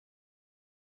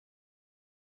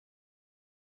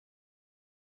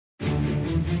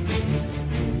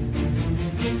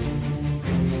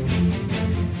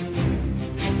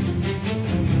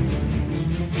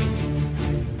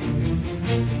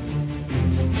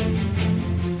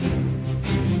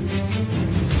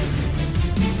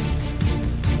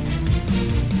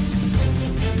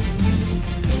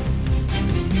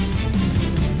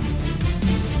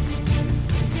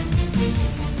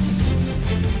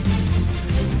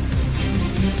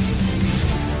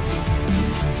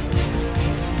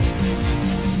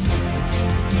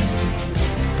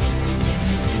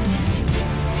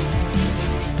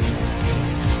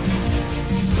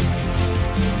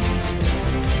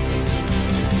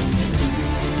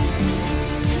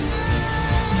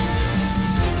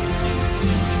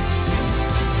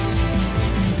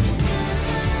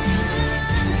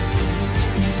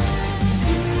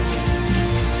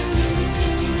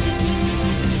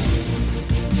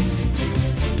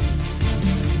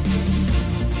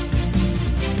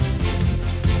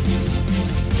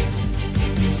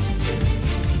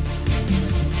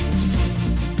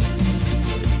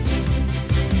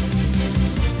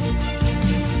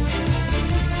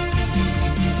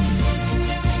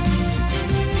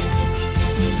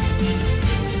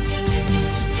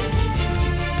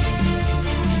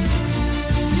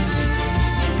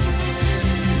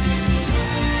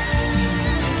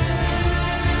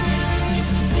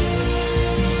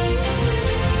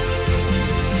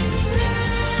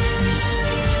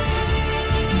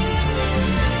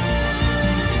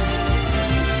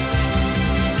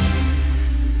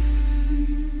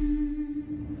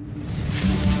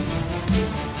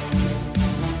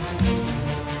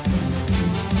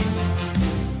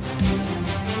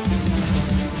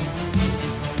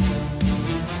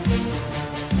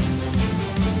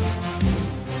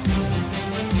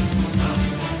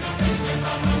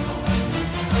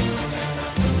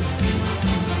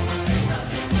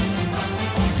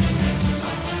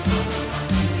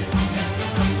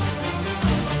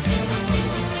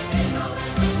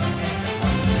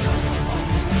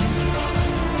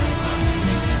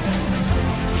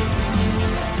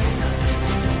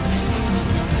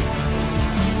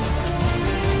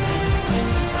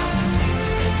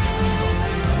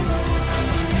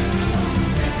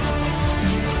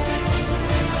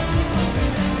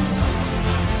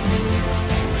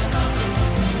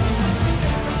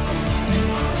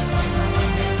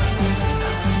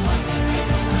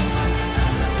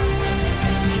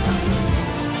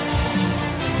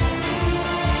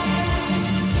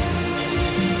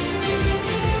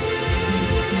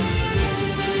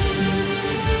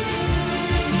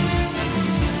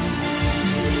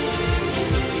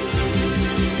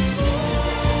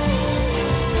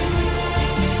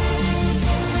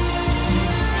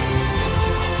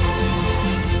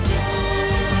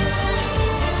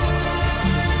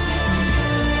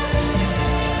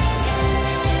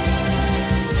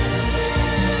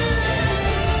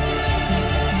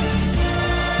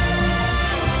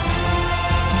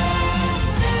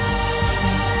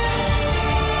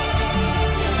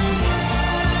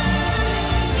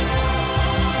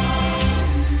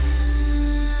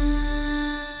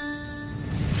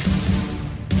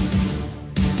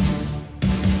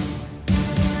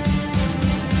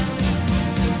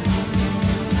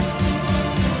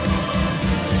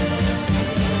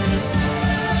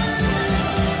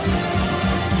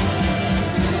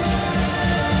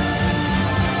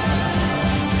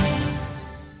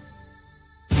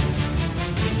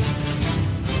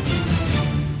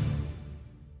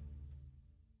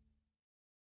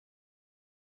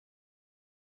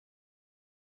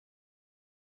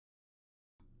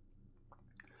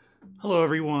Hello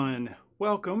everyone,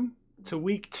 welcome to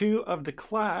week 2 of the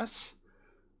class.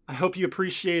 I hope you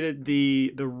appreciated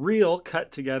the reel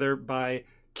cut together by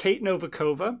Kate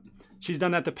Novikova. She's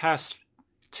done that the past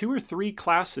 2 or 3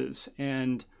 classes,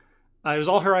 and it was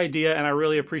all her idea, and I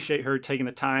really appreciate her taking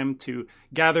the time to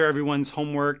gather everyone's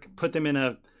homework, put them in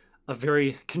a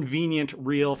very convenient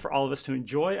reel for all of us to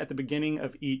enjoy at the beginning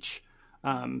of each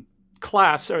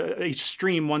class or each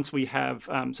stream once we have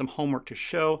some homework to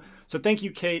show. So thank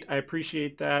you, Kate. I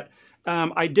appreciate that.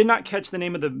 I did not catch the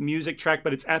name of the music track,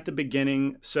 but it's at the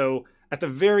beginning. So at the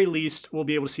very least, we'll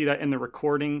be able to see that in the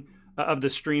recording of the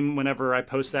stream whenever I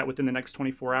post that within the next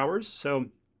 24 hours. So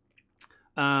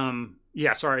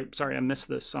yeah, sorry, I missed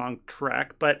the song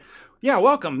track, but yeah,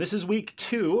 welcome. This is week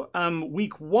 2.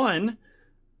 Week 1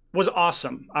 was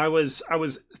awesome. I was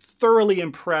thoroughly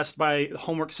impressed by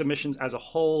homework submissions as a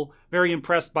whole, very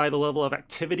impressed by the level of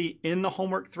activity in the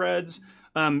homework threads,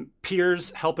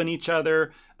 peers helping each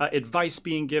other, advice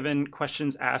being given,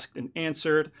 questions asked and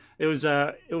answered. It was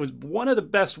one of the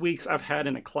best weeks I've had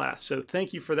in a class. So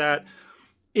thank you for that.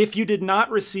 If you did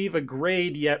not receive a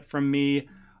grade yet from me,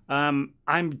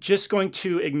 I'm just going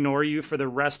to ignore you for the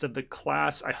rest of the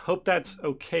class. I hope that's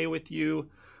okay with you.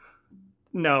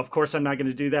 No, of course I'm not going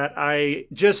to do that.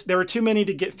 There were too many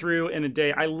to get through in a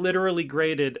day. I literally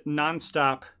graded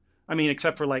nonstop. I mean,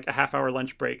 except for like a half-hour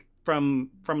lunch break from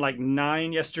like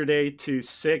 9 yesterday to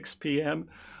 6 p.m.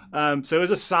 So it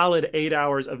was a solid 8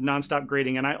 hours of nonstop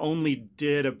grading, and I only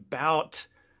did about,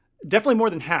 definitely more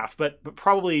than half, but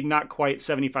probably not quite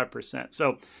 75%.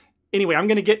 So anyway, I'm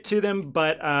going to get to them,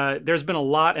 but there's been a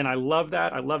lot, and I love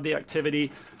that. I love the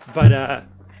activity, but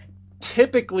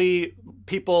typically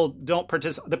people don't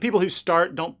participate. The people who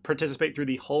start don't participate through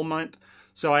the whole month.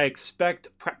 So I expect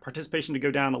participation to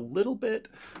go down a little bit,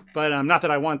 but not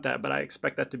that I want that, but I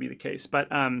expect that to be the case. But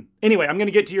anyway, I'm going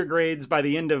to get to your grades by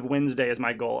the end of Wednesday is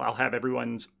my goal. I'll have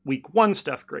everyone's week 1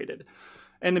 stuff graded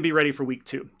and then be ready for week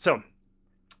 2. So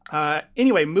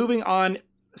anyway, moving on.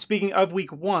 Speaking of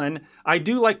week 1, I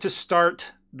do like to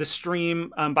start the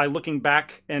stream by looking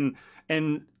back and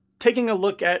taking a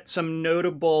look at some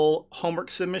notable homework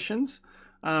submissions.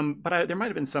 But there might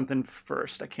have been something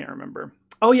first. I can't remember.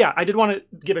 Oh yeah, I did want to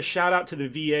give a shout out to the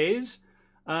VAs.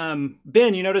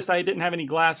 Ben, you noticed I didn't have any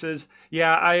glasses.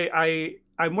 Yeah,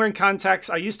 I'm wearing contacts.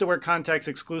 I used to wear contacts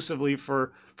exclusively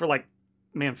for like,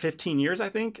 15 years, I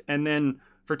think. And then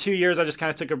for 2 years, I just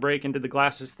kind of took a break and did the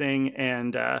glasses thing.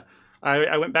 And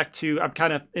I went back to, I'm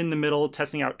kind of in the middle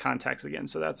testing out contacts again.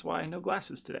 So that's why no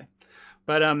glasses today.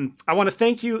 But I want to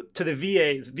thank you to the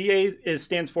VAs. VA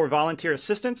stands for Volunteer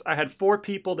Assistants. I had 4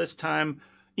 people this time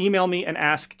email me and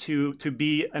ask to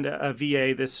be a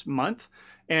VA this month.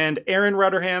 And Aaron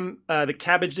Rutterham, the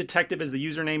Cabbage Detective is the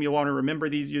username. You'll want to remember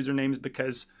these usernames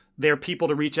because they're people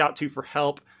to reach out to for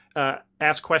help,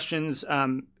 ask questions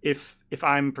if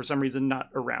I'm for some reason not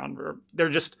around. Or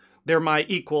they're my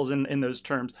equals in those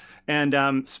terms.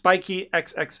 And Spiky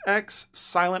XXX,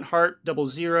 Silent Heart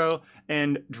 00,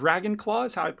 and Dragon Claw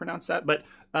is how I pronounce that. But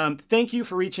thank you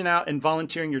for reaching out and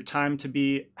volunteering your time to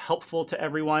be helpful to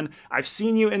everyone. I've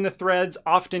seen you in the threads,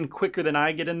 often quicker than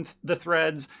I get in the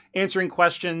threads, answering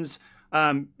questions.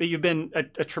 You've been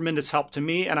a tremendous help to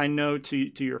me, and I know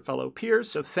to your fellow peers.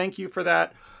 So thank you for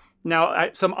that. Now,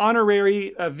 some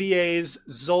honorary VAs,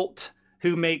 Zolt,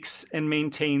 who makes and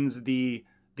maintains the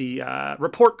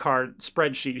report card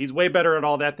spreadsheet. He's way better at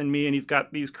all that than me, and he's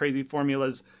got these crazy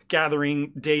formulas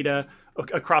gathering data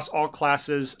across all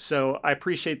classes. So I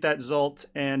appreciate that, Zolt,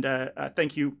 and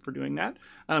thank you for doing that.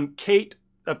 Kate,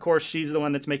 of course, she's the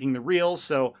one that's making the reels.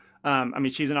 So,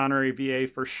 she's an honorary VA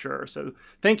for sure. So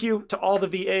thank you to all the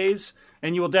VAs,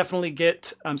 and you will definitely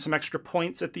get some extra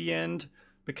points at the end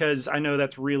because I know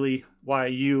that's really why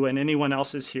you and anyone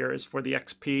else is here is for the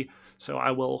XP. So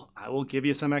I will give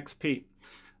you some XP.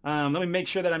 Let me make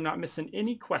sure that I'm not missing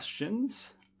any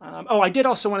questions. I did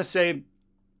also want to say,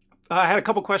 I had a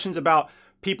couple questions about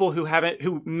people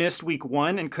who missed week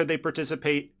 1 and could they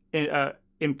participate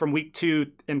in from week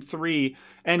 2 and 3.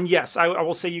 And yes, I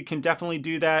will say you can definitely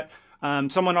do that.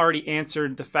 Someone already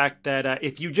answered the fact that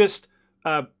if you just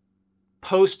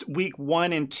post week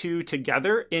 1 and 2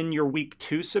 together in your week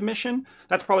 2 submission,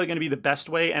 that's probably going to be the best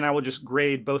way. And I will just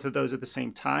grade both of those at the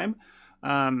same time.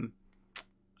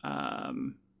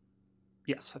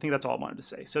 Yes, I think that's all I wanted to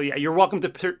say. So yeah, you're welcome to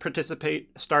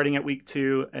participate starting at week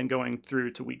 2 and going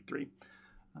through to week 3.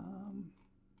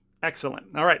 Excellent.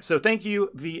 All right, so thank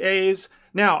you, VAs.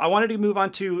 Now, I wanted to move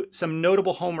on to some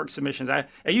notable homework submissions. I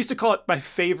used to call it my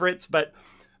favorites, but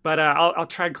I'll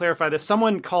try and clarify this.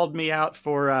 Someone called me out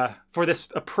for this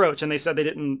approach, and they said they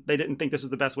didn't think this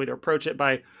was the best way to approach it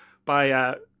by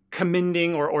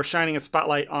commending or shining a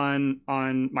spotlight on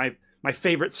my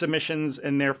favorite submissions,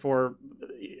 and therefore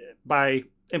by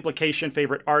implication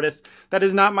favorite artists. That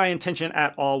is not my intention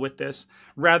at all with this.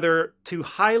 Rather, to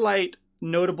highlight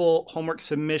notable homework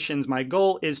submissions, my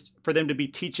goal is for them to be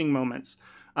teaching moments.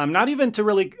 Not even to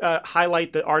really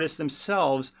highlight the artists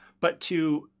themselves, but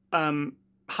to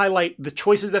highlight the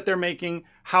choices that they're making,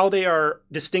 how they are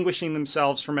distinguishing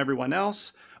themselves from everyone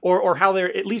else, or how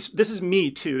they're, at least, this is me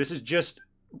too, this is just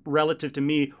relative to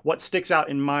me, what sticks out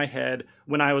in my head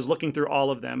when I was looking through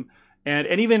all of them. And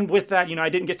even with that, I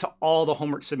didn't get to all the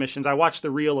homework submissions. I watched the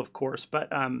reel, of course,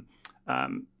 but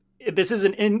this is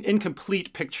an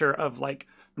incomplete picture of like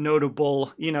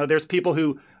notable, there's people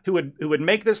who would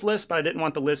make this list, but I didn't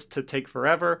want the list to take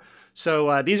forever.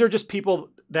 So these are just people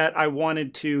that I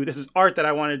wanted to, this is art that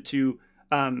I wanted to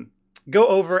go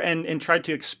over and try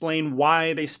to explain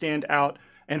why they stand out.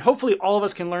 And hopefully all of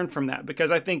us can learn from that,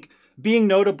 because I think being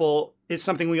notable is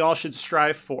something we all should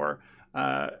strive for.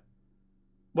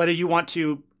 Whether you want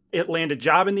to land a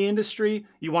job in the industry,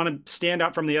 you want to stand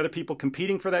out from the other people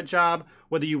competing for that job,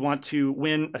 whether you want to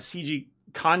win a CG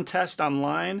contest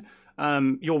online,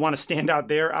 you'll want to stand out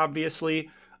there, obviously.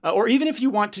 Or even if you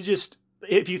want to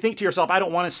if you think to yourself, I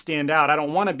don't want to stand out, I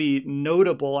don't want to be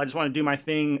notable, I just want to do my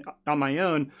thing on my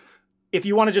own. If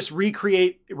you want to just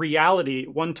recreate reality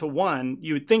one-to-one,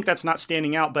 you would think that's not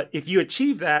standing out. But if you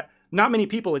achieve that, not many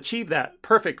people achieve that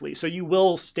perfectly. So you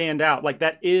will stand out. Like,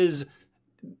 that is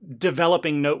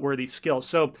developing noteworthy skills.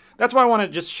 So that's why I want to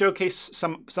just showcase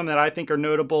some that I think are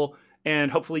notable, and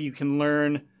hopefully you can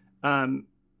learn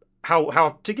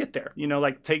how to get there.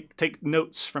 Like take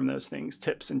notes from those things,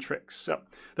 tips and tricks. So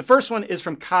the first one is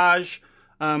from Kaj.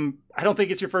 I don't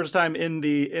think it's your first time in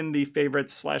the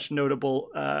favorites / notable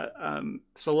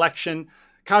selection.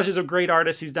 Kaj is a great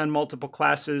artist. He's done multiple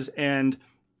classes, and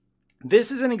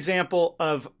this is an example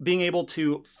of being able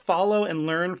to follow and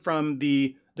learn from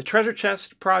the treasure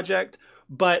chest project,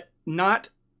 but not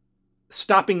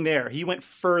stopping there. He went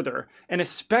further, and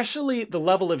especially the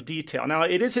level of detail. Now,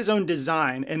 it is his own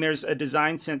design, and there's a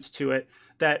design sense to it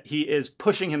that he is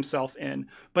pushing himself in.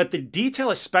 But the detail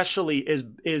especially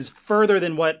is further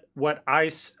than what I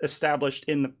established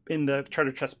in the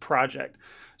treasure chest project.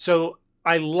 So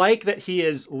I like that he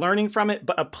is learning from it,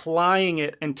 but applying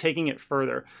it and taking it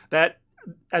further. That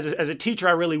as a teacher,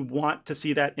 I really want to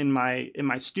see that in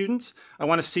my students. I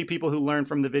want to see people who learn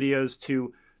from the videos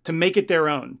to make it their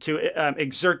own, to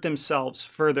exert themselves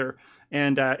further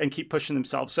and keep pushing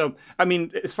themselves. So, I mean,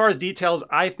 as far as details,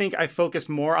 I think I focused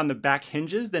more on the back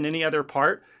hinges than any other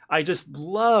part. I just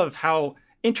love how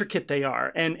intricate they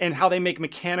are and how they make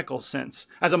mechanical sense.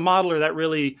 As a modeler, that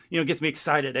really gets me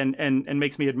excited and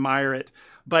makes me admire it.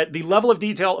 But the level of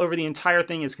detail over the entire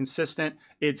thing is consistent.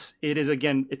 It is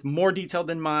again, it's more detailed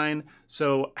than mine.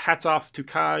 So hats off to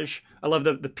Kaj. I love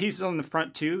the pieces on the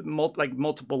front too,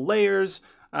 multiple layers,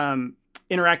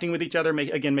 interacting with each other,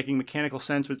 making mechanical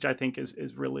sense, which I think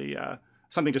is really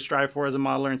something to strive for as a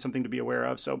modeler and something to be aware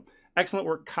of. So excellent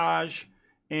work, Kaj.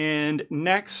 And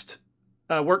next,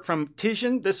 work from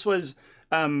Tijan. This was,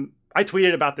 I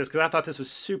tweeted about this because I thought this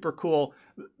was super cool.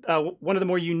 One of the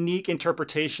more unique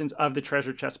interpretations of the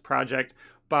treasure chest project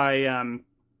by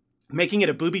making it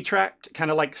a booby trap,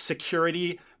 kind of like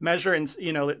security measure, and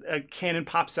a cannon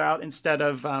pops out instead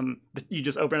of you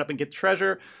just open it up and get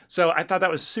treasure. So I thought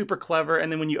that was super clever.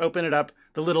 And then when you open it up,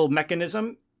 the little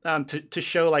mechanism to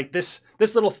show like this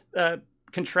little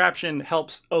contraption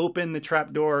helps open the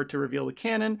trap door to reveal the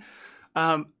cannon.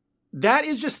 That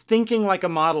is just thinking like a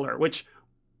modeler, which,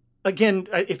 again,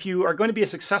 if you are going to be a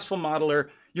successful modeler,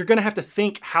 you're going to have to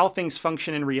think how things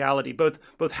function in reality, both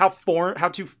how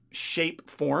to shape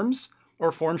forms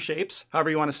or form shapes, however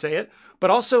you want to say it, but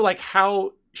also like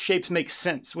how shapes make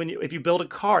sense. If you build a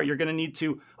car, you're going to need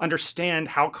to understand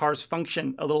how cars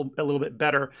function a little bit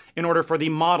better in order for the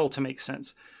model to make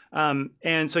sense.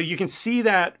 And so you can see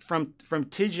that from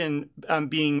Tijan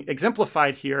being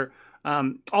exemplified here.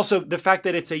 Also, the fact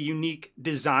that it's a unique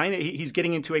design, he's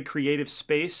getting into a creative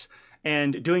space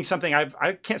and doing something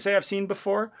I can't say I've seen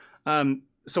before.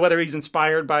 So whether he's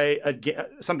inspired by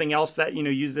something else that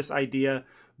used this idea,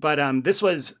 but this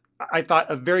was, I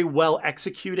thought, a very well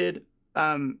executed,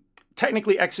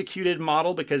 technically executed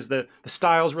model, because the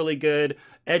style's really good,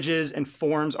 edges and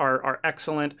forms are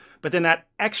excellent, but then that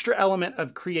extra element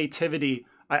of creativity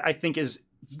I think is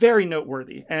very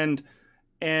noteworthy, and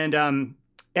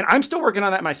I'm still working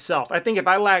on that myself. I think if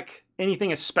I lack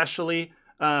anything especially,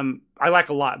 I lack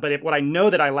a lot, but what I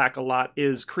know that I lack a lot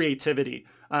is creativity.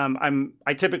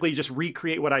 I typically just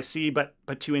recreate what I see, but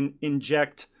to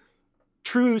inject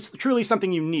truly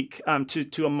something unique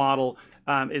to a model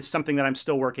is something that I'm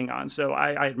still working on. So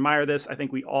I admire this. I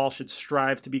think we all should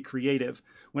strive to be creative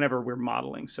whenever we're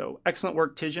modeling. So excellent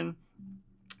work, Tijan.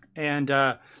 And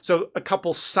so a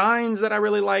couple signs that I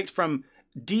really liked from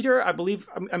Dieter, I believe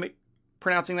I'm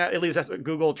pronouncing that, at least that's what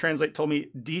Google Translate told me,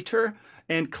 Dieter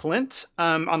and Clint.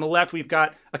 On the left, we've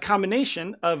got a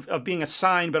combination of being a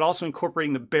sign, but also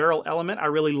incorporating the barrel element. I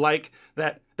really like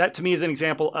that. That to me is an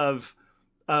example of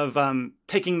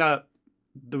taking the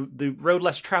road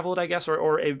less traveled, I guess,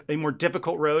 or a more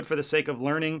difficult road for the sake of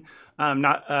learning.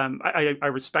 I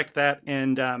respect that,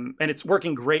 and it's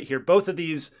working great here. Both of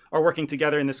these are working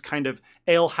together in this kind of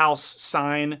alehouse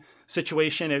sign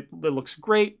situation. It looks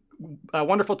great.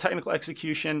 Wonderful technical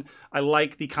execution. I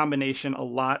like the combination a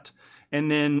lot. And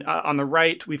then on the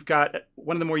right, we've got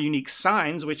one of the more unique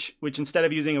signs, which instead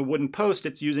of using a wooden post,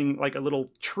 it's using like a little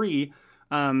tree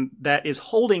that is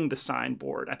holding the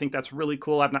signboard. I think that's really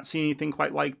cool. I've not seen anything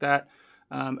quite like that.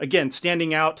 Again,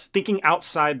 standing out, thinking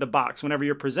outside the box. Whenever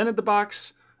you're presented the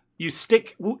box, you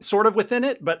stick sort of within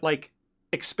it, but like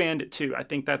expand it too. I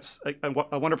think that's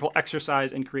a wonderful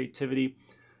exercise in creativity.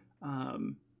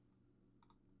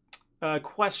 A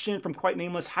question from Quite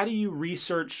Nameless. How do you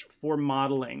research for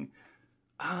modeling?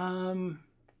 That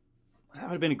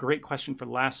would have been a great question for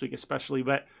last week, especially,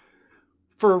 but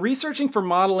for researching for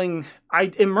modeling,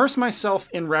 I immerse myself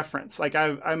in reference. Like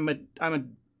I'm a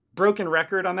broken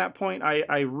record on that point.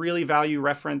 I really value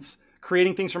reference.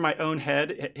 Creating things from my own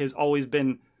head has always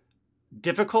been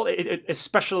difficult. It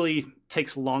especially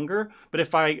takes longer. But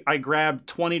if I grab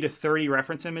 20 to 30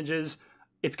 reference images,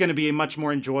 it's going to be a much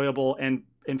more enjoyable and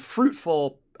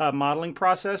fruitful modeling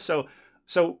process.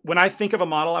 So when I think of a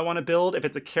model I want to build, if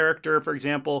it's a character, for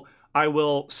example, I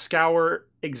will scour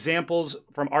examples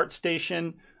from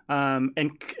ArtStation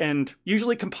and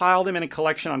usually compile them in a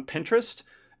collection on Pinterest.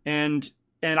 And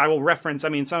I will reference, I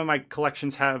mean, some of my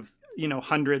collections have,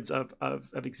 hundreds of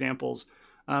examples.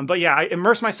 But yeah, I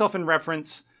immerse myself in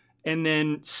reference. And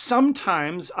then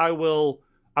sometimes I will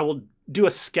do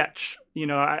a sketch.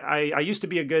 I used to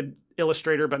be a good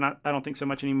illustrator, but I don't think so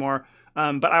much anymore.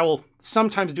 But I will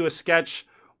sometimes do a sketch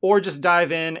or just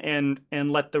dive in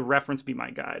and let the reference be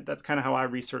my guide. That's kind of how I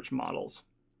research models.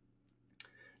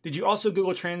 Did you also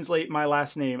Google Translate my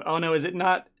last name? Oh no, is it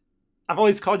not? I've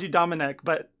always called you Dominic,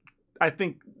 but I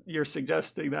think you're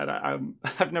suggesting that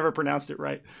I've never pronounced it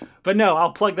right. But no,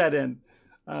 I'll plug that in.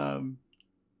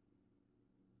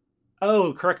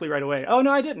 Oh, correctly right away. Oh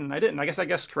no, I didn't. I guess I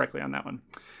guessed correctly on that one.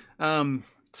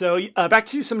 So back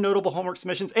to some notable homework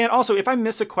submissions. And also, if I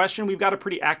miss a question, we've got a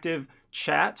pretty active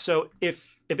chat. So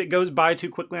if it goes by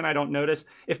too quickly and I don't notice,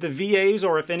 if the VAs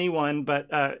or if anyone, but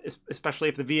especially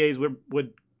if the VAs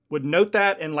would note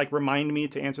that and like remind me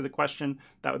to answer the question,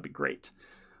 that would be great.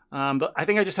 But I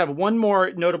think I just have one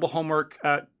more notable homework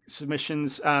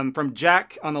submissions from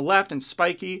Jack on the left and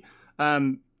Spiky.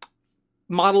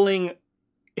 Modeling,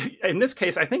 in this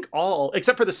case, I think all,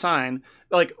 except for the sign,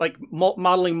 like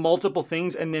modeling multiple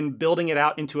things and then building it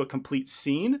out into a complete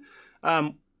scene.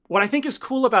 What I think is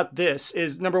cool about this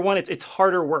is, number one, it's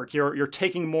harder work. You're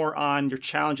taking more on, you're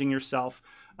challenging yourself.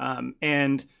 Oh,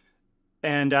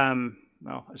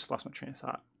 I just lost my train of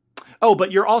thought. Oh,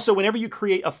 but you're also, whenever you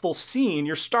create a full scene,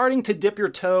 you're starting to dip your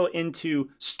toe into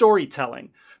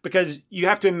storytelling, because you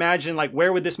have to imagine, like,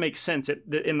 where would this make sense?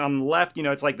 And on the left,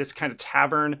 it's like this kind of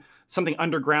tavern, something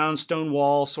underground, stone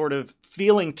wall sort of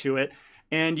feeling to it.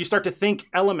 And you start to think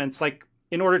elements, like,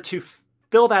 in order to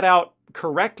fill that out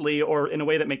correctly or in a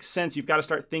way that makes sense, you've got to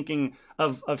start thinking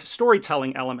of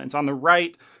storytelling elements. On the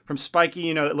right from Spiky,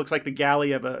 it looks like the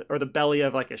galley or the belly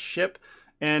of like a ship.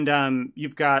 And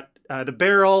you've got the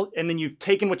barrel, and then you've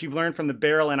taken what you've learned from the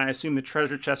barrel, and I assume the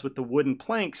treasure chest with the wooden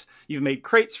planks. You've made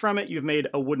crates from it. You've made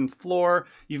a wooden floor.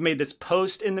 You've made this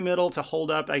post in the middle to hold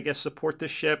up, I guess, support the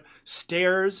ship.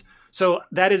 Stairs. So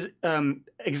that is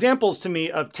examples to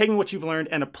me of taking what you've learned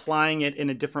and applying it in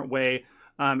a different way.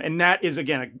 And that is,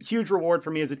 again, a huge reward for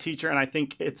me as a teacher, and I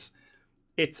think it's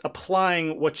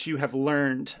applying what you have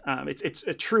learned. It's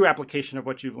a true application of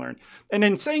what you've learned. And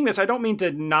in saying this, I don't mean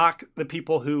to knock the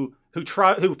people who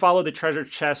follow the treasure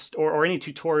chest or any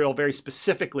tutorial very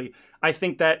specifically. I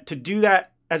think that to do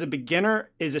that as a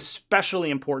beginner is especially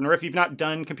important. Or if you've not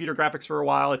done computer graphics for a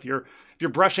while, if you're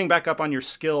brushing back up on your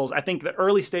skills, I think the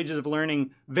early stages of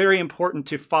learning, very important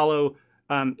to follow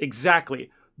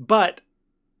exactly. But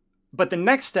the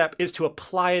next step is to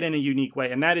apply it in a unique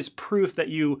way, and that is proof that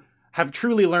you have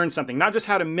truly learned something, not just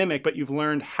how to mimic, but you've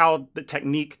learned how the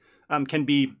technique can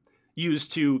be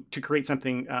used to create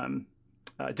something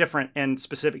different and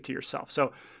specific to yourself.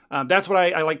 So that's what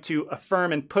I like to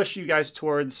affirm and push you guys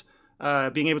towards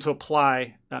being able to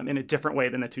apply in a different way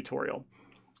than the tutorial.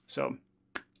 So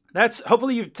that's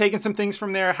hopefully you've taken some things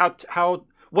from there, how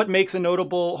what makes a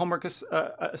notable homework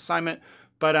assignment.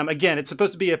 But again, it's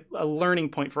supposed to be a learning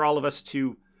point for all of us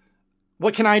to,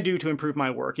 what can I do to improve my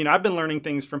work? You know, I've been learning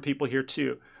things from people here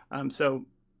too. So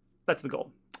that's the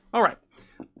goal. All right,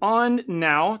 on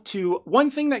now to one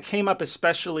thing that came up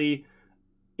especially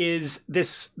is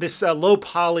this low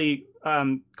poly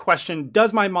question.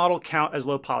 Does my model count as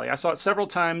low poly? I saw it several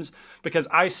times because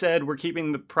I said we're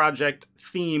keeping the project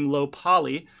theme low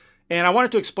poly, and I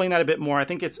wanted to explain that a bit more. I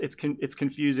think it's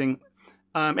confusing,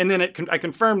 and then I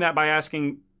confirmed that by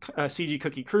asking CG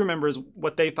Cookie crew members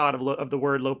what they thought of the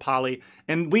word low poly,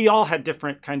 and we all had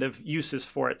different kind of uses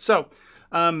for it. So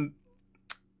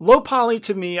low poly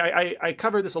to me, I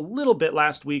covered this a little bit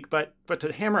last week, but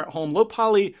to hammer it home, low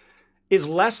poly is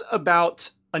less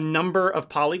about a number of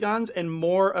polygons and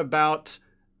more about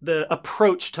the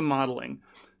approach to modeling.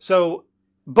 So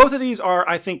both of these are,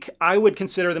 I think, I would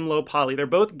consider them low poly. They're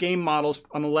both game models.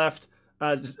 On the left,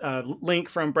 Link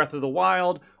from Breath of the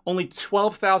Wild, only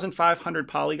 12,500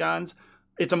 polygons.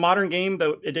 It's a modern game,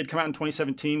 though it did come out in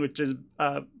 2017, which is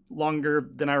longer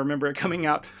than I remember it coming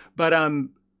out. But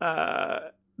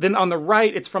then on the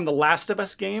right, it's from the Last of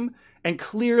Us game. And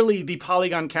clearly the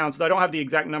polygon counts, though I don't have the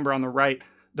exact number on the right,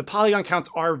 the polygon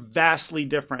counts are vastly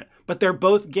different. But they're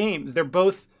both games. They're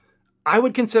both, I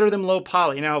would consider them low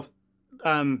poly. Now,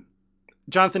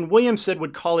 Jonathan Williamson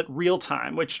would call it real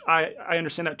time, which I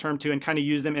understand that term too and kind of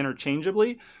use them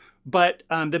interchangeably. But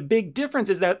the big difference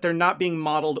is that they're not being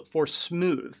modeled for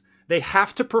smooth. They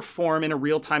have to perform in a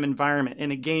real-time environment, in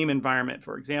a game environment,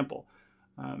 for example.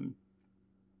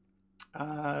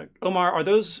 Omar, are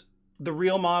those the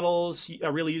real models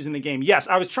really using the game? Yes,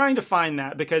 I was trying to find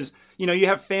that because, you know, you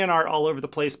have fan art all over the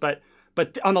place. But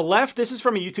on the left, this is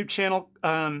from a YouTube channel.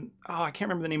 I can't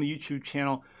remember the name of the YouTube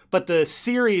channel. But the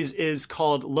series is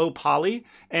called Low Poly,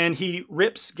 and he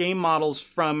rips game models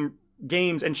from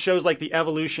games and shows like the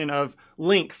evolution of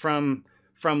Link from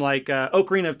like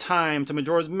Ocarina of Time to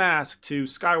Majora's Mask to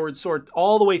Skyward Sword,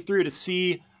 all the way through to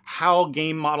see how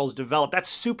game models develop. That's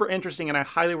super interesting, and I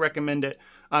highly recommend it.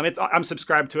 I'm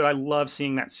subscribed to it. I love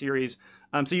seeing that series.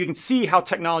 So you can see how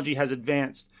technology has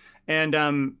advanced. And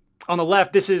on the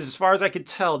left, this is, as far as I could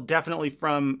tell, definitely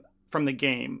from the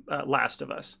game Last of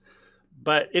Us.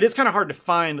 But it is kind of hard to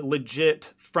find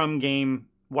legit from game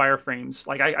wireframes.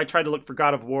 Like I tried to look for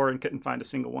God of War and couldn't find a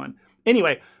single one.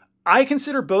 Anyway, I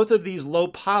consider both of these low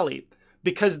poly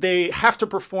because they have to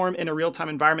perform in a real-time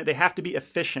environment. They have to be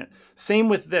efficient. Same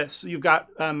with this. You've got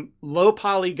low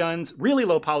poly guns, really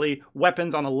low poly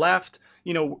weapons on the left.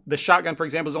 You know, the shotgun, for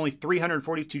example, is only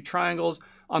 342 triangles.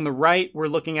 On the right, we're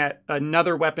looking at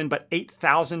another weapon, but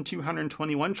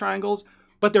 8,221 triangles.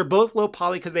 But they're both low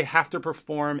poly because they have to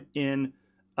perform in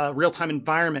a real-time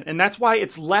environment. And that's why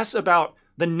it's less about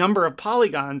the number of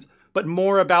polygons, but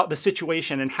more about the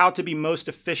situation and how to be most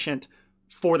efficient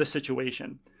for the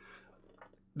situation.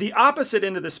 The opposite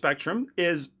end of the spectrum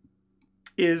is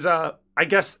I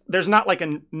guess there's not like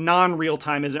a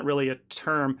non-real-time isn't really a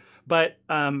term, but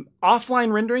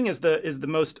offline rendering is the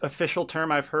most official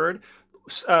term I've heard.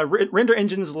 Render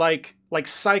engines like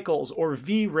Cycles or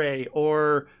V-Ray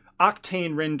or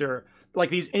Octane Render, like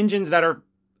these engines that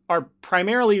are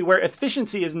primarily where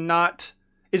efficiency is not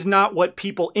what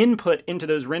people input into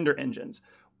those render engines.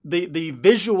 The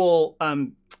visual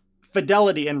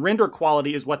fidelity and render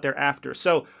quality is what they're after.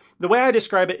 So the way I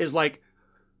describe it is like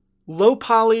low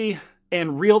poly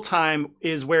and real time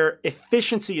is where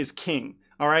efficiency is king.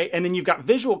 All right. And then you've got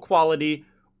visual quality,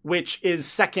 which is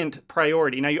second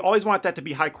priority. Now you always want that to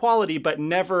be high quality, but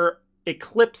never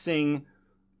eclipsing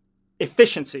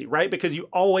efficiency, right? Because you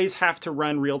always have to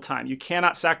run real time. You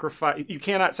cannot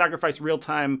sacrifice real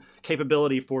time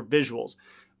capability for visuals.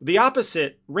 The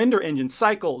opposite, render engine,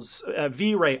 Cycles,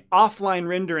 V-Ray, offline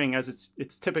rendering, as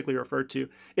it's typically referred to,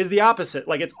 is the opposite.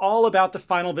 Like it's all about the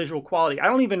final visual quality. I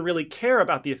don't even really care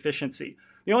about the efficiency.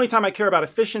 The only time I care about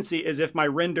efficiency is if my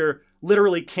render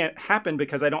literally can't happen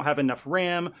because I don't have enough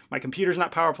RAM, my computer's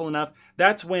not powerful enough.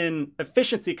 That's when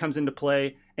efficiency comes into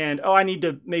play and, I need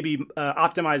to maybe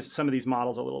optimize some of these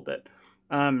models a little bit.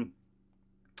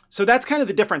 So that's kind of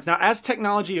the difference. Now, as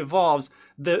technology evolves,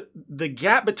 the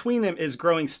gap between them is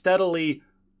growing steadily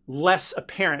less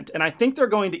apparent. And I think they're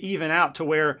going to even out to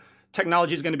where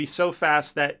technology is going to be so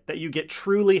fast that you get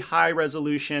truly high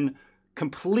resolution,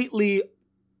 completely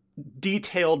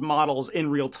detailed models in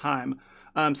real time.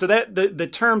 So that the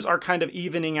terms are kind of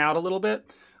evening out a little bit.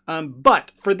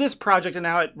 But for this project and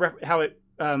how it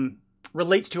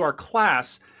relates to our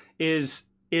class is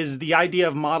is the idea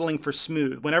of modeling for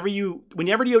smooth. Whenever you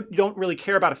don't really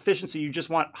care about efficiency, you just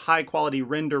want high quality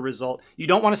render result. You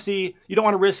don't want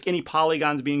to risk any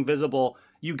polygons being visible.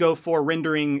 You go for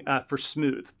rendering for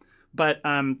smooth. But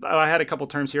I had a couple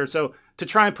terms here. So to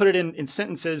try and put it in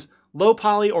sentences, low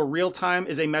poly or real time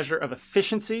is a measure of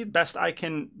efficiency. The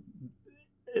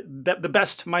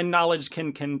best my knowledge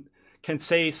can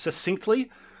say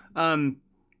succinctly. And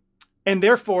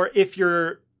therefore, if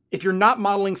you're not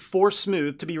modeling for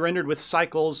smooth to be rendered with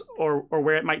cycles or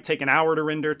where it might take an hour to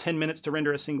render, 10 minutes to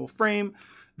render a single frame,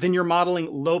 then you're modeling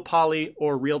low poly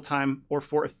or real time or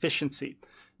for efficiency.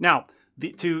 Now,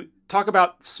 to talk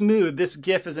about smooth, this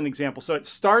GIF is an example. So it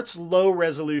starts low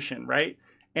resolution, right?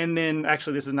 And then,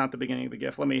 actually, this is not the beginning of the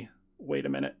GIF. Let me wait a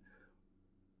minute.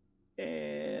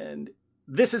 And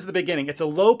this is the beginning. It's a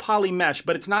low poly mesh,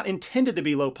 but it's not intended to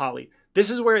be low poly. This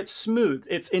is where it's smooth.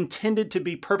 It's intended to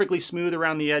be perfectly smooth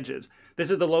around the edges.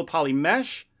 This is the low poly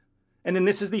mesh, and then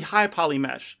this is the high poly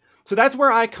mesh. So that's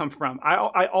where I come from.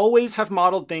 I always have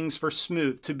modeled things for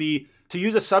smooth, to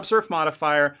use a subsurf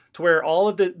modifier to where all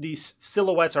of these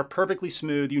silhouettes are perfectly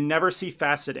smooth. You never see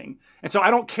faceting. And so I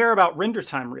don't care about render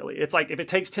time, really. It's like if it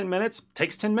takes 10 minutes, it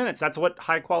takes 10 minutes. That's what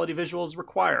high quality visuals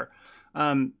require.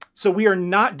 So we are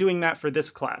not doing that for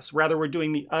this class. Rather, we're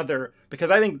doing the other, because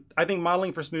I think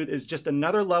modeling for smooth is just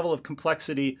another level of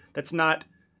complexity that's not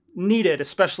needed,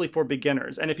 especially for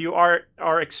beginners. And if you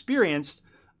are experienced,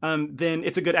 then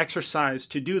it's a good exercise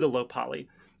to do the low poly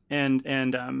and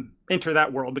enter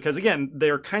that world, because again,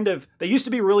 they used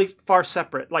to be really far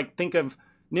separate. Like think of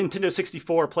Nintendo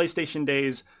 64, PlayStation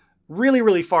days, really,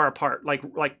 really far apart.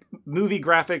 Like movie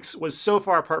graphics was so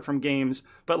far apart from games,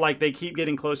 but like they keep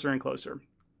getting closer and closer.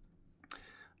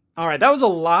 All right, that was a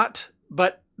lot,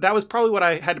 but that was probably what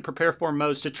I had to prepare for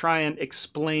most, to try and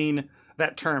explain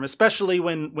that term, especially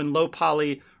when low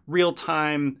poly, real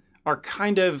time are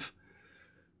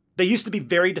they used to be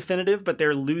very definitive, but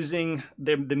they're losing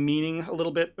the meaning a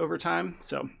little bit over time.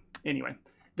 So anyway,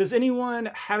 does anyone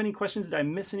have any questions? Did I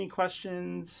miss any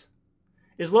questions?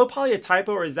 Is low poly a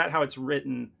typo, or is that how it's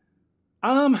written?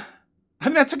 I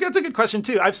mean, that's a good question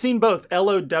too. I've seen both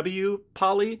LOW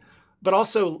poly, but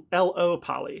also LO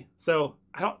poly. So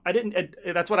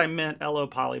that's what I meant, LO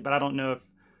poly, but I don't know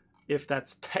if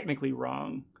that's technically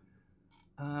wrong.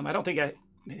 I don't think I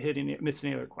missed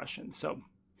any other questions. So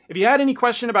if you had any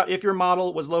question about if your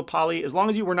model was low poly, as long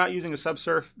as you were not using a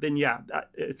subsurf, then yeah,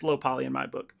 it's low poly in my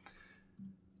book.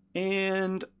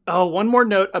 And one more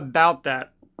note about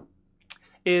that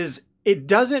is it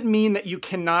doesn't mean that you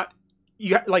cannot,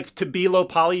 to be low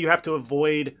poly, you have to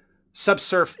avoid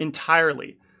subsurf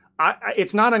entirely.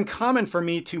 It's not uncommon for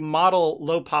me to model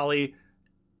low poly,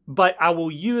 but I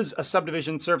will use a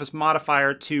subdivision surface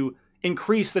modifier to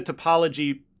increase the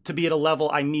topology to be at a level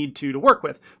I need to work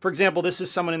with. For example, this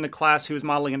is someone in the class who was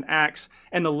modeling an axe,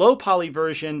 and the low poly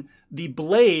version, the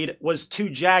blade was too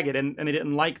jagged, and they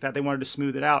didn't like that. They wanted to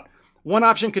smooth it out. One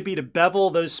option could be to bevel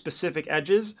those specific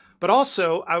edges, but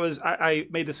also I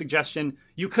made the suggestion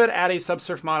you could add a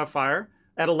subsurf modifier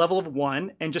at a level of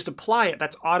 1 and just apply it.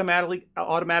 That's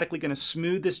automatically going to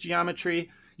smooth this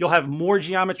geometry. You'll have more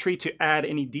geometry to add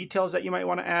any details that you might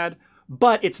want to add,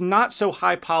 but it's not so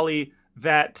high poly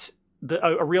that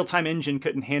a real-time engine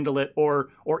couldn't handle it, or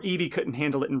Eevee couldn't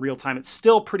handle it in real time. It's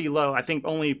still pretty low. I think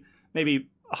only maybe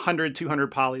 100,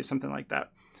 200 poly, something like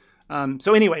that.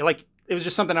 So anyway, it was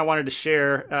just something I wanted to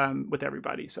share with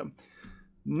everybody. So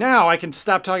now I can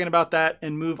stop talking about that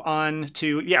and move on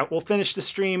to, we'll finish the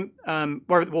stream,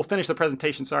 or we'll finish the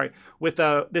presentation, with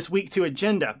this week 2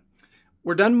 agenda.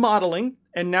 We're done modeling,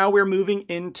 and now we're moving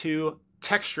into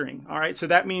texturing. All right, so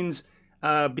that means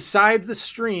besides the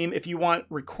stream, if you want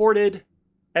recorded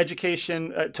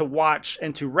education to watch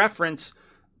and to reference,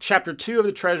 Chapter 2 of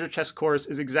the Treasure Chest course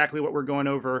is exactly what we're going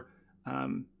over.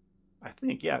 I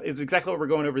think, it's exactly what we're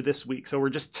going over this week. So we're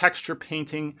just texture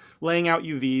painting, laying out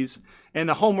UVs, and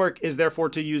the homework is therefore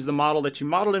to use the model that you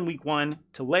modeled in week 1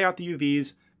 to lay out the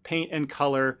UVs, paint and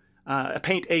color,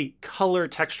 paint a color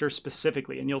texture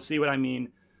specifically, and you'll see what I mean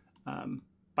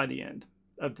by the end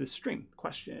of this stream.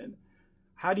 Question: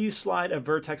 how do you slide a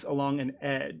vertex along an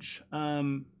edge?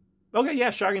 Okay,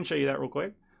 yeah, sure, I can show you that real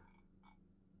quick.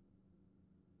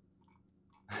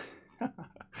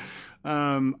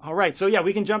 All right, so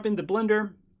we can jump into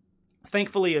Blender.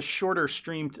 Thankfully, a shorter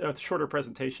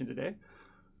presentation today.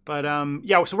 But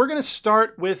so we're going to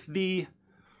start with the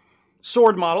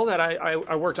sword model that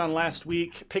I worked on last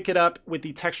week. Pick it up with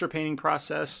the texture painting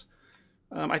process.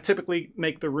 I typically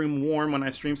make the room warm when I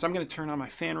stream, so I'm going to turn on my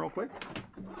fan real quick.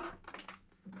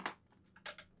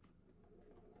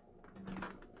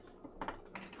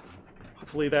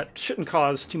 Hopefully that shouldn't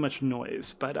cause too much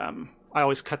noise, but I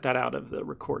always cut that out of the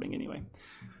recording anyway.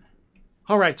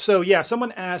 All right, so yeah,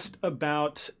 someone asked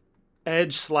about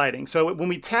edge sliding. So when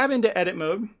we tab into edit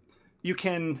mode, you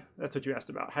can, that's what you asked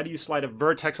about. How do you slide a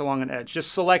vertex along an edge?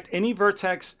 Just select any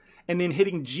vertex and then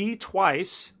hitting G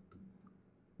twice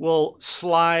will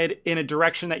slide in a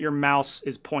direction that your mouse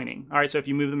is pointing. All right, so if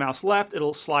you move the mouse left,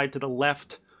 it'll slide to the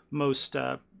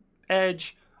leftmost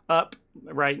edge, up,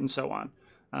 right, and so on.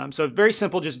 So very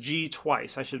simple, just G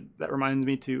twice. That reminds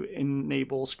me to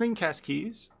enable screencast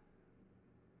keys.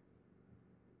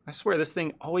 I swear this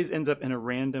thing always ends up in a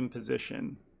random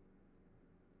position.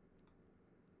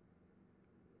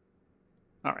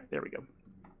 All right, there we go.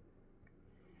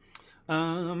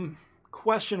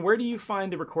 Question, where do you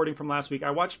find the recording from last week?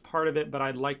 I watched part of it, but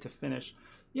I'd like to finish.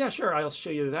 Yeah, sure, I'll show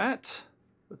you that.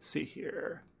 Let's see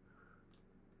here.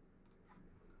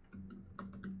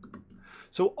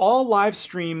 So all live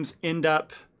streams end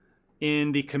up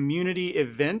in the community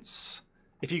events.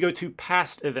 If you go to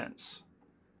past events,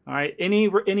 all right, any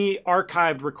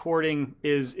archived recording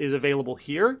is available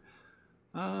here.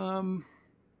 And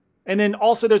then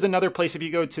also there's another place if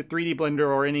you go to 3D Blender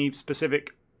or any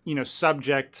specific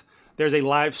subject, there's a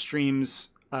live streams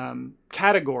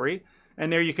category,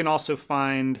 and there you can also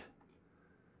find,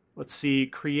 let's see,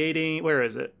 creating, where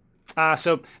is it?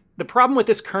 So the problem with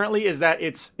this currently is that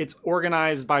it's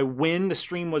organized by when the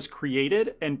stream was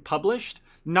created and published,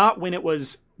 not when it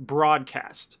was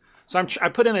broadcast. So I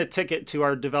put in a ticket to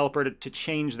our developer to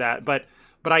change that, but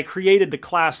I created the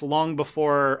class long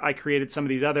before I created some of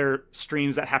these other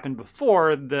streams that happened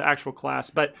before the actual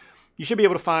class. But you should be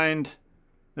able to find,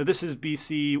 now this is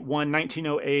BC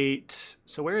 1908.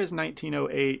 So where is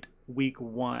 1908 week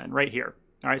 1? Right here.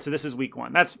 All right, so this is week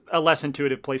 1. That's a less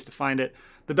intuitive place to find it.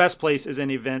 The best place is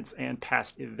in events and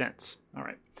past events. All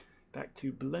right, back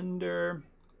to Blender.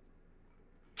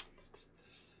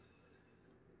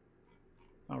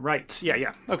 All right,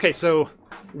 yeah. Okay, so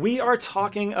we are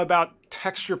talking about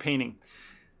texture painting.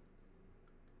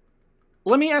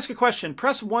 Let me ask a question.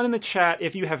 Press 1 in the chat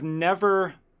if you have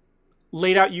never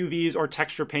laid out UVs or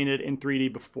texture painted in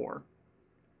 3D before.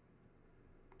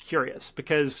 Curious,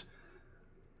 because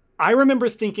I remember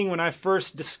thinking when I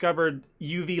first discovered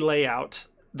UV layout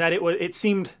that it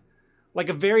seemed like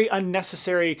a very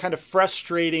unnecessary, kind of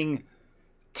frustrating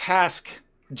task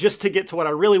just to get to what I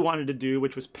really wanted to do,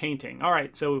 which was painting. All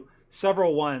right, so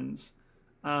several ones.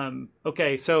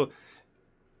 Okay, so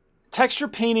texture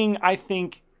painting, I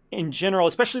think, in general,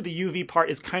 especially the UV part,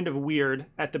 is kind of weird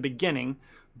at the beginning,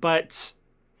 but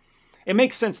it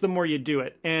makes sense the more you do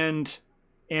it. And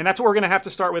that's what we're going to have to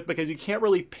start with, because you can't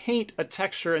really paint a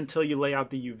texture until you lay out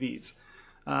the UVs.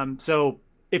 So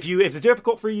if it's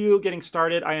difficult for you getting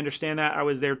started, I understand that. I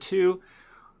was there too.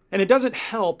 And it doesn't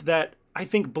help that I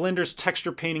think Blender's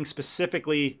texture painting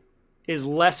specifically is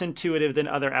less intuitive than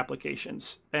other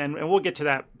applications. And we'll get to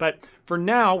that. But for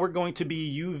now, we're going to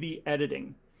be UV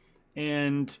editing.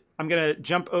 And I'm going to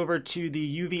jump over to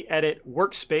the UV edit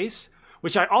workspace,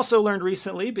 which I also learned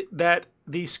recently that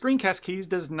the screencast keys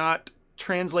does not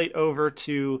translate over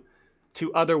to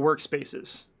other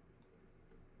workspaces.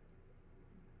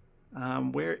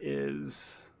 Where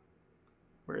is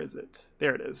it?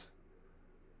 There it is.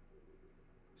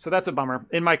 So that's a bummer.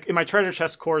 In my treasure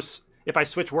chest course, if I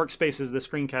switch workspaces, the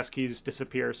screencast keys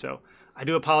disappear. So I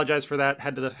do apologize for that.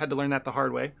 Had to learn that the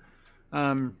hard way.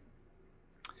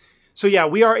 So yeah,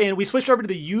 we switched over to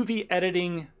the UV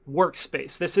editing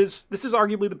workspace. This is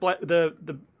arguably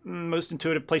the most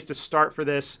intuitive place to start for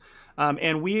this.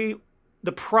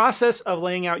 The process of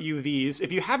laying out UVs,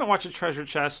 if you haven't watched a treasure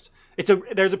chest,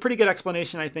 there's a pretty good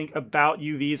explanation, I think, about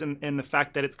UVs and the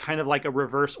fact that it's kind of like a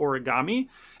reverse origami.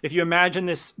 If you imagine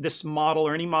this model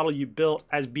or any model you built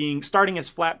as starting as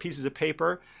flat pieces of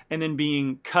paper and then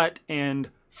being cut and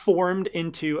formed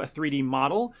into a 3D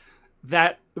model,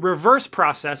 that reverse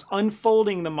process,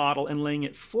 unfolding the model and laying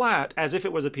it flat as if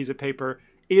it was a piece of paper,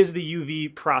 is the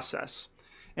UV process.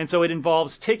 And so it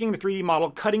involves taking the 3D model,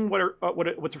 cutting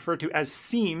what's referred to as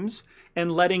seams,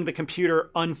 and letting the computer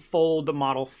unfold the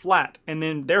model flat. And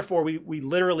then therefore we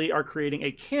literally are creating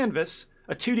a canvas,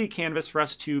 a 2D canvas for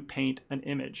us to paint an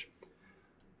image.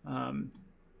 To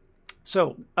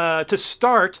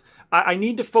start, I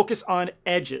need to focus on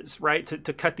edges, right,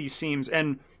 to cut these seams.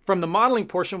 And from the modeling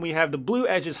portion, we have the blue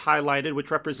edges highlighted,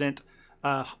 which represent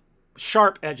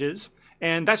sharp edges.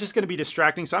 And that's just going to be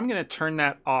distracting. So I'm going to turn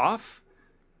that off.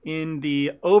 In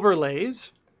the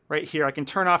overlays, right here, I can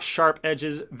turn off sharp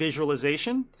edges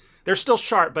visualization. They're still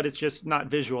sharp, but it's just not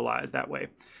visualized that way.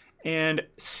 And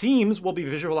seams will be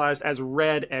visualized as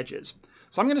red edges.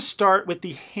 So I'm going to start with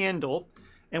the handle.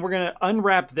 and we're going to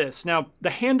unwrap this. Now, the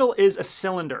handle is a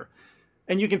cylinder,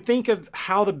 and you can think of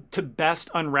how to best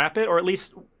unwrap it, or at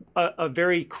least a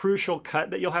very crucial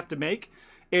cut that you'll have to make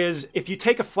is if you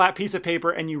take a flat piece of paper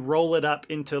and you roll it up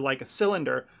into like a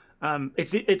cylinder,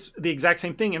 it's the exact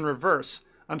same thing in reverse.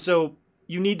 So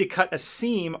you need to cut a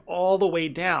seam all the way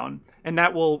down, and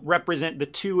that will represent the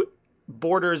two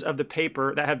borders of the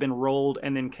paper that have been rolled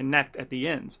and then connect at the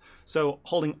ends. So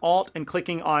holding Alt and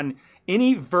clicking on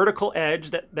any vertical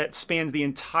edge that spans the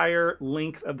entire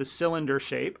length of the cylinder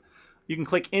shape, you can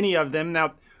click any of them.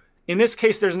 Now, in this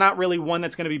case, there's not really one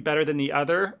that's going to be better than the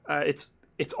other. It's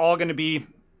all going to be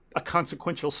a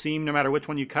consequential seam no matter which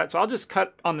one you cut. So I'll just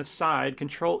cut on the side,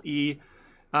 Control E,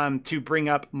 to bring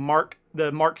up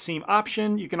the mark seam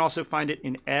option. You can also find it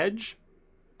in Edge,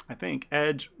 I think,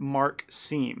 Edge Mark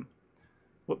Seam.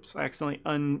 Whoops, I accidentally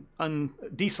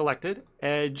deselected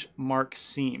Edge Mark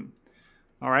Seam.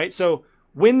 All right, so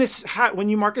when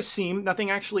you mark a seam, nothing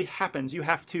actually happens. You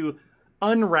have to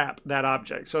unwrap that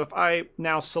object. So if I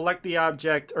now select the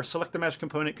object or select the mesh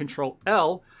component, Control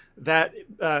L, that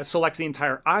selects the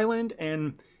entire island,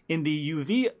 and in the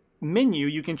UV menu,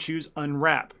 you can choose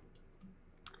Unwrap.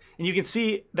 And you can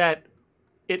see that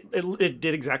it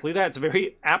did exactly that. It's a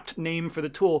very apt name for the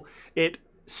tool. It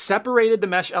separated the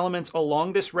mesh elements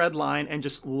along this red line and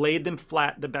just laid them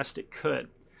flat the best it could.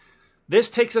 This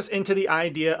takes us into the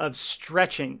idea of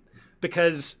stretching,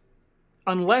 because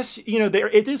unless,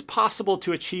 it is possible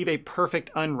to achieve a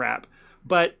perfect unwrap,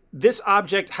 but this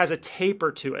object has a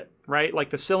taper to it, right? Like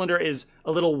the cylinder is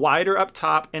a little wider up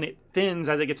top and it thins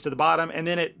as it gets to the bottom, and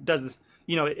then it does this,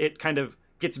 it kind of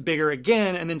gets bigger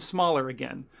again and then smaller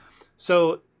again.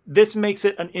 So this makes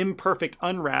it an imperfect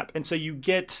unwrap, and so you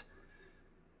get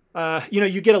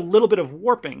you get a little bit of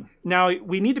warping. Now,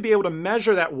 we need to be able to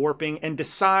measure that warping and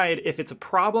decide if it's a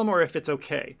problem or if it's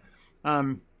okay.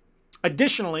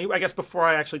 Additionally, I guess before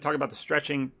I actually talk about the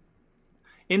stretching,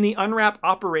 in the unwrap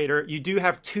operator, you do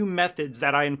have two methods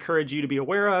that I encourage you to be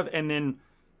aware of, and then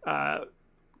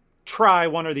try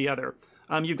one or the other.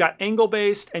 You've got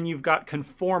angle-based and you've got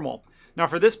conformal. Now,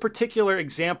 for this particular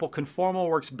example, conformal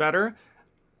works better.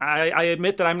 I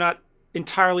admit that I'm not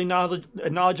entirely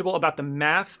knowledgeable about the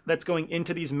math that's going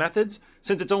into these methods.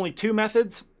 Since it's only two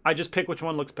methods, I just pick which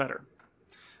one looks better.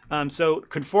 So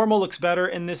conformal looks better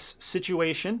in this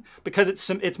situation because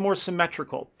it's more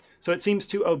symmetrical. So it seems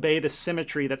to obey the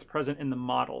symmetry that's present in the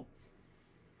model.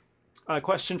 A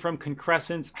question from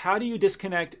Concrescence: how do you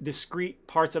disconnect discrete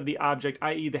parts of the object,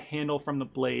 i.e. the handle, from the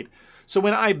blade? So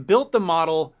when I built the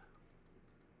model,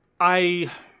 how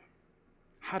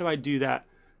do I do that?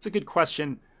 It's a good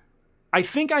question. I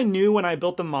think I knew when I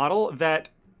built the model that,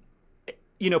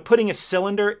 putting a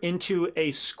cylinder into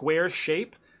a square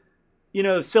shape,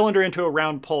 cylinder into a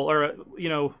round pole, or,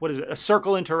 what is it? A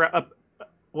circle into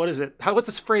what's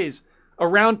this phrase? A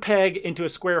round peg into a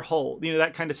square hole,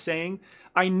 that kind of saying.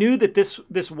 I knew that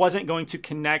this wasn't going to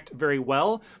connect very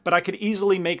well, but I could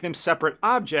easily make them separate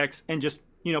objects and just,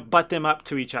 butt them up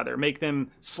to each other, make them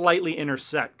slightly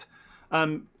intersect.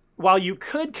 While you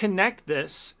could connect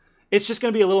this, it's just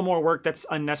going to be a little more work that's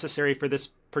unnecessary for this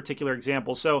particular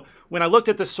example. So when I looked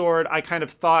at the sword, I kind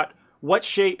of thought what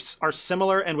shapes are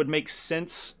similar and would make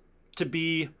sense to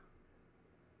be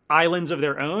islands of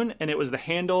their own. And it was the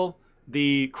handle,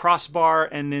 the crossbar,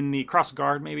 and then the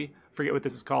crossguard, maybe, forget what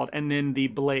this is called, and then the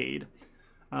blade.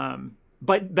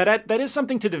 But that is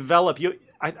something to develop.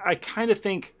 I kind of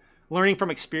think learning from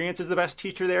experience is the best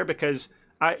teacher there, because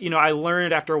I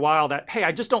learned after a while that, hey,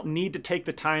 I just don't need to take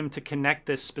the time to connect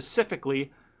this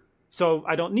specifically, so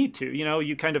I don't need to.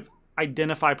 You kind of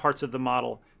identify parts of the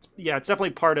model. Yeah, it's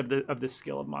definitely part of the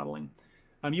skill of modeling.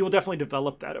 You will definitely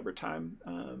develop that over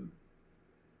time.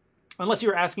 Unless you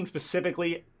were asking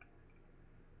specifically,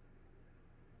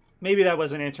 maybe that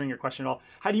wasn't answering your question at all.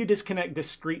 How do you disconnect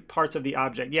discrete parts of the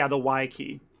object? Yeah, the Y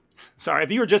key. Sorry,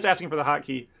 if you were just asking for the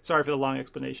hotkey, sorry for the long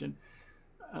explanation.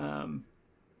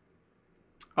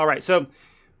 All right, so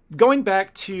going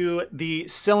back to the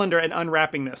cylinder and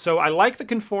unwrapping this. So I like the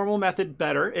conformal method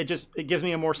better. It gives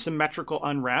me a more symmetrical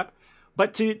unwrap.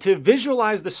 But to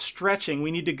visualize the stretching,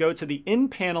 we need to go to the In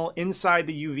panel inside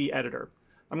the UV editor.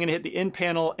 I'm going to hit the In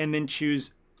panel and then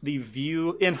choose the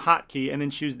View In hotkey, and then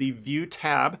choose the View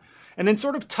tab. And then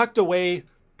sort of tucked away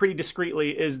pretty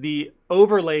discreetly is the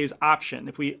Overlays option.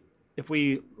 If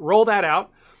we roll that out,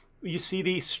 you see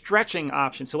the stretching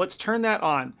option. So let's turn that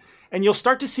on. And you'll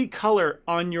start to see color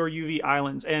on your UV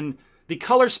islands. And the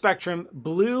color spectrum,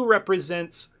 blue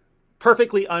represents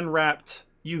perfectly unwrapped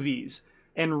UVs,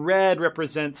 and red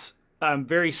represents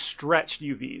very stretched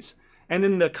UVs. And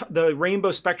then the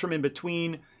rainbow spectrum in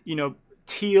between,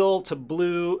 teal to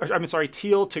blue, or, I'm sorry,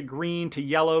 teal to green to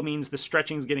yellow means the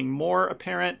stretching is getting more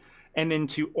apparent. And then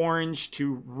to orange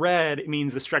to red, it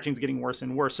means the stretching is getting worse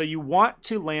and worse. So you want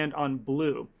to land on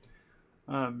blue.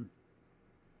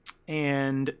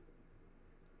 And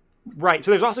right,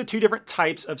 so there's also two different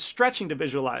types of stretching to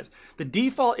visualize. The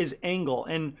default is angle.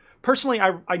 And personally,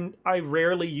 I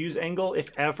rarely use angle, if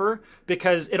ever,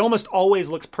 because it almost always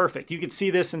looks perfect. You could see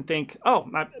this and think, oh,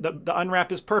 the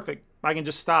unwrap is perfect. I can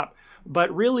just stop.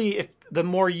 But really, if the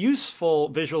more useful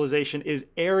visualization is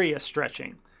area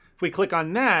stretching. If we click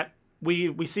on that,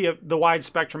 we see the wide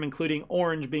spectrum, including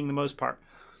orange being the most part.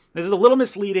 This is a little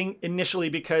misleading initially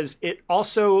because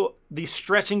the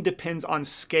stretching depends on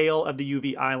scale of the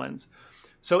UV islands.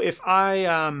 So if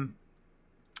I'm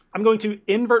going to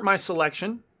invert my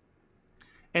selection,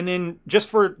 and then just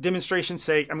for demonstration's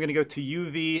sake, I'm going to go to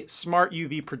UV, Smart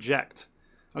UV Project.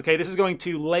 Okay, this is going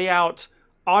to lay out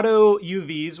auto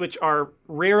UVs, which are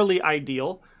rarely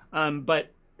ideal,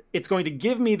 but it's going to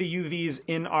give me the UVs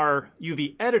in our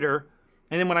UV editor.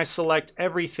 And then when I select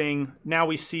everything, now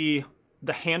we see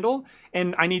the handle,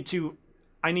 and I need to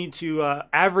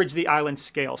average the island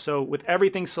scale. So with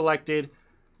everything selected,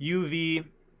 UV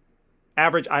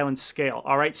average island scale.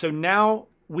 All right, so now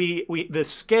the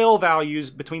scale values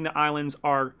between the islands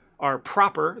are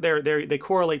proper. They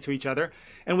correlate to each other,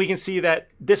 and we can see that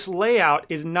this layout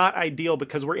is not ideal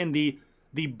because we're in the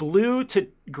blue to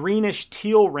greenish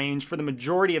teal range for the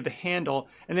majority of the handle,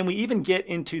 and then we even get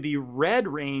into the red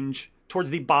range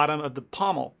towards the bottom of the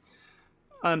pommel.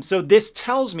 So this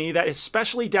tells me that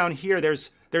especially down here, there's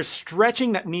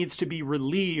stretching that needs to be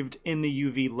relieved in the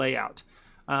UV layout.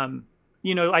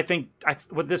 I think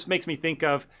what this makes me think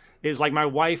of is like my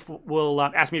wife will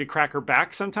ask me to crack her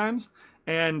back sometimes.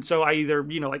 And so I either,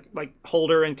 like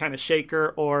hold her and kind of shake her,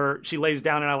 or she lays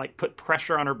down and I like put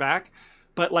pressure on her back.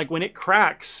 But like when it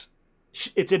cracks,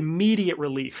 it's immediate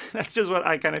relief. That's just what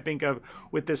I kind of think of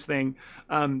with this thing.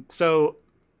 So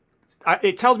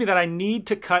it tells me that I need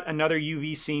to cut another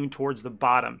UV seam towards the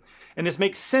bottom. And this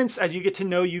makes sense as you get to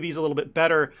know UVs a little bit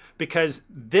better, because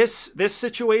this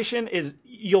situation is,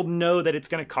 you'll know that it's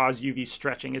going to cause UV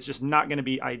stretching. It's just not going to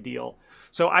be ideal.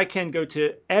 So I can go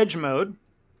to edge mode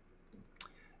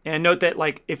and note that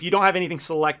like if you don't have anything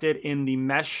selected in the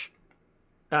mesh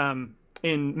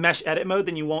edit mode,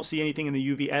 then you won't see anything in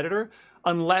the UV editor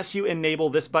unless you enable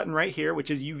this button right here,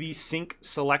 which is UV sync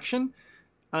selection.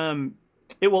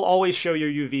 It will always show your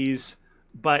UVs,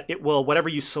 but it will, whatever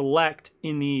you select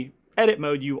in the edit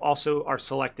mode, you also are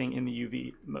selecting in the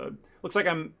UV mode. Looks like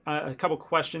I'm a couple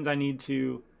questions I need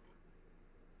to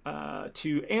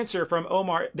answer from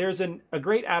Omar. There's a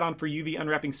great add-on for UV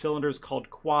unwrapping cylinders called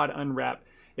Quad Unwrap.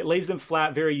 It lays them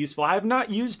flat, very useful. I have not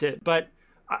used it, but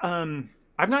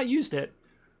I've not used it.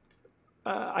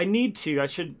 I need to.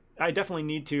 I definitely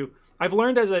need to. I've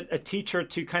learned as a teacher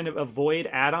to kind of avoid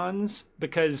add-ons,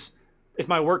 because if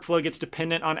my workflow gets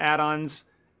dependent on add-ons,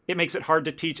 it makes it hard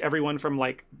to teach everyone from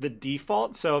like the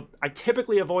default. So I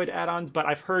typically avoid add-ons, but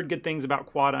I've heard good things about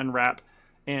Quad Unwrap,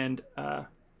 and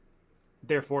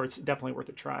therefore it's definitely worth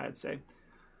a try, I'd say.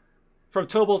 From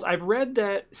Tobles, I've read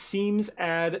that seams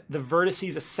add the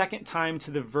vertices a second time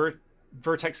to the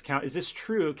vertex count. Is this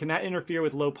true? Can that interfere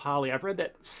with low poly? I've read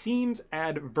that seams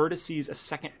add vertices a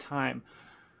second time.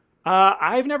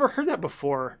 I've never heard that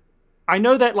before. I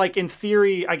know that like in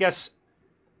theory, I guess,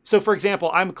 so for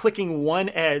example, I'm clicking one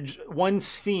edge, one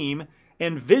seam,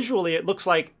 and visually it looks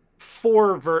like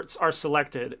 4 verts are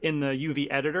selected in the UV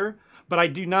editor, but I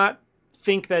do not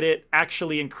think that it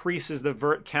actually increases the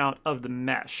vert count of the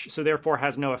mesh, so therefore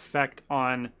has no effect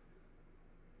on,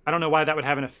 I don't know why that would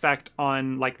have an effect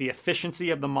on like the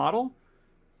efficiency of the model,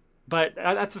 but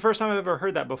that's the first time I've ever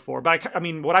heard that before. But I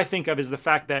mean, what I think of is the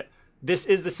fact that this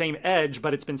is the same edge,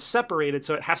 but it's been separated,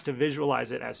 so it has to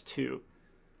visualize it as 2.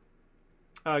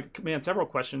 Man, several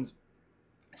questions.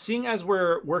 Seeing as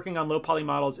we're working on low poly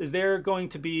models, is there going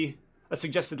to be a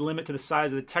suggested limit to the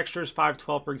size of the textures,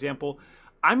 512 for example?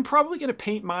 I'm probably going to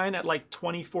paint mine at like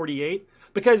 2048,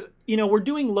 because we're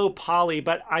doing low poly,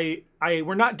 but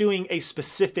we're not doing a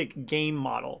specific game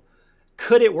model.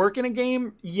 Could it work in a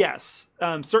game? Yes,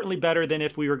 certainly better than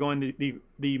if we were going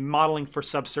the modeling for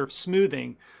subsurf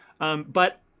smoothing.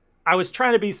 But I was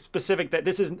trying to be specific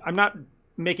that I'm not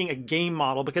making a game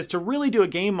model, because to really do a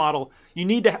game model, you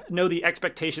need to know the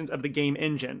expectations of the game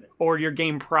engine or your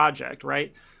game project,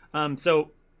 right? So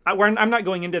I'm not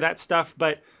going into that stuff,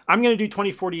 but I'm going to do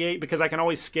 2048 because I can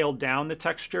always scale down the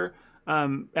texture,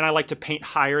 and I like to paint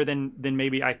higher than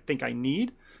maybe I think I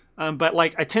need. But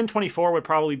like a 1024 would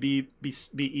probably be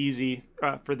easy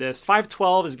for this.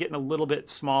 512 is getting a little bit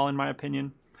small in my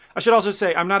opinion. I should also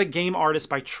say I'm not a game artist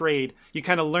by trade. You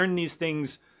kind of learn these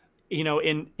things, you know,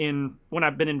 in when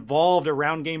I've been involved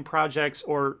around game projects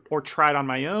or tried on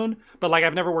my own. But like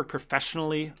I've never worked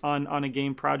professionally on a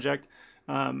game project,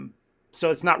 so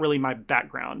it's not really my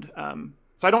background.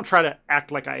 So I don't try to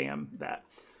act like I am that.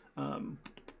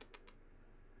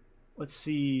 Let's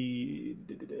see,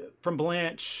 from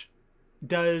Blanche.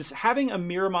 Does having a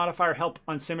mirror modifier help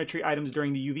on symmetry items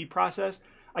during the UV process?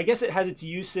 I guess it has its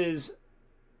uses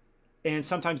and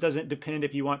sometimes doesn't depend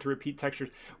if you want to repeat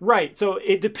textures. Right, so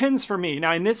it depends for me.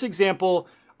 Now in this example,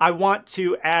 I want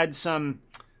to add some,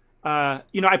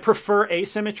 you know, I prefer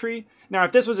asymmetry. Now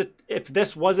if this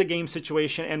was a game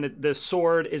situation and the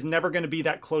sword is never going to be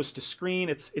that close to screen,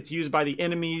 it's used by the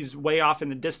enemies way off in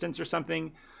the distance or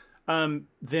something,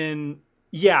 then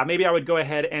yeah, maybe I would go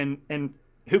ahead and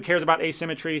who cares about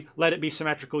asymmetry? Let it be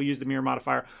symmetrical, use the mirror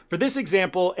modifier. For this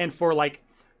example, and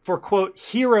for quote,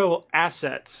 hero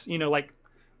assets, you know,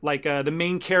 like the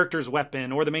main character's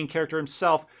weapon or the main character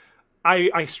himself,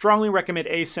 I strongly recommend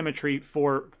asymmetry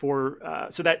so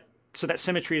that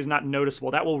symmetry is not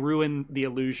noticeable. That will ruin the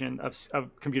illusion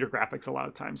of computer graphics a lot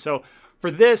of times. So for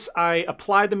this, I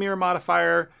applied the mirror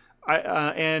modifier,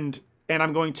 and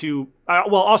I'm going to,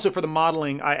 well, also for the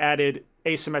modeling, I added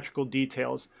asymmetrical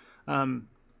details.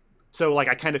 So like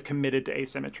I kind of committed to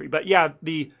asymmetry. But yeah,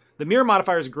 the mirror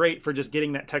modifier is great for just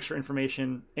getting that texture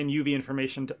information and UV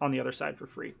information on the other side for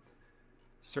free.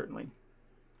 Certainly.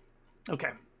 Okay.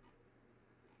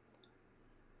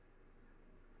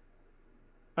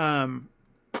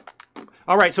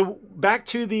 All right, so back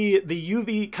to the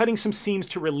UV, cutting some seams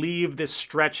to relieve this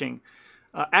stretching.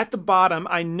 At the bottom,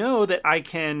 I know that I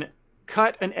can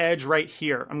cut an edge right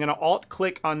here. I'm going to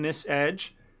Alt-click on this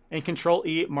edge and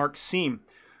Control-E, mark seam.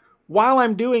 While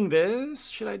I'm doing this,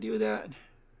 should I do that?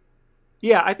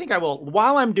 Yeah, I think I will.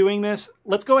 While I'm doing this,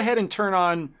 let's go ahead and turn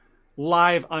on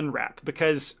live unwrap,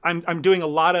 because I'm doing a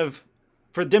lot of,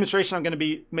 for the demonstration, I'm going to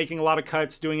be making a lot of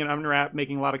cuts, doing an unwrap,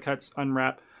 making a lot of cuts,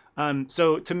 unwrap.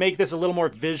 So to make this a little more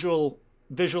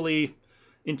visually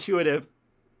intuitive,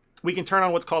 we can turn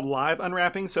on what's called live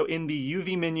unwrapping. So in the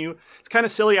UV menu, it's kind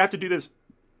of silly. I have to do this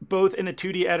both in the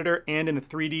 2D editor and in the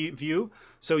 3D view.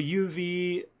 So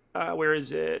UV, where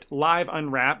is it? Live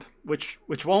unwrap, which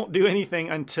won't do anything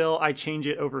until I change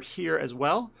it over here as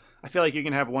well. I feel like you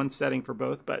can have one setting for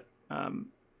both, but oh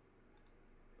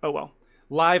well.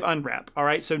 Live unwrap. All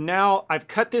right, so now I've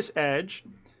cut this edge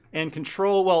and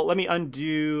let me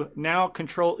undo. Now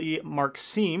Control-E, mark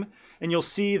seam, and you'll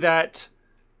see that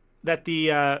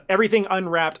the everything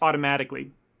unwrapped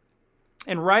automatically.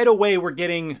 And right away we're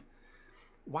getting,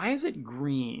 why is it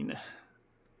green?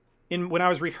 When I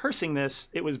was rehearsing this,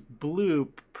 it was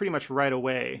blue pretty much right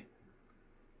away.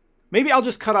 Maybe I'll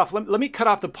just cut off, let me cut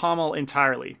off the pommel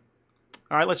entirely.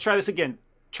 All right, let's try this again.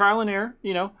 Trial and error,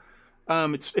 you know.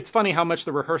 It's funny how much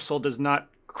the rehearsal does not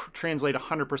translate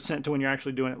 100% to when you're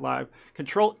actually doing it live.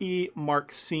 Control-E,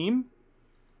 mark seam.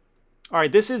 All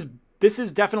right, this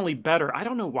is definitely better. I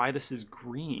don't know why this is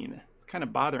green. It's kind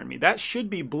of bothering me. That should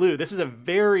be blue. This is a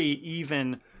very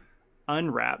even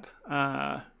unwrap.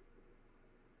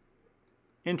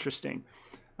 Interesting.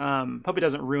 Hope it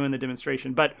doesn't ruin the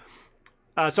demonstration. But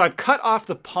so I've cut off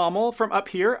the pommel from up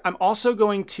here. I'm also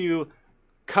going to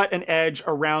cut an edge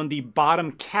around the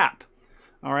bottom cap.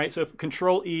 All right, so if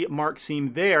Control-E, mark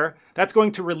seam there, that's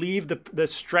going to relieve the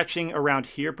stretching around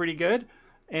here pretty good.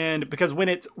 And because when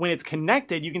it's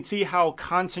connected, you can see how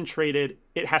concentrated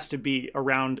it has to be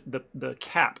around the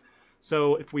cap.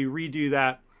 So if we redo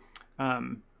that,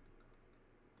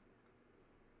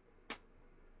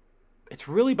 it's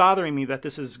really bothering me that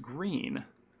this is green.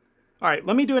 All right,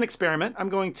 let me do an experiment. I'm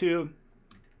going to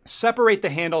separate the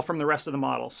handle from the rest of the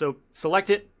model. So select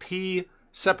it, P,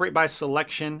 separate by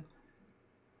selection.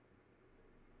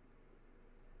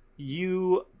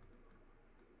 U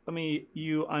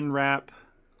unwrap.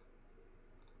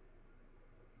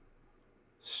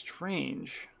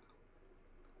 Strange.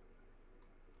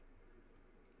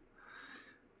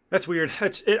 That's weird.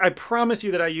 I promise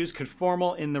you that I used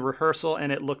conformal in the rehearsal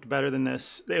and it looked better than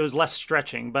this. It was less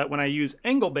stretching, but when I use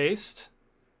angle-based,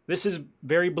 this is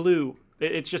very blue.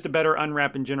 It's just a better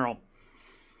unwrap in general.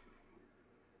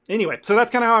 Anyway, so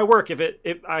that's kind of how I work.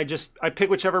 I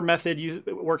pick whichever method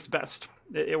works best.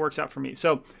 It works out for me.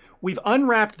 So we've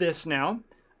unwrapped this now.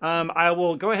 I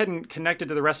will go ahead and connect it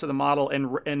to the rest of the model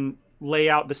and lay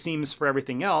out the seams for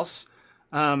everything else.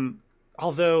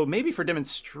 Although maybe for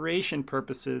demonstration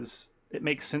purposes, it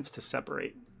makes sense to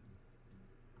separate.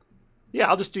 Yeah,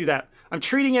 I'll just do that. I'm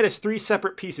treating it as 3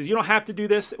 separate pieces. You don't have to do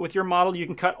this with your model. You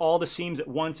can cut all the seams at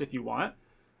once if you want.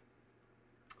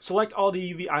 Select all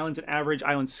the UV islands and average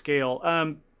island scale.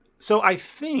 So I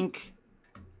think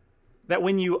that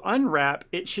when you unwrap,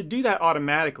 it should do that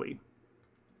automatically.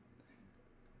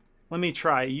 Let me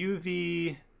try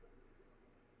UV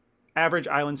average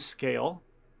island scale.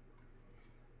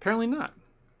 Apparently not.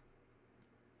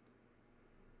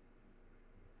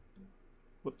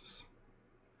 Whoops.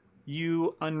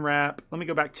 You unwrap. Let me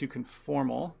go back to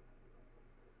conformal.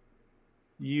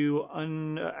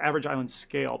 Average island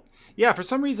scale. Yeah, for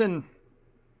some reason,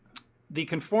 the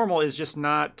conformal is just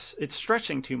not, it's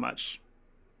stretching too much.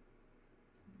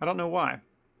 I don't know why.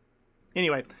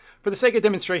 Anyway, for the sake of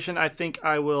demonstration, I think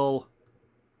I will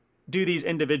do these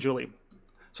individually.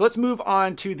 So let's move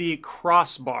on to the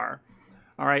crossbar.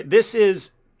 All right, this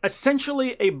is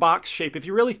essentially a box shape. If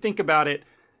you really think about it,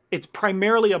 it's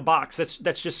primarily a box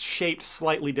that's just shaped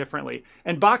slightly differently.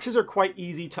 And boxes are quite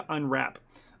easy to unwrap.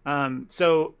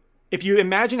 So if you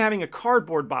imagine having a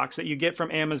cardboard box that you get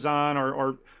from Amazon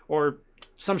or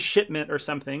some shipment or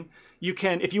something, you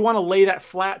can, if you want to lay that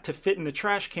flat to fit in the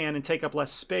trash can and take up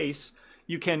less space,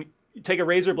 you can take a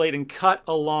razor blade and cut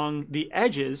along the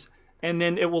edges, and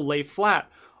then it will lay flat.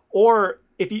 Or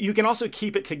if you can also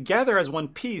keep it together as one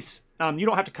piece. You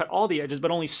don't have to cut all the edges,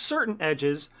 but only certain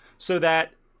edges, so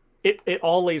that it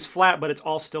all lays flat, but it's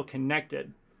all still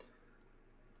connected.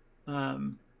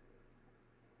 From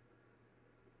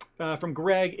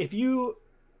Greg, if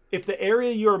the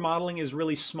area you are modeling is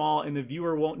really small and the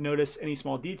viewer won't notice any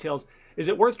small details, is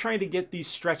it worth trying to get these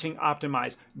stretching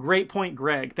optimized? Great point,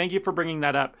 Greg. Thank you for bringing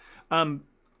that up.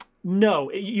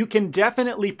 No, you can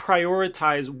definitely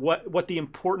prioritize what the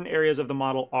important areas of the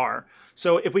model are.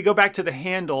 So if we go back to the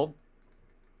handle,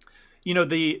 you know,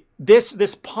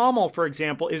 this pommel, for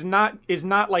example, is not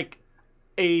like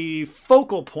a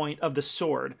focal point of the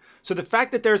sword. So the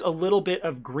fact that there's a little bit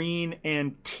of green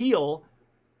and teal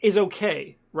is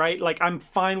okay, right? Like, I'm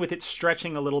fine with it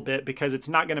stretching a little bit because it's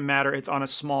not going to matter. It's on a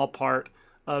small part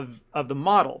of the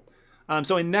model.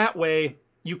 So in that way,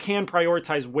 you can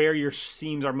prioritize where your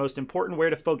seams are most important, where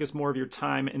to focus more of your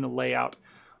time in the layout.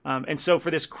 And so for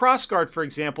this crossguard, for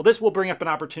example, this will bring up an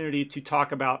opportunity to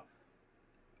talk about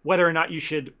whether or not you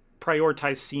should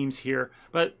prioritize seams here.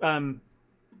 But let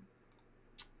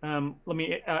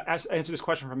me answer this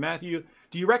question from Matthew.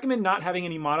 Do you recommend not having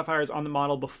any modifiers on the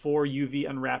model before UV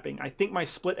unwrapping? I think my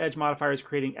split edge modifier is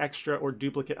creating extra or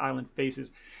duplicate island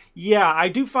faces. Yeah, I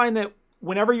do find that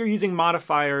whenever you're using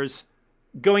modifiers,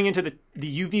 going into the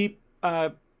UV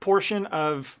portion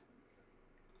of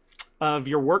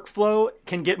your workflow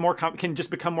can just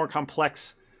become more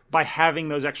complex by having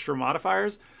those extra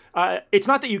modifiers. It's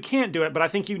not that you can't do it, but I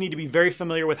think you need to be very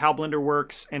familiar with how Blender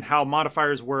works and how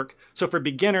modifiers work. So for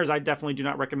beginners, I definitely do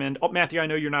not recommend. Oh, Matthew, I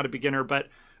know you're not a beginner, but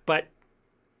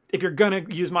if you're gonna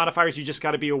use modifiers, you just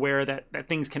got to be aware that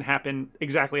things can happen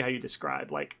exactly how you described.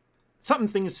 Like,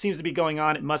 something seems to be going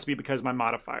on, it must be because of my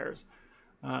modifiers.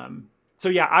 So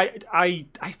yeah, I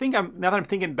think now that I'm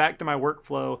thinking back to my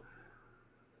workflow,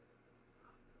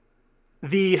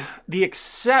 the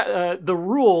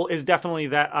rule is definitely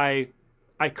that I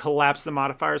collapse the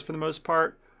modifiers for the most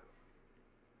part.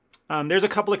 There's a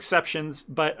couple exceptions,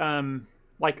 but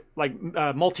like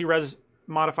multi-res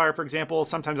modifier, for example,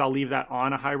 sometimes I'll leave that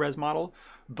on a high-res model.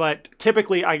 But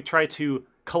typically, I try to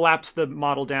collapse the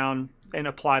model down and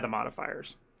apply the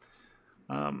modifiers.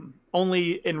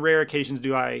 Only in rare occasions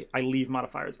do I leave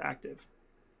modifiers active.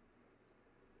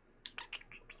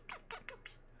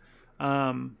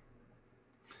 And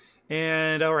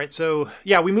all right, so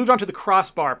yeah, we moved on to the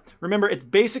crossbar. Remember, it's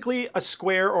basically a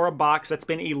square or a box that's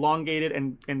been elongated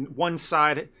and one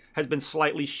side has been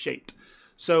slightly shaped.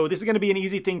 So this is going to be an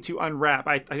easy thing to unwrap.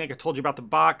 I think I told you about the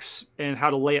box and how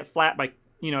to lay it flat by,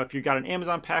 you know, if you've got an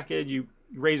Amazon package, you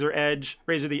razor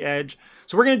the edge.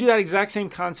 So we're going to do that exact same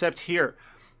concept here.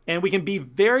 And we can be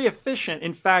very efficient.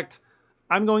 In fact,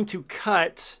 I'm going to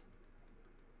cut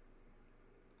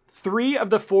 3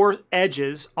 of the 4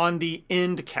 edges on the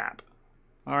end cap.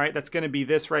 All right, that's going to be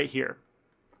this right here.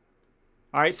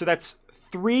 All right, so that's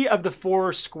 3 of the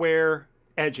 4 square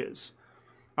edges.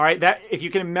 All right, that if you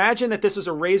can imagine that this is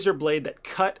a razor blade that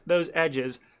cut those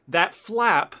edges, that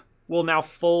flap will now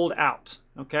fold out.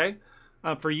 Okay,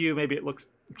 for you, maybe it looks,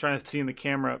 I'm trying to see in the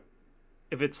camera.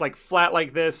 If it's like flat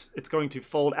like this, it's going to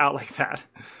fold out like that.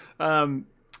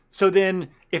 So then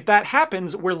if that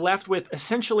happens, we're left with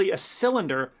essentially a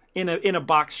cylinder in a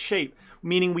box shape,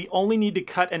 meaning we only need to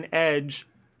cut an edge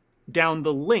down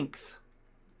the length.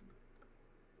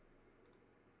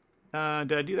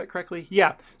 Did I do that correctly?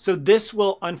 Yeah. So this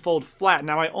will unfold flat.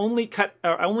 Now I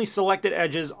only selected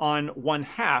edges on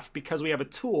 1/2 because we have a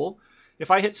tool. If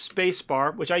I hit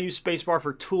spacebar, which I use spacebar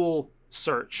for tool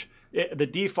search, the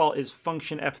default is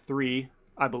function F3.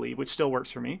 I believe, which still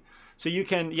works for me. So you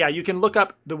can, yeah, you can look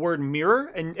up the word mirror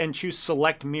and choose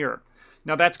select mirror.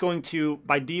 Now that's going to,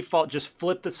 by default, just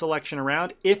flip the selection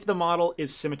around if the model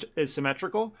is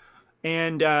symmetrical.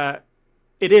 And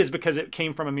it is because it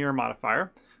came from a mirror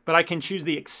modifier. But I can choose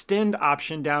the extend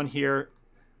option down here,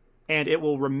 and it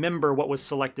will remember what was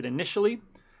selected initially.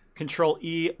 Control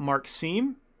E, mark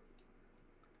seam.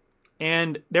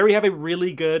 And there we have a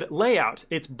really good layout.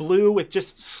 It's blue with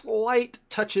just slight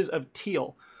touches of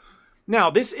teal.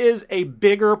 Now, this is a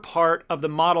bigger part of the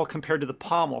model compared to the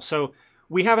pommel. So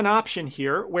we have an option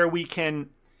here where we can,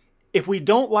 if we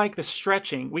don't like the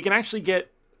stretching, we can actually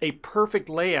get a perfect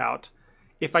layout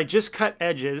if I just cut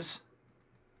edges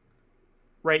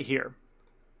right here.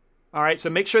 All right,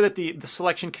 so make sure that the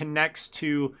selection connects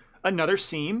to another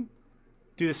seam.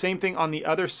 Do the same thing on the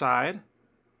other side.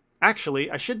 Actually,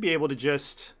 I should be able to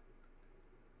just,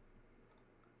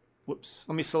 whoops,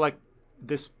 let me select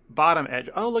this bottom edge.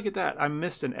 Oh, look at that, I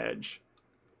missed an edge.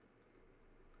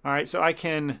 All right, so I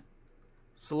can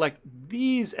select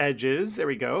these edges, there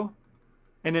we go.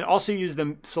 And then also use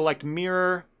the select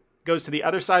mirror, goes to the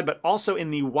other side, but also in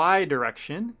the Y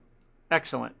direction.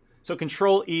 Excellent. So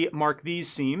Control E, mark these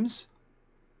seams.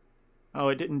 Oh,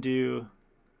 it didn't do,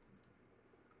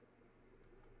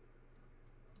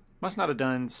 must not have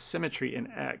done symmetry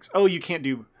in X. Oh, you can't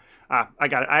do, I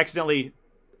got it.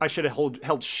 I should have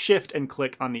held Shift and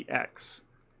click on the X.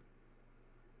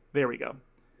 There we go.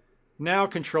 Now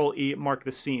Control E, mark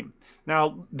the seam.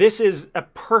 Now this is a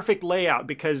perfect layout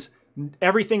because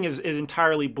everything is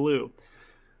entirely blue.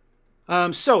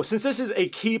 So since this is a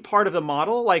key part of the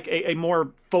model, like a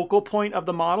more focal point of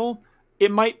the model,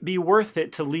 it might be worth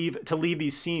it to leave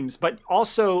these seams. But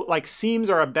also, like, seams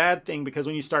are a bad thing because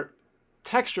when you start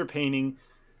texture painting,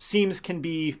 seams can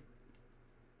be,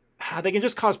 they can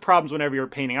just cause problems whenever you're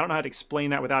painting. I don't know how to explain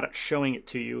that without it showing it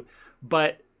to you,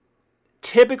 but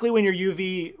typically when you're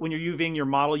UVing your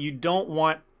model, you don't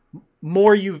want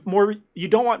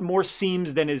more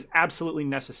seams than is absolutely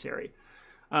necessary.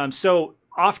 So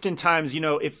oftentimes,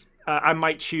 if I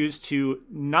might choose to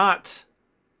not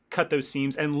cut those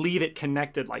seams and leave it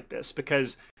connected like this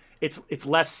because it's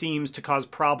less seams to cause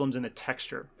problems in the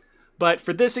texture. But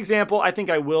for this example, I think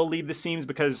I will leave the seams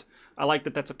because I like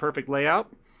that that's a perfect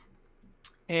layout.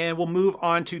 And we'll move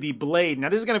on to the blade. Now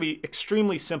this is going to be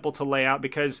extremely simple to lay out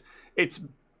because it's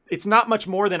not much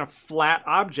more than a flat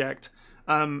object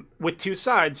with two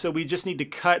sides. So we just need to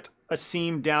cut a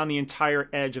seam down the entire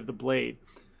edge of the blade.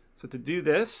 So to do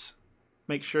this,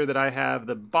 make sure that I have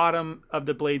the bottom of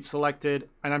the blade selected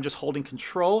and I'm just holding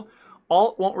Control.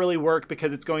 Alt won't really work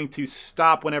because it's going to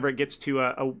stop whenever it gets to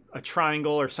a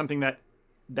triangle or something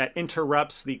that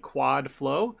interrupts the quad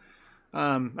flow.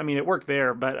 I mean, it worked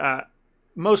there, but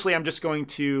mostly I'm just going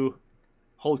to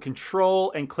hold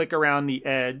Control and click around the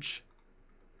edge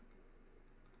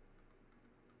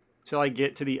till I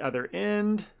get to the other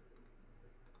end.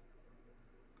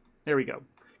 There we go.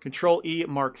 Control E,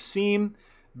 mark seam.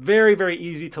 Very, very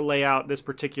easy to lay out this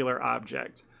particular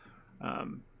object.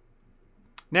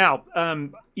 Now,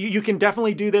 you can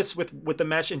definitely do this with the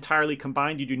mesh entirely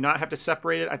combined. You do not have to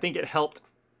separate it. I think it helped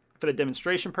for the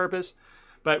demonstration purpose.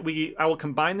 But I will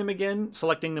combine them again,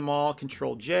 selecting them all,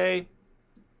 Control J,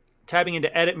 tabbing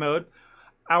into edit mode.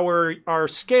 Our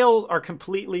scales are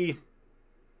completely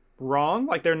wrong,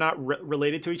 like they're not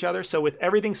related to each other. So with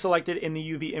everything selected in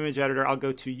the UV image editor, I'll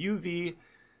go to UV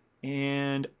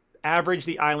and average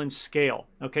the island scale.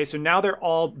 Okay, so now they're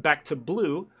all back to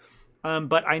blue,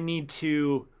 but I need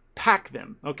to pack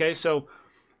them. Okay, so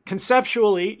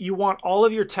conceptually, you want all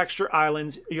of your texture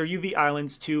islands, your UV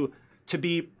islands, to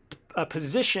be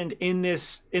positioned in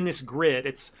this grid.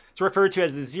 It's referred to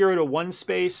as the 0 to 1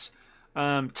 space,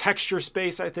 texture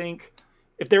space, I think.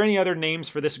 If there are any other names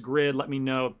for this grid, let me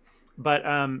know. But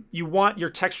you want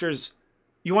your textures,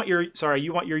 you want your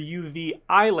UV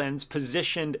islands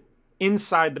positioned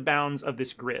inside the bounds of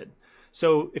this grid.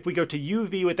 So if we go to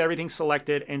UV with everything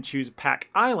selected and choose Pack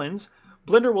Islands,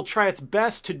 Blender will try its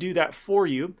best to do that for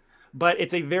you, but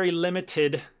it's a very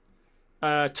limited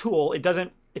tool.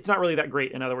 It's not really that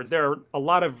great. In other words,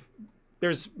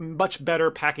 there's much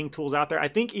better packing tools out there. I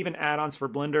think even add-ons for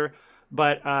Blender,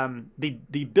 but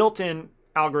the built-in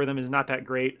algorithm is not that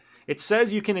great. It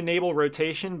says you can enable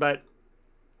rotation, but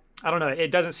I don't know.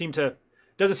 It doesn't seem to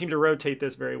rotate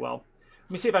this very well.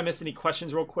 Let me see if I missed any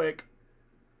questions real quick.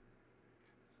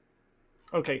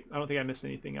 Okay, I don't think I missed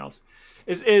anything else.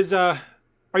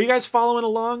 Are you guys following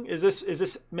along? Is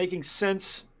this making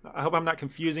sense? I hope I'm not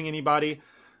confusing anybody.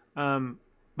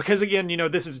 Because again,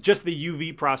 this is just the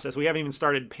UV process. We haven't even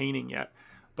started painting yet.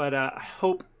 But I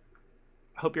hope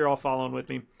you're all following with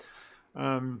me.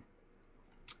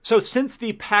 So since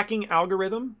the packing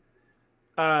algorithm,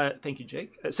 thank you,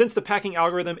 Jake. Since the packing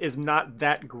algorithm is not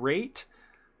that great,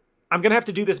 I'm going to have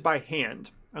to do this by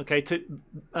hand, okay?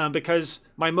 Because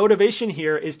my motivation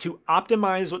here is to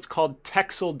optimize what's called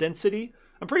texel density.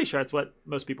 I'm pretty sure that's what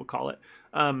most people call it.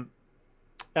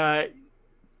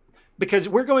 Because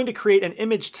we're going to create an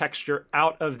image texture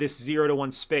out of this 0 to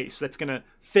 1 space that's going to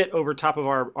fit over top of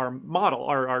our model,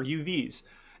 our UVs.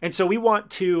 And so we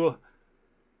want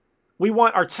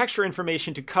our texture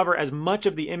information to cover as much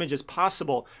of the image as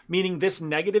possible, meaning this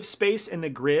negative space in the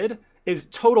grid is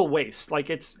total waste. Like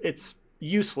it's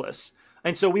useless.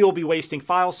 And so we will be wasting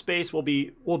file space. We'll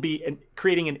be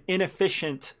creating an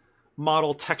inefficient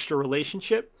model texture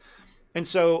relationship. And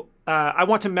so I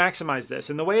want to maximize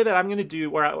this. And the way that I'm going to do,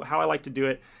 or how I like to do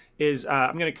it, is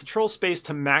I'm going to control space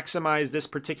to maximize this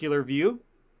particular view.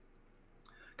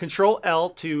 Control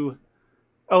L to,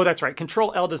 oh, that's right.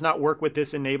 Control L does not work with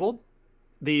this enabled.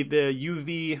 The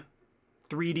UV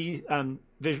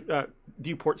 3D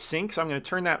viewport sync. So I'm going to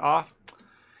turn that off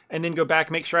and then go back,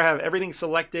 make sure I have everything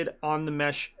selected on the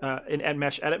mesh in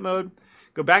mesh edit mode.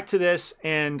 Go back to this,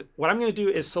 and what I'm going to do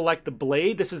is select the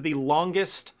blade. This is the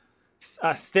longest,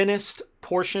 thinnest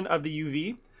portion of the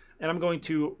UV, and I'm going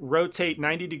to rotate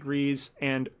 90 degrees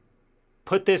and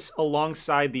put this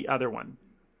alongside the other one.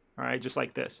 All right, just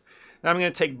like this. Now I'm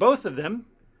going to take both of them,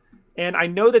 and I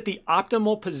know that the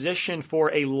optimal position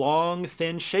for a long,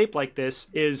 thin shape like this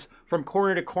is from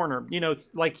corner to corner. You know, it's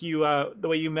like the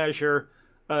way you measure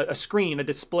a screen, a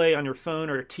display on your phone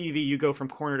or a TV, you go from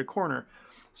corner to corner.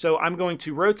 So I'm going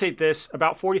to rotate this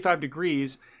about 45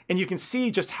 degrees, and you can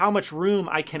see just how much room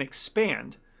I can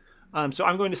expand. So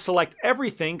I'm going to select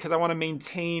everything because I want to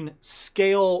maintain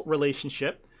scale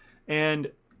relationship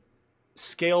and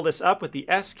scale this up with the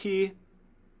S key,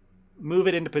 move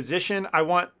it into position. I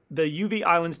want the UV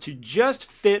islands to just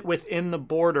fit within the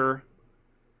border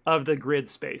of the grid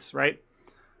space, right?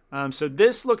 So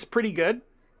this looks pretty good.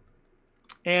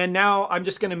 And now I'm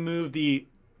just going to move the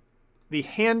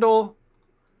handle,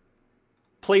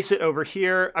 place it over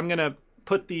here. I'm going to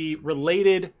put the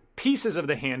related pieces of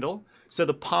the handle, so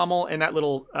the pommel and that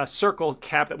little circle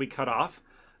cap that we cut off,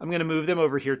 I'm going to move them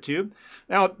over here too.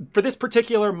 Now, for this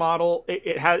particular model,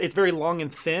 it's very long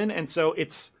and thin, and so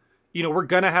it's, you know, we're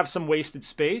going to have some wasted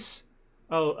space.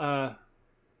 Oh,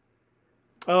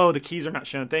 the keys are not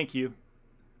shown. Thank you.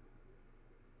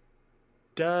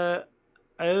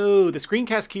 Oh, the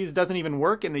screencast keys doesn't even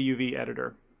work in the UV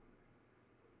editor.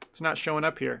 It's not showing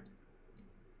up here.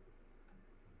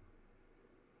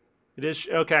 It is,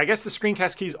 okay, I guess the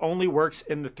screencast keys only works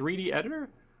in the 3D editor?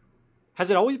 Has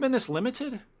it always been this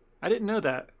limited? I didn't know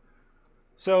that.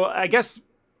 So I guess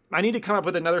I need to come up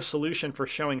with another solution for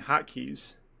showing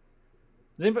hotkeys.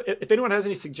 If anyone has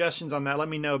any suggestions on that, let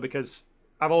me know, because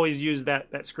I've always used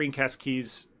that screencast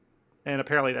keys, and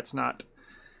apparently that's not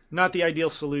the ideal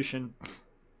solution.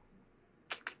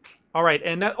 All right,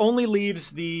 and that only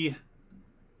leaves the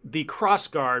cross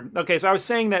guard. Okay, so I was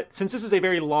saying that since this is a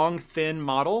very long, thin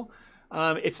model,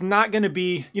 it's not going to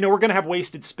be, you know, we're going to have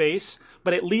wasted space,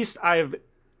 but at least I've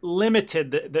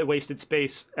limited the wasted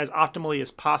space as optimally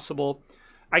as possible.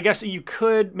 I guess you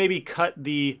could maybe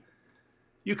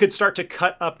you could start to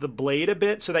cut up the blade a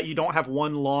bit so that you don't have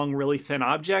one long, really thin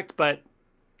object, but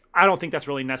I don't think that's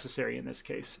really necessary in this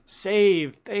case.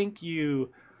 Save, thank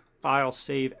you. File,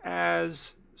 save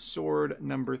as, sword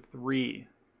number 3.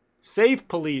 Save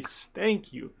police,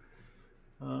 thank you.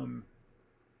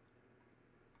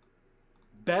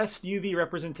 Best UV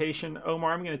representation.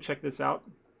 Omar, I'm going to check this out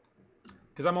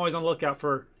because I'm always on the lookout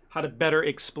for how to better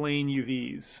explain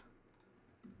UVs.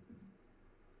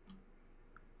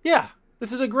 Yeah,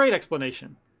 this is a great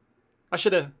explanation. I wish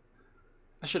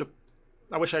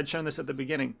I had shown this at the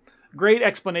beginning. Great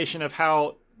explanation of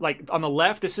how, like on the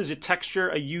left, this is a texture,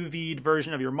 a UV'd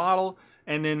version of your model,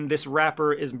 and then this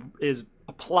wrapper is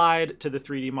applied to the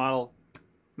 3D model.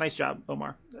 Nice job,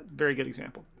 Omar. Very good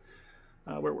example.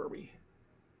 Where were we?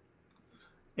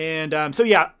 And so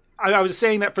yeah, I was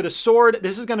saying that for the sword,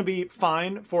 this is going to be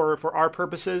fine for our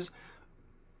purposes.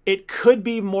 It could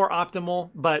be more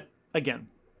optimal, but again,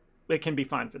 it can be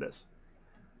fine for this.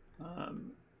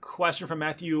 Question from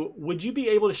Matthew: would you be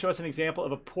able to show us an example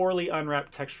of a poorly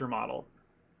unwrapped texture model?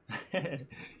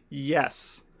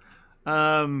 Yes.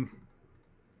 I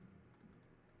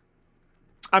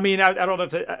mean, I don't know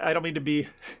if I don't mean to be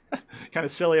kind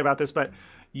of silly about this, but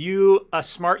a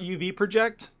smart UV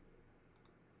project.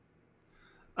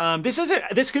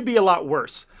 This could be a lot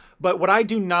worse. But what I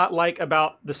do not like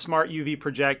about the smart UV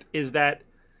project is that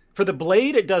for the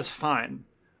blade, it does fine.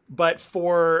 But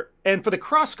for the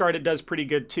cross guard, it does pretty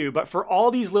good too. But for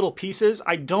all these little pieces,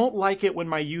 I don't like it when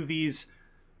my UVs,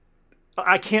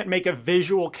 I can't make a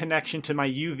visual connection to my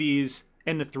UVs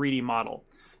in the 3D model.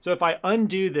 So if I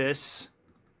undo this,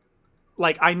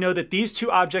 like I know that these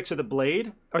two objects are the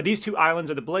blade, or these two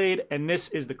islands are the blade, and this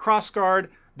is the cross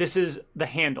guard, this is the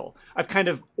handle. I've kind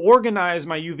of organized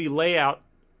my UV layout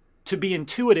to be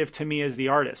intuitive to me as the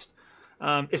artist.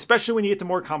 Especially when you get to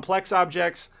more complex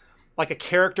objects, like a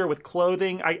character with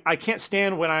clothing. I can't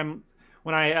stand when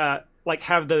I like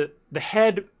have the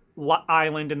head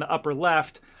island in the upper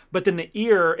left, but then the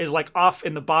ear is like off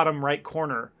in the bottom right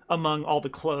corner among all the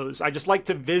clothes. I just like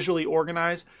to visually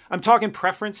organize. I'm talking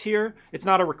preference here. It's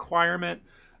not a requirement.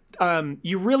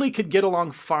 You really could get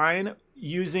along fine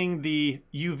using the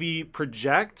UV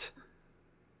project.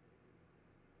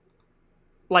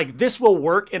 Like this will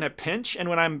work in a pinch, and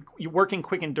when I'm working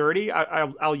quick and dirty,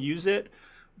 I'll use it.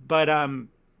 But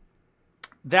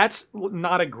that's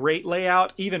not a great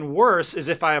layout. Even worse is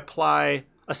if I apply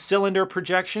a cylinder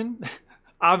projection.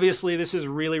 Obviously, this is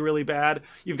really, really bad.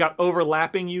 You've got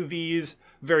overlapping UVs,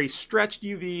 very stretched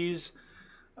UVs.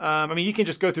 I mean, you can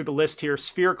just go through the list here.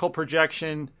 Spherical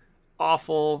projection,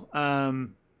 awful.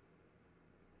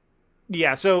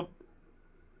 Yeah, so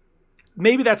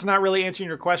maybe that's not really answering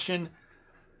your question.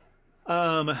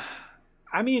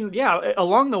 I mean, yeah,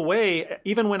 along the way,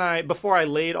 even before I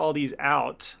laid all these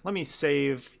out, let me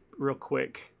save real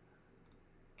quick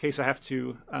in case I have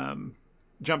to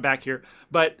jump back here.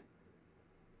 But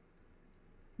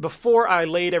before I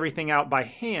laid everything out by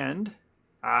hand,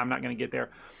 I'm not going to get there.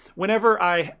 Whenever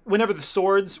the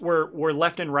swords were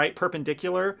left and right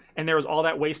perpendicular and there was all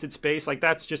that wasted space, like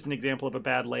that's just an example of a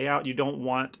bad layout. You don't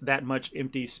want that much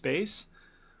empty space.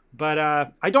 But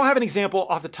I don't have an example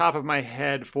off the top of my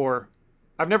head for,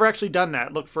 I've never actually done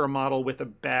that. Look for a model with a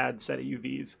bad set of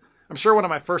UVs. I'm sure one of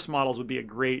my first models would be a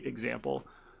great example.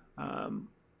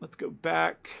 Let's go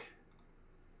back.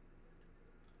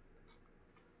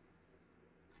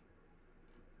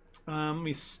 Let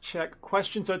me check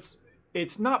question. So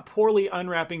it's not poorly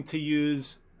unwrapping to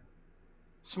use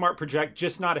Smart Project,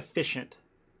 just not efficient.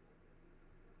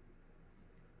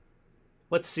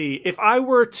 Let's see. If I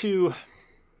were to,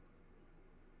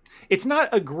 it's not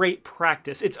a great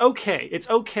practice. It's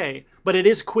okay, but it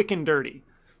is quick and dirty.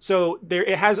 So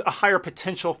it has a higher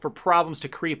potential for problems to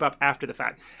creep up after the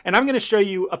fact. And I'm going to show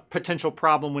you a potential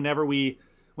problem whenever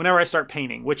I start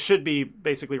painting, which should be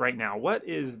basically right now. What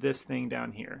is this thing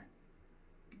down here?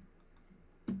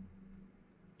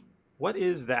 What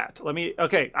is that?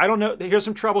 Okay, I don't know. Here's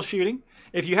some troubleshooting.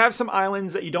 If you have some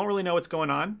islands that you don't really know what's going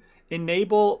on,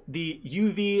 enable the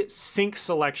UV sync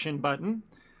selection button,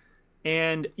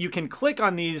 and you can click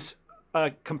on these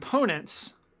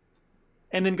components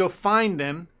and then go find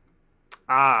them.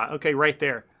 Okay, right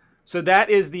there. So that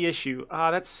is the issue.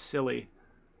 That's silly.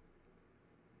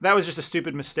 That was just a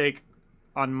stupid mistake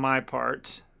on my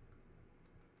part.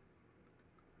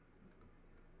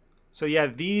 So yeah,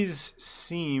 these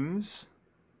seams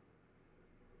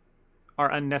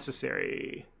are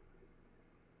unnecessary.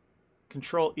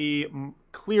 Control E,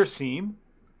 clear seam.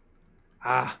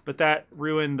 But that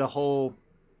ruined the whole...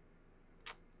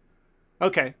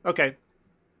 Okay.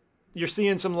 You're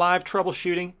seeing some live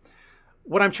troubleshooting.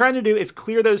 What I'm trying to do is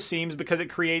clear those seams because it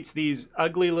creates these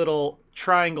ugly little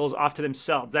triangles off to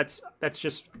themselves. That's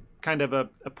just kind of a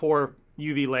poor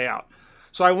UV layout.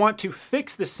 So I want to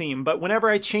fix the seam, but whenever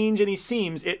I change any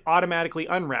seams, it automatically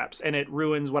unwraps and it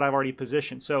ruins what I've already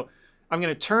positioned. So I'm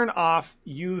going to turn off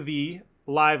UV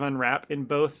live unwrap in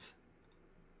both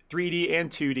 3D and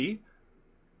 2D.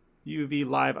 UV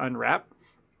live unwrap.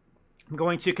 I'm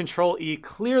going to Control E,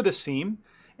 clear the seam,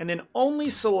 and then only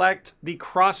select the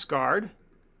cross guard.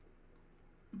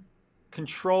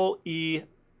 Control E,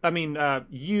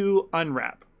 U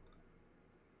unwrap.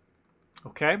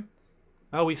 Okay.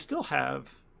 Oh, we still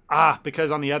have,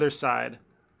 because on the other side,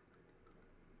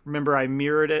 remember I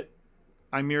mirrored it.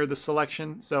 I mirrored the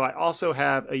selection. So I also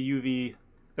have a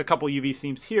couple UV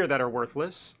seams here that are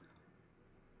worthless.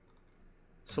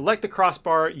 Select the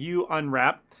crossbar, U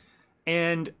unwrap,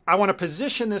 and I want to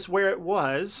position this where it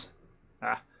was.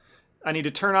 I need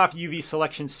to turn off UV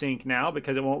selection sync now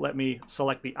because it won't let me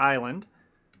select the island.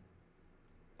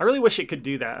 I really wish it could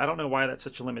do that. I don't know why that's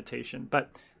such a limitation, but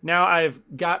now I've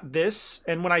got this,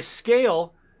 and when I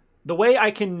scale, the way I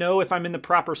can know if I'm in the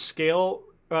proper scale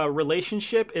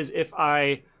relationship is if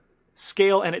I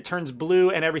scale and it turns blue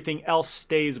and everything else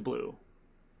stays blue.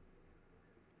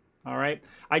 All right.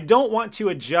 I don't want to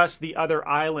adjust the other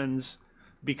islands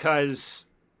because,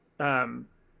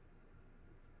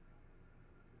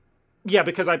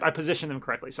 because I positioned them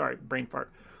correctly. Sorry, brain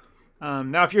fart.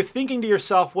 Now, if you're thinking to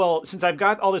yourself, well, since I've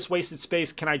got all this wasted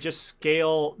space, can I just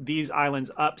scale these islands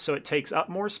up so it takes up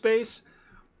more space?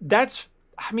 I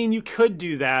mean, you could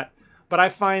do that, but I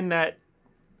find that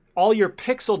all your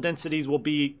pixel densities will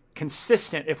be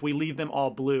consistent if we leave them all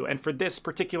blue. And for this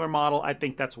particular model, I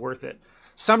think that's worth it.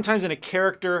 Sometimes in a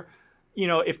character, you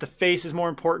know, if the face is more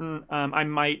important, I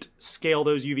might scale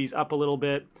those UVs up a little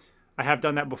bit. I have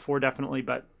done that before, definitely,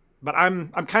 but I'm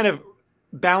kind of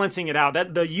balancing it out.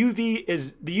 That the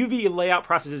UV layout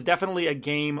process is definitely a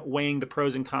game weighing the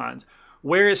pros and cons.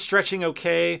 Where is stretching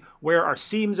okay? Where are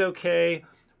seams okay?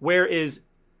 Where is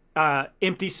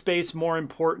empty space more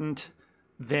important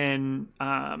than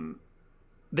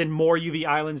more UV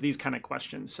islands? These kind of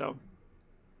questions. So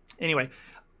anyway,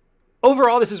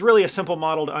 overall, this is really a simple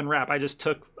model to unwrap. I just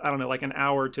took, I don't know, like an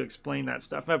hour to explain that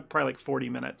stuff. Probably like 40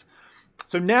 minutes.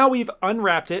 So now we've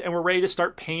unwrapped it and we're ready to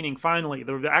start painting, finally,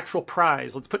 the actual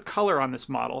prize. Let's put color on this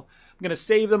model. I'm going to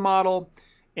save the model,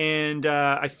 and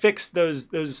I fixed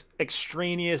those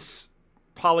extraneous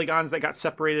polygons that got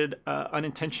separated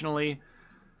unintentionally.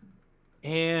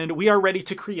 And we are ready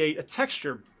to create a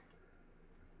texture.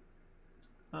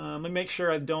 Let me make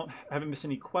sure I haven't missed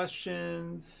any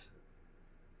questions.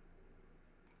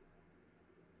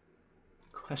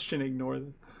 Question, ignore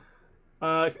this.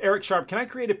 If Eric Sharp, can I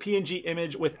create a PNG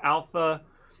image with alpha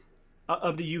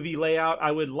of the UV layout?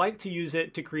 I would like to use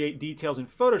it to create details in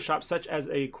Photoshop, such as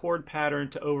a chord pattern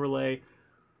to overlay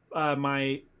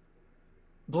my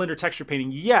Blender texture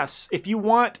painting. Yes, if you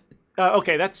want.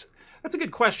 Okay, that's a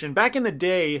good question. Back in the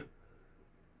day,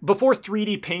 before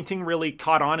 3D painting really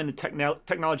caught on and the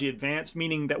technology advanced,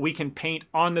 meaning that we can paint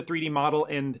on the 3D model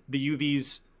and the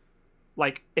UVs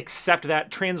like accept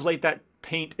that, translate that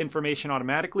paint information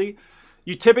automatically,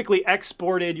 you typically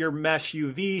exported your mesh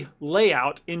UV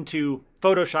layout into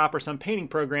Photoshop or some painting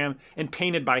program and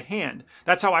painted by hand.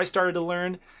 That's how I started to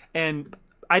learn. And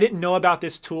I didn't know about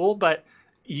this tool, but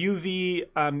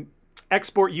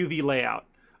export UV layout.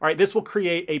 All right, this will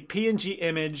create a PNG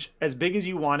image as big as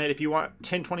you want it. If you want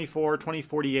 1024,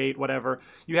 2048, whatever.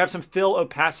 You have some fill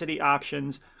opacity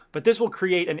options, but this will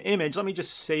create an image. Let me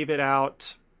just save it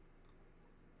out.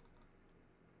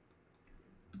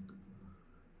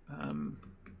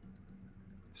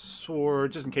 So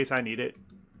just in case I need it.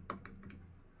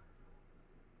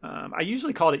 I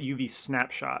usually call it UV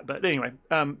snapshot, but anyway,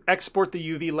 export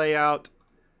the UV layout.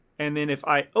 And then if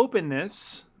I open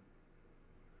this,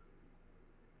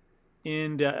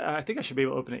 and I think I should be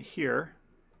able to open it here.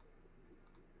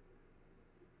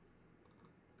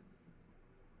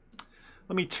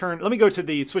 Let me go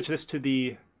to switch this to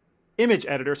the image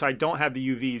editor so I don't have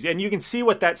the UVs. And you can see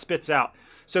what that spits out.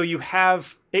 So you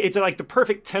have, it's like the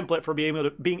perfect template for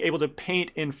being able to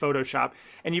paint in Photoshop.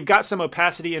 And you've got some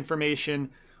opacity information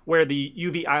where the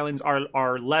UV islands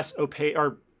are less opaque,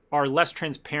 are less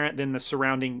transparent than the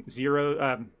surrounding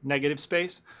negative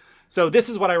space. So this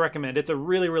is what I recommend. It's a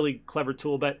really, really clever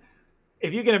tool. But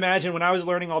if you can imagine, when I was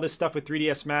learning all this stuff with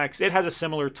 3ds Max, it has a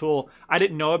similar tool. I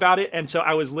didn't know about it. And so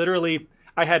I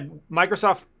had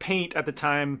Microsoft Paint at the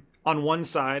time on one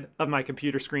side of my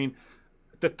computer screen,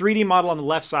 the 3D model on the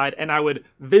left side, and I would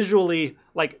visually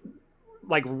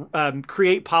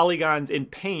create polygons in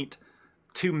Paint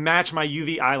to match my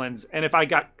UV islands. And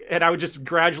I would just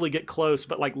gradually get close,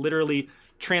 but like literally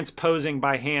transposing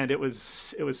by hand. It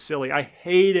was silly. I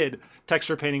hated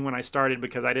texture painting when I started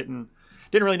because I didn't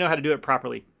really know how to do it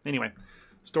properly. Anyway,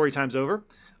 story time's over.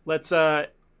 Let's the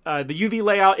UV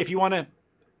layout. If you want to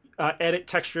edit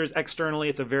textures externally,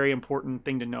 it's a very important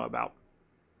thing to know about.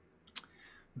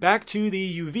 Back to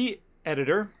the UV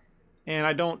editor, and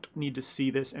I don't need to see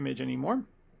this image anymore.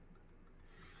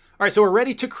 All right, so we're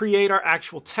ready to create our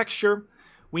actual texture.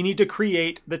 We need to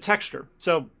create the texture.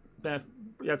 So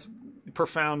that's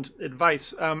profound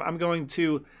advice. I'm going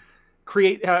to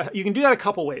create, you can do that a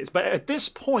couple ways, but at this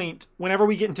point, whenever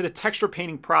we get into the texture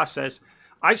painting process,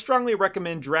 I strongly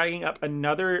recommend dragging up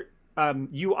another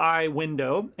UI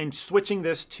window and switching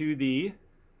this to the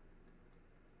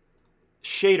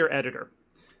shader editor.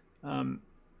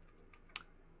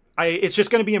 It's just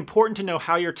going to be important to know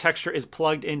how your texture is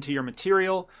plugged into your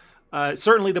material.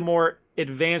 Certainly the more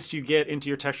advanced you get into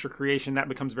your texture creation, that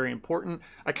becomes very important.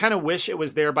 I kind of wish it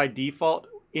was there by default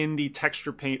in the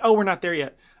texture paint. Oh, we're not there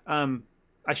yet.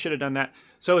 I should have done that.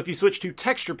 So if you switch to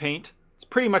texture paint, it's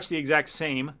pretty much the exact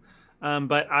same,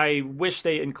 but I wish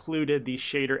they included the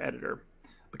shader editor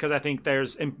because I think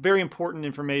there's very important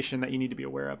information that you need to be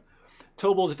aware of.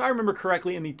 Tobles, if I remember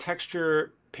correctly, in the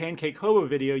texture pancake hobo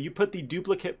video, you put the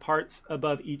duplicate parts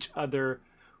above each other.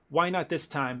 Why not this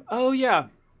time? Oh yeah,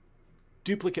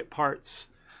 duplicate parts.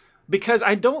 because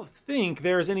I don't think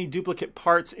there's any duplicate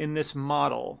parts in this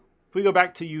model. If we go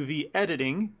back to UV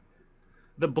editing,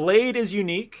 the blade is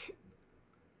unique,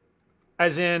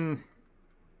 as in,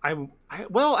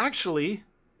 well, actually,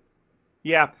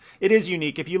 yeah, it is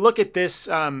unique. If you look at this,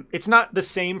 it's not the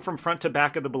same from front to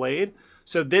back of the blade.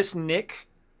 So this nick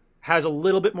has a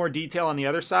little bit more detail on the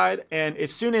other side. And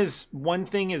as soon as one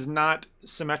thing is not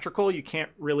symmetrical, you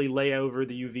can't really lay over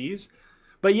the UVs.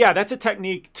 But yeah, that's a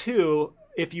technique too.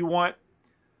 If you want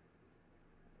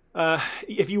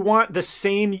the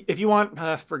same,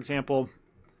 for example,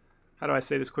 how do I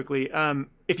say this quickly?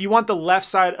 If you want the left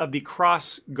side of the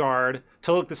cross guard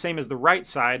to look the same as the right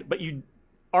side, but you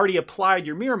already applied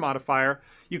your mirror modifier,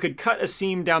 you could cut a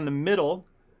seam down the middle,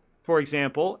 for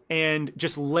example, and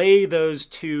just lay those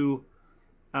two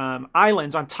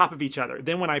islands on top of each other.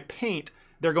 Then when I paint,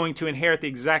 they're going to inherit the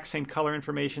exact same color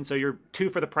information. So you're 2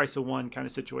 for the price of 1 kind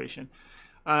of situation.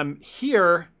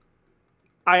 Here,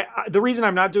 the reason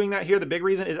I'm not doing that here, the big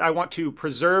reason, is I want to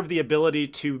preserve the ability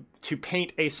to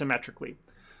paint asymmetrically.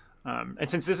 And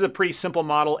since this is a pretty simple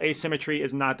model, asymmetry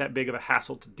is not that big of a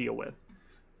hassle to deal with.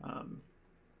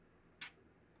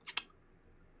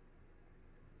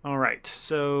 All right,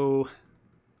 so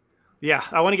yeah,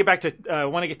 I want to get back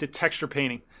to texture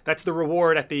painting. That's the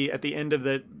reward at the end of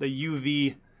the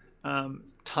UV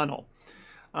tunnel.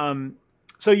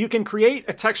 So you can create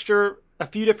a texture a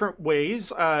few different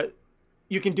ways.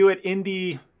 You can do it in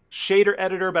the shader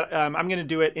editor, but I'm going to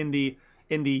do it in the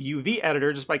UV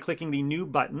editor just by clicking the new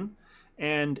button.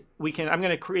 And I'm going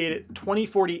to create it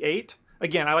 2048.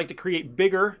 Again, I like to create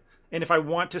bigger, and if I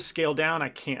want to scale down, I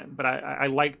can, but I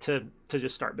like to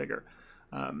just start bigger.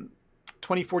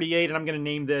 2048, and I'm going to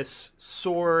name this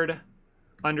sword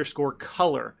 _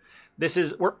 color.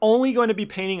 We're only going to be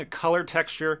painting a color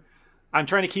texture. I'm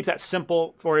trying to keep that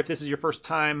simple for if this is your first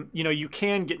time. You know, you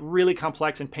can get really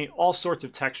complex and paint all sorts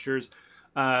of textures,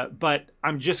 but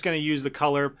I'm just going to use the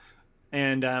color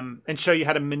and show you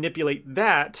how to manipulate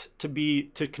that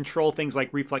to control things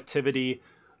like reflectivity,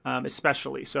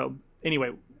 especially. So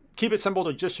anyway, keep it simple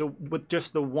with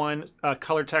just the one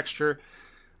color texture.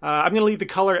 I'm going to leave the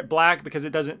color at black because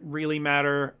it doesn't really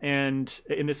matter, and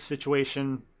in this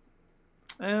situation,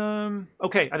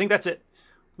 okay, I think that's it.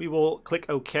 We will click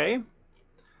OK.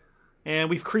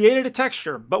 And we've created a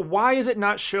texture, but why is it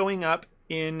not showing up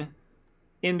in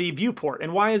the viewport?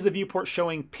 And why is the viewport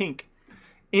showing pink?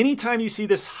 Anytime you see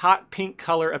this hot pink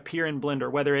color appear in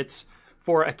Blender, whether it's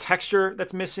for a texture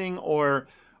that's missing or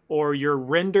your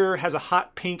render has a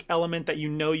hot pink element that you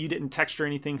know you didn't texture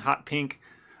anything hot pink,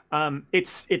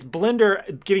 it's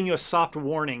Blender giving you a soft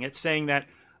warning. It's saying that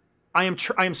I am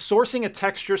sourcing a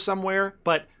texture somewhere,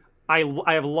 but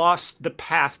I have lost the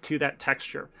path to that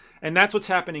texture. And that's what's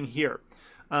happening here.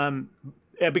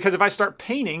 Because if I start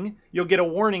painting, you'll get a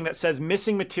warning that says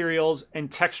missing materials and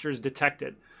textures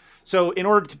detected. So in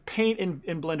order to paint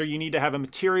in Blender, you need to have a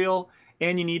material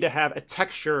and you need to have a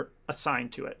texture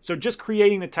assigned to it. So just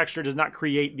creating the texture does not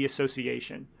create the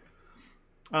association.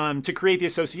 To create the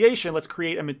association, let's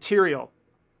create a material.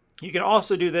 You can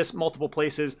also do this multiple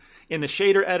places in the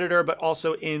shader editor, but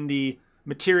also in the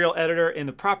material editor in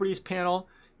the properties panel.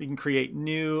 You can create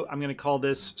new. I'm going to call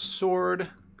this sword.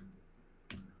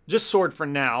 Just sword for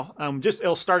now.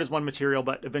 It'll start as one material,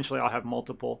 but eventually I'll have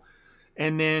multiple.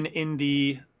 And then in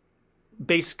the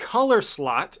base color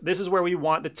slot, this is where we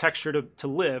want the texture to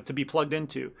live, to be plugged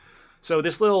into. So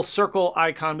this little circle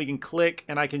icon, we can click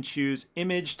and I can choose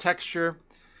image texture,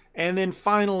 and then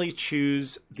finally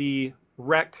choose the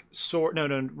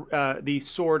the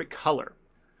sword color.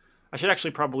 I should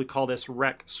actually probably call this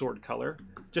rec sword color,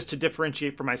 just to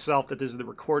differentiate for myself that this is the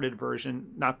recorded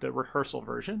version, not the rehearsal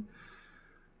version.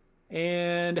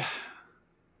 And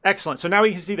excellent. So now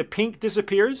we can see the pink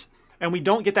disappears, and we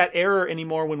don't get that error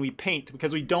anymore when we paint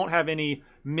because we don't have any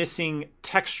missing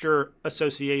texture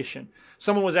association.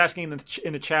 Someone was asking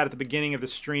in the chat at the beginning of the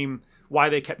stream why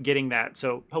they kept getting that.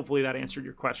 So hopefully that answered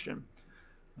your question.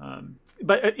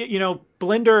 But you know,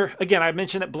 Blender, again, I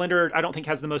mentioned that Blender, I don't think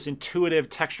has the most intuitive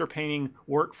texture painting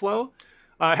workflow.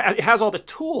 It has all the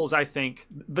tools, I think,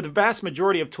 but the vast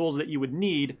majority of tools that you would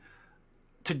need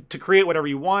to create whatever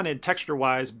you wanted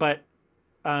texture-wise, but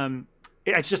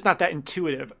it's just not that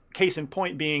intuitive. Case in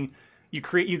point being, you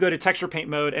go to texture paint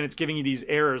mode and it's giving you these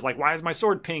errors like, why is my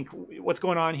sword pink? What's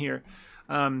going on here?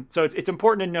 So it's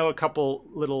important to know a couple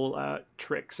little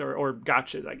tricks or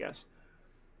gotchas, I guess.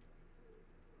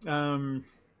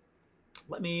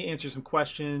 Let me answer some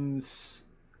questions.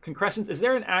 Concretions, is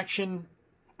there an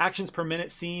actions per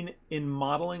minute scene in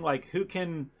modeling? Like, who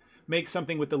can make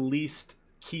something with the least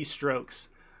keystrokes?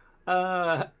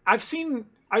 I've seen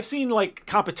I've seen like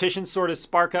competitions sort of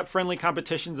spark up, friendly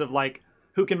competitions of like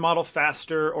who can model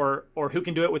faster, or who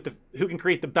can do it with who can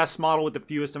create the best model with the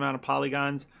fewest amount of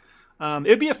polygons.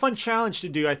 It'd be a fun challenge to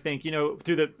do, I think. You know,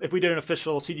 if we did an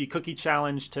official CD cookie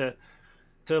challenge to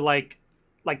like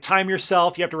time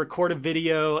yourself. You have to record a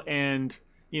video and,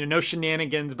 you know, no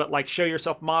shenanigans, but like show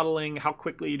yourself modeling how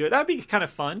quickly you do it. That'd be kind of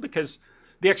fun, because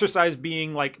the exercise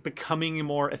being like becoming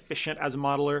more efficient as a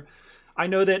modeler. I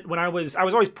know that when I was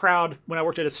always proud when I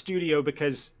worked at a studio,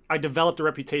 because I developed a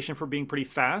reputation for being pretty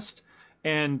fast,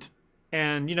 and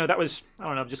you know, that was, I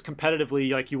don't know, just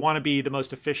competitively, like you want to be the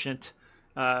most efficient.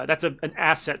 That's an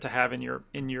asset to have in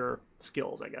your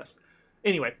skills, I guess.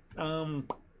 Anyway,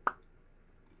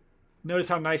 notice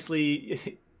how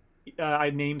nicely I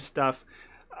name stuff.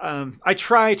 I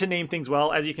try to name things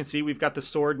well. As you can see, we've got the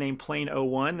sword named Plane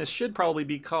 01. This should probably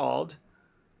be called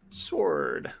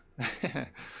Sword.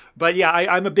 But yeah,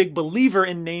 I'm a big believer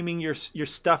in naming your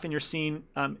stuff in your scene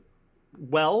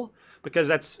well, because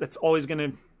it's always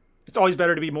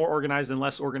better to be more organized than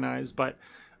less organized. But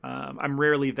I'm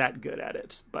rarely that good at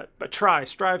it. But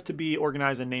strive to be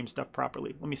organized and name stuff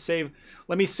properly. Let me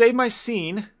save my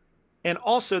scene. And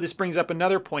also, this brings up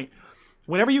another point.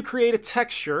 Whenever you create a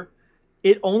texture,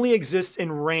 it only exists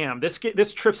in RAM.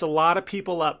 This trips a lot of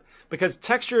people up, because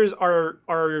textures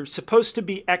are supposed to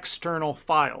be external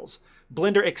files.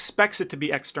 Blender expects it to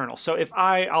be external. So if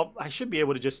I should be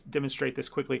able to just demonstrate this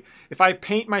quickly. If I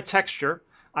paint my texture,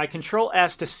 I Control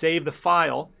S to save the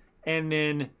file, and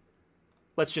then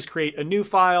let's just create a new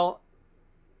file.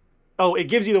 Oh, it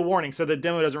gives you the warning, so the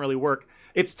demo doesn't really work.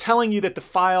 It's telling you that the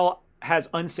file has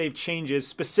unsaved changes,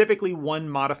 specifically one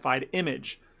modified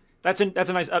image. That's a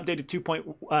nice updated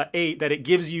 2.8 that it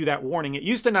gives you that warning. It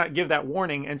used to not give that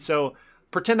warning, and so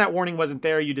pretend that warning wasn't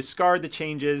there. You discard the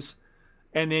changes,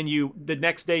 and then the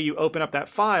next day you open up that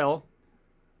file.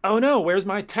 Oh no, where's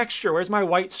my texture? Where's my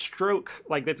white stroke?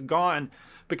 Like, that's gone.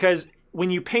 Because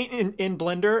when you paint in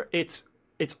Blender, it's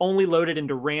only loaded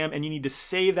into RAM, and you need to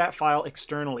save that file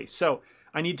externally. So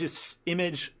I need to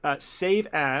image save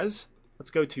as. Let's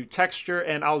go to texture,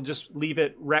 and I'll just leave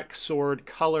it rec sword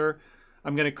color.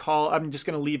 I'm just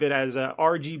gonna leave it as a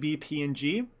RGB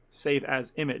PNG, save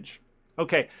as image.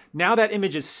 Okay, now that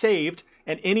image is saved,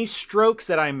 and any strokes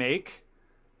that I make,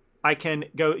 I can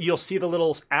go, you'll see the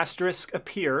little asterisk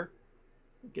appear,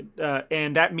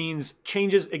 and that means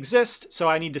changes exist, so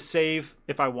I need to save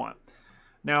if I want.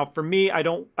 Now for me, I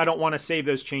don't want to save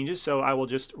those changes, so I will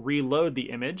just reload the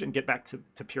image and get back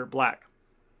to pure black.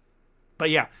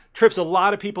 But yeah, trips a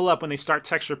lot of people up when they start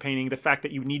texture painting, the fact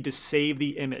that you need to save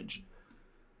the image.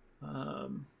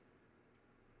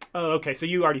 Oh, okay, so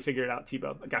you already figured it out,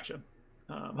 Tebow. I gotcha.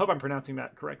 Hope I'm pronouncing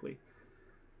that correctly.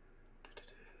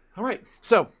 All right,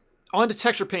 so on to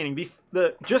texture painting.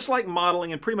 Just like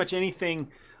modeling and pretty much anything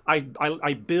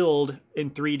I build in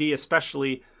 3D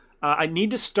especially, I need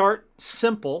to start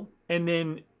simple and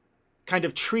then kind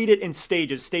of treat it in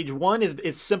stages. Stage one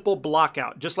is simple block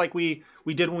out, just like we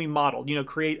did when we modeled. You know,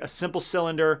 create a simple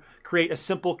cylinder, create a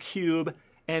simple cube,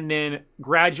 and then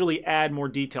gradually add more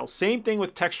details. Same thing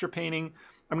with texture painting.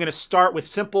 I'm going to start with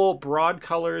simple, broad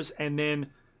colors, and then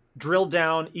drill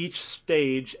down each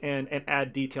stage and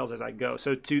add details as I go.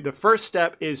 So the first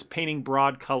step is painting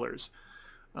broad colors.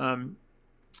 And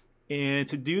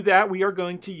to do that, we are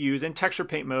going to use, in texture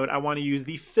paint mode, I want to use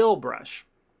the fill brush.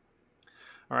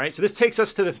 All right, so this takes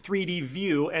us to the 3D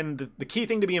view, and the key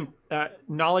thing to be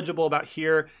knowledgeable about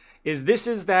here is this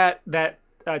is that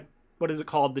what is it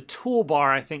called? The toolbar,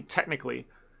 I think, technically.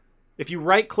 If you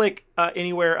right-click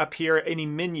anywhere up here, any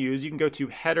menus, you can go to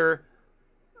Header,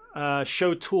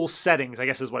 Show Tool Settings, I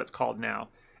guess is what it's called now.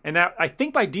 And that, I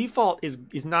think by default,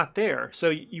 is not there. So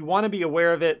you want to be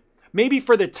aware of it. Maybe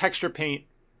for the texture paint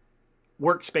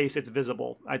workspace, it's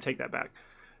visible. I take that back.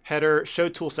 Header, Show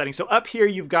Tool Settings. So up here,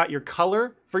 you've got your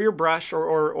color for your brush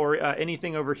or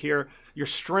anything over here, your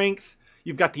strength,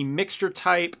 you've got the mixture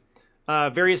type,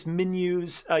 various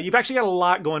menus. You've actually got a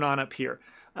lot going on up here.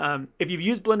 If you've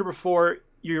used Blender before,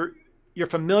 you're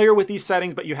familiar with these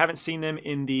settings, but you haven't seen them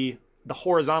in the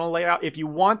horizontal layout. If you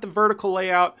want the vertical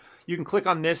layout, you can click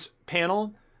on this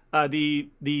panel,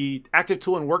 the Active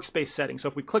Tool and Workspace settings. So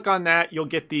if we click on that, you'll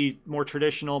get the more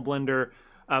traditional Blender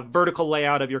vertical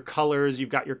layout of your colors. You've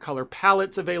got your color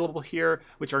palettes available here,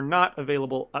 which are not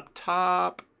available up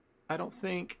top, I don't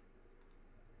think.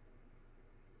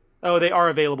 Oh, they are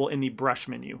available in the brush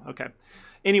menu. Okay.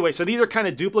 Anyway, so these are kind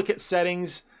of duplicate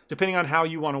settings depending on how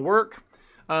you want to work.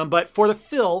 But for the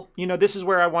fill, you know, this is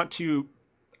where I want to,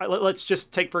 let's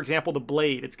just take, for example, the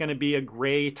blade. It's going to be a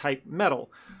gray type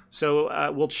metal.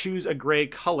 So we'll choose a gray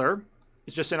color.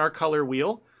 It's just in our color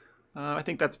wheel. I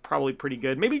think that's probably pretty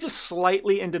good. Maybe just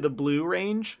slightly into the blue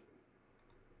range.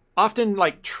 Often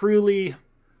like truly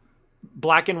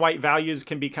black and white values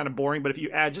can be kind of boring, but if you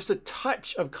add just a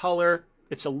touch of color,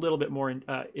 it's a little bit more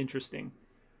interesting.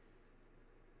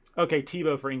 Okay,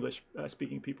 Tebow for English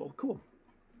speaking people. Cool.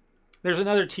 There's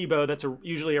another Tebow that's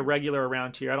usually a regular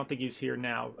around here. I don't think he's here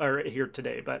now or here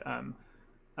today, but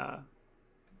glad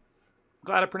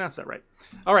I pronounced that right.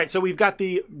 All right, so we've got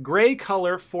the gray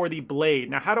color for the blade.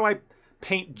 Now, how do I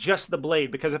paint just the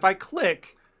blade? Because if I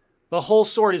click, the whole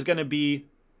sword is going to be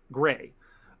gray.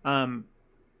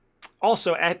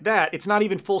 Also, at that, it's not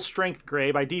even full strength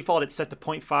gray. By default, it's set to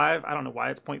 0.5. I don't know why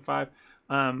it's 0.5.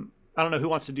 I don't know who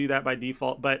wants to do that by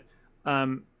default, but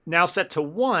now set to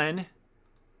 1.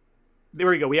 There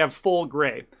we go. We have full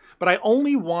gray. But I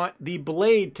only want the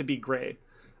blade to be gray.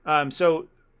 So,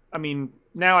 I mean,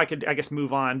 now I could, I guess,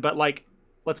 move on. But, like,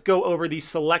 let's go over the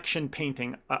selection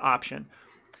painting option.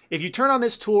 If you turn on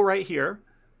this tool right here,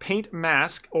 Paint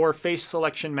Mask or Face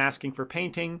Selection Masking for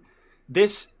Painting,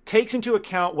 this takes into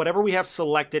account whatever we have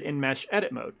selected in Mesh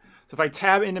Edit Mode. So if I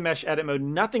tab into Mesh Edit Mode,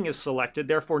 nothing is selected.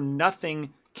 Therefore,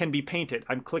 nothing can be painted.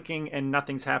 I'm clicking and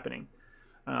nothing's happening.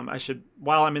 I should,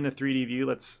 while I'm in the 3D view,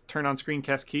 let's turn on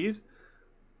screencast keys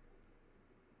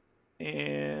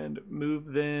and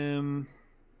move them.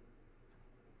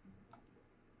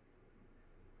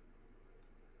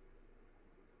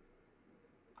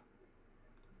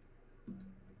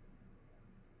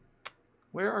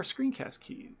 Where are screencast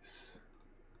keys?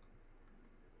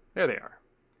 There they are.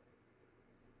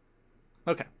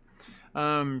 Okay.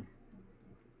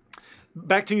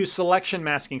 Back to selection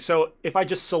masking. So if I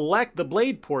just select the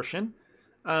blade portion,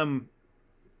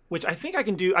 which I think I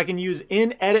can do, I can use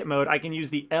in edit mode, I can use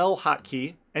the L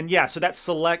hotkey. And yeah, so that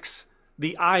selects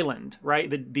the island, right?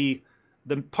 The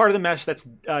part of the mesh that's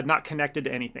not connected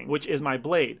to anything, which is my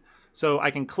blade. So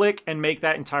I can click and make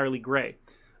that entirely gray.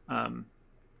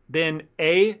 Then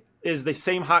A is the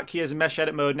same hotkey as in mesh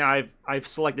edit mode. Now I've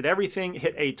selected everything,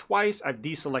 hit A twice, I've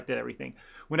deselected everything.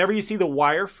 Whenever you see the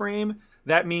wireframe,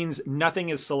 that means nothing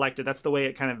is selected. That's the way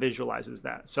it kind of visualizes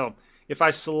that. So if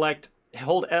I select,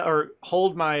 hold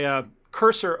my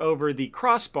cursor over the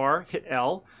crossbar, hit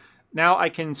L, now I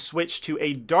can switch to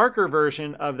a darker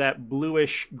version of that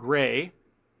bluish gray.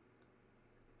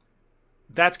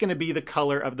 That's going to be the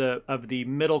color of the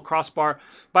middle crossbar.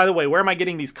 By the way, where am I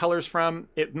getting these colors from?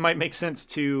 It might make sense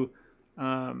to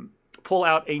pull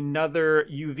out another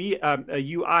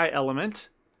a UI element,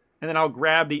 and then I'll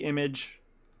grab the image,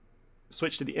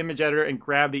 switch to the image editor, and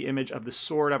grab the image of the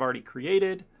sword I've already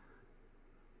created.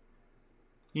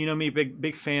 You know me,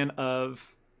 big fan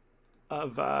of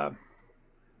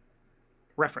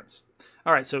reference.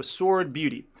 All right, so sword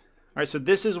beauty. All right, so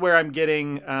this is where I'm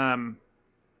getting.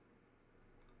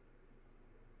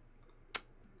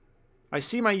 I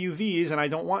see my UVs and I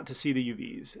don't want to see the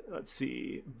UVs. Let's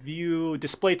see, view,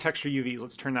 display texture UVs.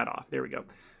 Let's turn that off. There we go.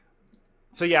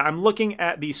 So yeah, I'm looking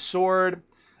at the sword.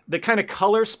 The kind of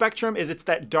color spectrum is it's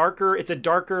a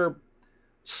darker,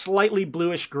 slightly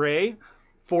bluish gray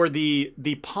for the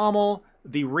pommel,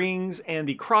 the rings, and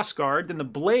the crossguard. Then the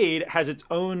blade has its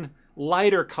own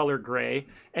lighter color gray.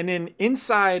 And then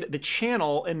inside the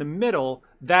channel in the middle,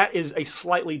 that is a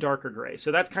slightly darker gray.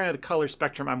 So that's kind of the color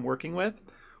spectrum I'm working with.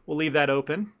 We'll leave that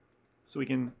open so we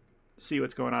can see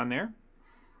what's going on there.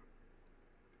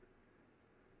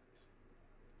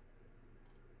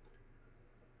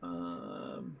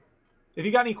 If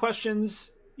you got any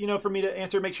questions, you know, for me to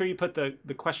answer, make sure you put the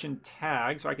question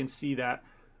tag so I can see that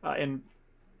and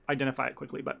identify it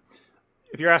quickly. But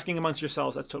if you're asking amongst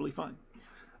yourselves, that's totally fine.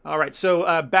 All right,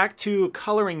 so back to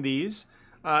coloring these.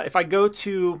 If I go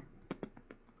to,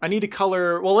 I need to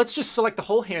color, well, let's just select the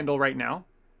whole handle right now,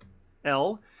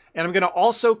 L. And I'm going to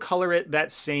also color it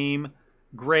that same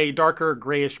gray, darker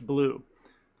grayish blue.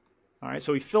 All right,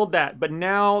 so we filled that. But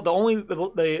now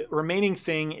the remaining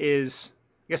thing is,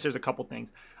 I guess there's a couple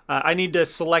things. I need to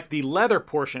select the leather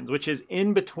portions, which is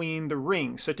in between the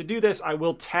rings. So to do this, I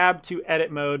will tab to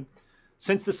edit mode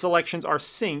since the selections are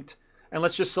synced. And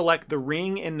let's just select the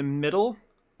ring in the middle.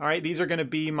 All right, these are going to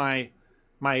be my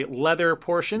leather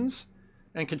portions.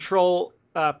 And control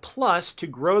plus to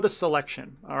grow the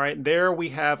selection. All right, there we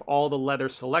have all the leather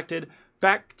selected.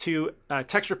 Back to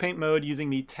texture paint mode using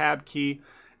the tab key,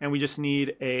 and we just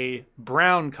need a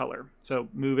brown color. So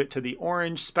move it to the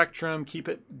orange spectrum, keep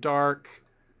it dark.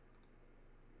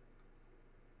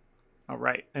 All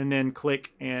right, and then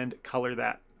click and color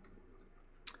that.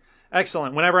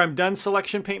 Excellent. Whenever I'm done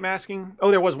selection paint masking,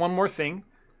 oh, there was one more thing.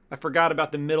 I forgot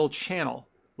about the middle channel.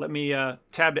 Let me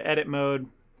tab to edit mode.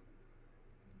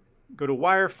 Go to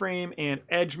wireframe and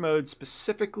edge mode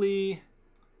specifically.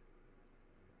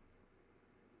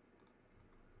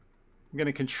 I'm going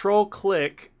to control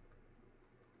click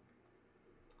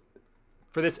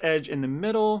for this edge in the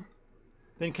middle,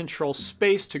 then control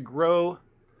space to grow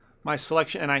my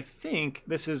selection. And I think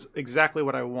this is exactly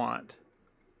what I want.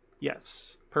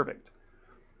 Yes, perfect.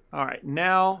 All right,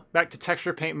 now back to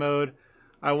texture paint mode.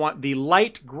 I want the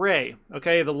light gray,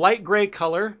 okay? The light gray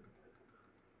color.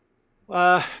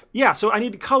 Yeah, so I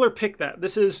need to color pick that.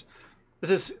 This is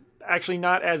actually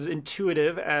not as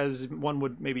intuitive as one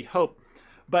would maybe hope,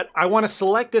 but I want to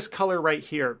select this color right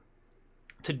here.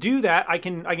 To do that, I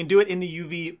can do it in the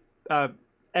UV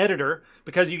editor,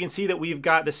 because you can see that we've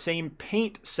got the same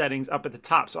paint settings up at the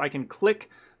top. So I can click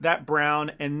that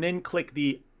brown and then click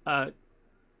the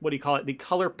what do you call it? The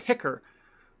color picker.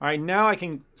 All right, now I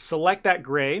can select that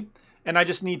gray, and I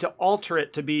just need to alter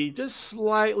it to be just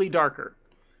slightly darker.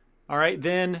 All right,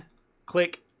 then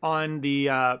click on the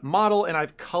model, and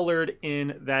I've colored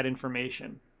in that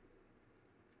information.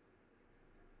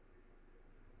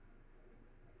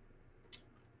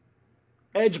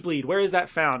 Edge bleed, where is that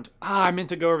found? Ah, I meant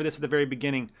to go over this at the very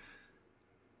beginning.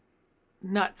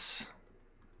 Nuts.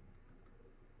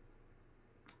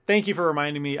 Thank you for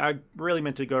reminding me. I really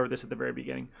meant to go over this at the very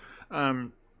beginning.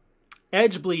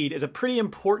 Edge bleed is a pretty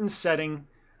important setting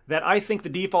that I think the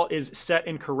default is set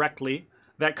incorrectly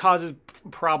that causes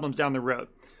problems down the road.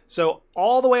 So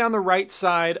all the way on the right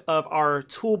side of our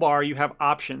toolbar, you have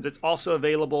options. It's also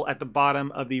available at the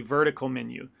bottom of the vertical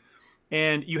menu.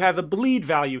 And you have a bleed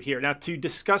value here. Now, to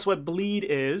discuss what bleed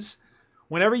is,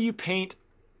 whenever you paint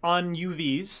on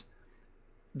UVs,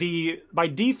 by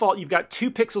default, you've got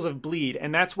 2 pixels of bleed,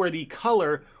 and that's where the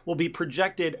color will be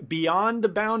projected beyond the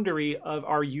boundary of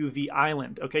our UV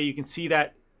island. Okay, you can see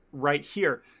that right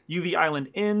here. UV island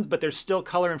ends, but there's still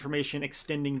color information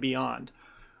extending beyond.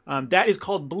 That is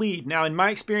called bleed. Now, in my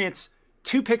experience,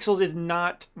 2 pixels is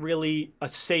not really a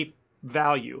safe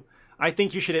value. I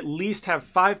think you should at least have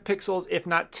 5 pixels, if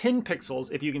not 10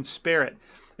 pixels, if you can spare it.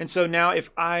 And so now if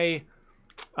I,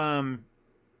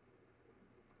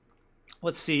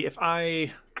 let's see, if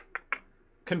I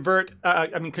convert,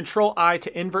 Control I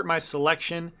to invert my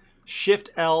selection, Shift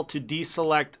L to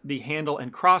deselect the handle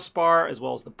and crossbar, as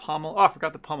well as the pommel. Oh, I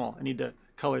forgot the pommel. I need to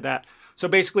color that. So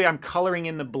basically, I'm coloring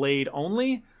in the blade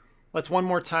only. Let's one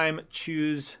more time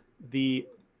choose the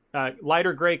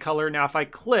lighter gray color. Now, if I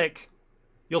click,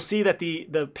 you'll see that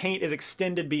the paint is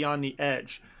extended beyond the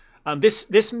edge.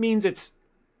 This makes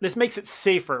it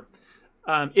safer.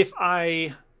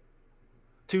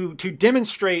 To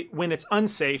demonstrate when it's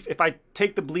unsafe, if I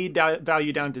take the bleed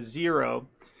value down to 0,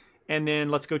 and then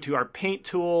let's go to our paint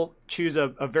tool, choose a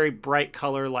very bright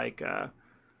color like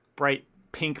bright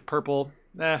pink purple.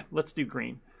 Let's do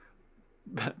green.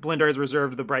 Blender has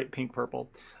reserved the bright pink purple.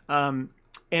 And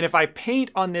if I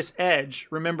paint on this edge,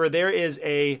 remember there is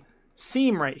a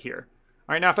seam right here.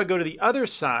 All right, now if I go to the other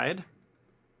side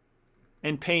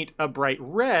and paint a bright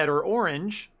red or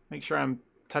orange, make sure I'm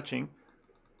touching,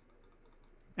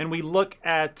 and we look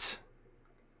at,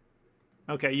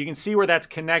 okay, you can see where that's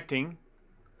connecting.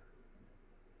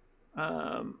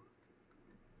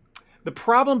 The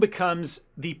problem becomes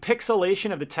the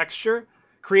pixelation of the texture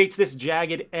creates this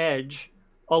jagged edge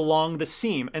along the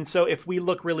seam. And so if we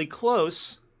look really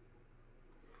close,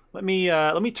 let me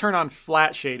turn on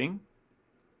flat shading.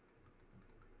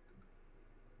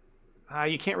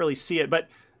 You can't really see it, but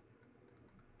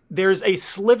there's a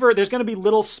sliver, there's going to be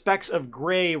little specks of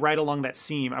gray right along that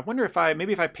seam. I wonder if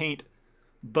maybe if I paint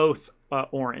both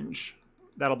orange,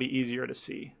 that'll be easier to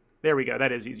see. There we go,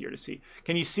 that is easier to see.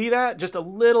 Can you see that? Just a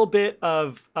little bit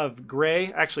of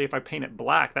gray. Actually, if I paint it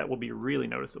black, that will be really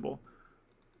noticeable.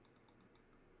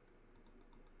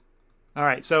 All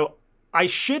right, so I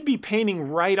should be painting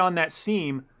right on that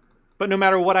seam, but no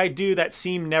matter what I do, that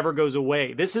seam never goes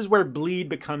away. This is where bleed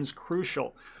becomes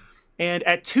crucial. And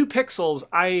at 2 pixels,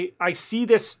 I see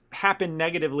this happen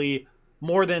negatively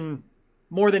more than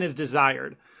is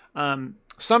desired.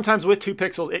 Sometimes with 2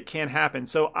 pixels, it can happen.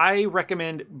 So I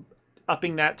recommend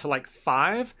upping that to like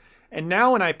 5. And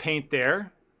now when I paint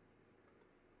there,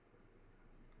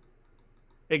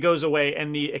 it goes away.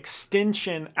 And the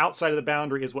extension outside of the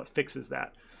boundary is what fixes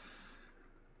that.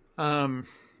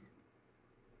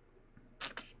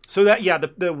 So that, yeah,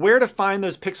 the where to find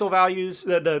those pixel values,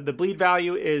 the bleed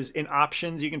value is in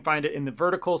options. You can find it in the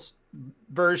vertical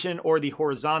version or the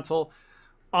horizontal.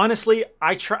 Honestly,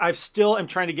 I still am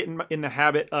trying to get in the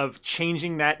habit of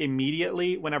changing that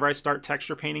immediately whenever I start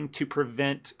texture painting to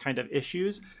prevent kind of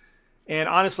issues. And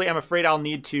honestly, I'm afraid I'll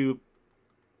need to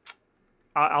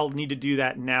do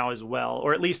that now as well,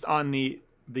 or at least on the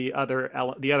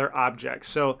other objects.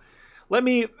 So let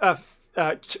me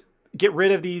get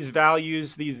rid of these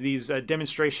values, these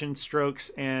demonstration strokes,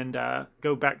 and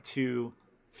go back to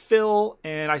fill.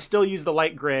 And I still use the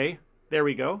light gray. There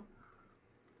we go.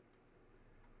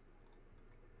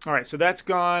 All right, so that's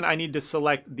gone. I need to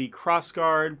select the cross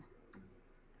guard.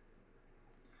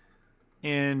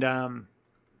 And I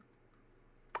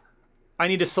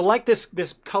need to select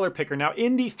this color picker. Now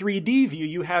in the 3D view,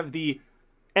 you have the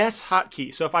S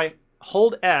hotkey. So if I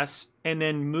hold S and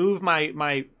then move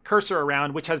my cursor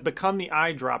around, which has become the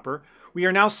eyedropper, we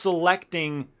are now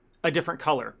selecting a different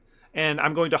color. And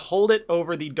I'm going to hold it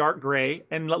over the dark gray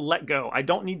and let go. I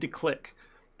don't need to click.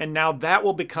 And now that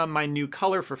will become my new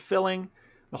color for filling.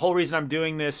 The whole reason I'm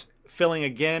doing this filling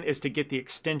again is to get the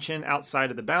extension outside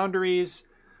of the boundaries.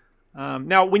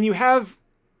 Now, when you have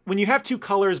two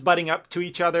colors butting up to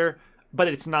each other, but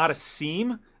it's not a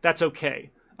seam, that's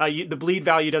okay. The bleed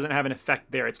value doesn't have an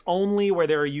effect there. It's only where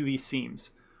there are UV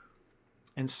seams.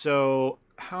 And so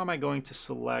how am I going to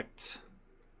select?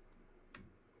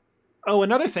 Oh,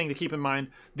 another thing to keep in mind,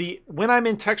 when I'm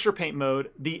in texture paint mode,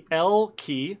 the L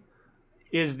key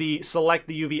is the select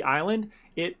the UV island.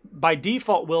 It by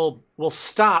default will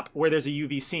stop where there's a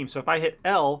UV seam. So if I hit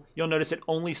L, you'll notice it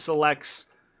only selects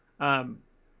up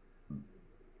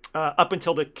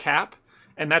until the cap,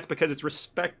 and that's because it's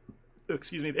respecting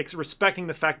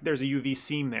the fact that there's a UV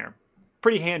seam there.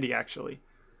 Pretty handy, actually.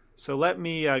 So let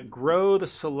me grow the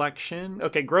selection.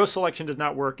 Okay, grow selection does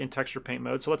not work in texture paint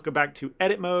mode. So let's go back to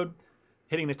edit mode,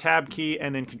 hitting the tab key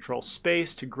and then control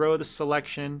space to grow the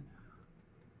selection.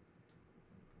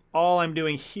 All I'm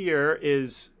doing here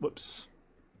is, whoops,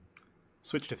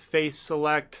 switch to face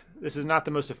select. This is not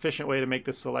the most efficient way to make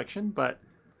this selection, but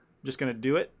I'm just going to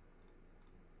do it.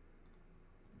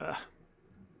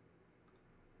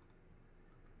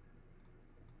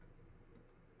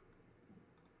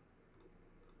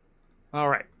 All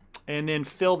right, and then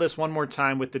fill this one more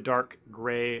time with the dark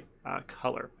gray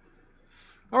color.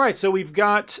 All right, so we've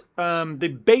got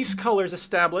the base colors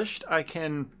established. I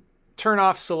can turn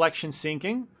off selection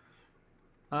syncing.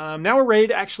 Now we're ready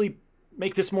to actually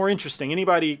make this more interesting.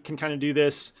 Anybody can kind of do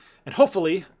this, and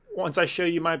hopefully, once I show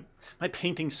you my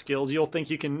painting skills, you'll think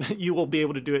you will be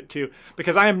able to do it too.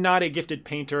 Because I am not a gifted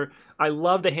painter. I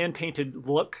love the hand-painted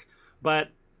look,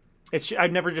 but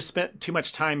I've never just spent too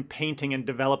much time painting and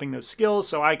developing those skills,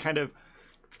 so I kind of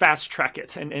fast track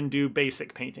it and do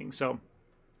basic painting. So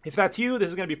if that's you, this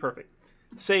is going to be perfect.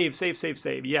 Save, save, save,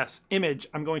 save. Yes, image.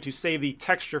 I'm going to save the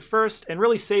texture first, and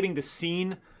really saving the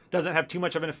scene doesn't have too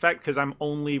much of an effect because I'm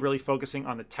only really focusing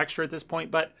on the texture at this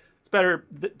point, but it's better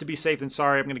to be safe than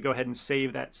sorry. I'm going to go ahead and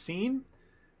save that scene.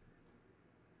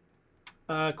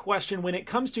 Question, when it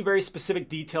comes to very specific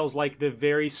details like the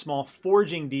very small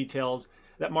forging details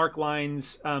that mark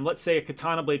lines, let's say a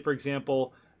katana blade, for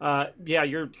example. Yeah,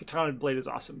 your katana blade is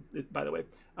awesome, by the way.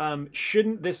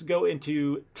 Shouldn't this go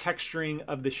into texturing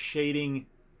of the shading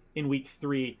in week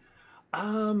 3?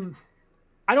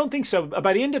 I don't think so.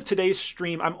 By the end of today's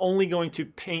stream, I'm only going to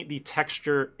paint the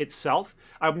texture itself.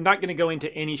 I'm not going to go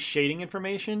into any shading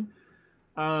information.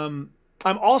 I'm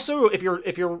also, if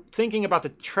you're thinking about the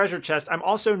treasure chest, I'm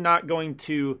also not going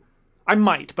to, I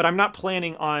might, but I'm not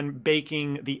planning on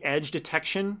baking the edge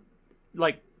detection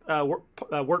like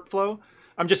workflow.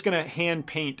 I'm just going to hand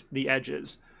paint the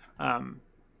edges.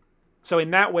 So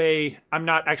in that way, I'm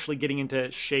not actually getting into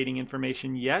shading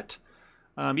information yet.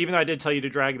 Even though I did tell you to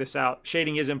drag this out.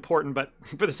 Shading is important, but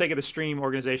for the sake of the stream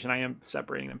organization, I am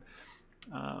separating them.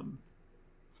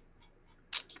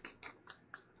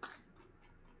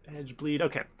 Edge bleed.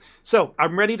 Okay, so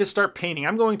I'm ready to start painting.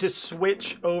 I'm going to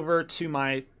switch over to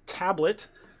my tablet.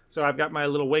 So I've got my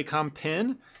little Wacom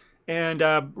pen. And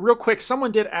real quick,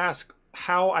 someone did ask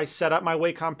how I set up my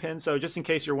Wacom pen. So just in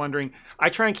case you're wondering, I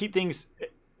try and keep things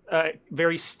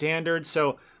very standard.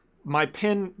 So my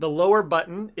pen, the lower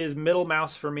button is middle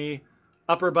mouse for me.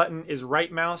 Upper button is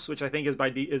right mouse, which I think is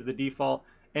is the default.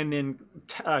 And then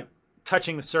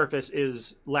touching the surface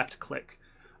is left click.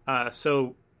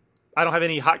 So I don't have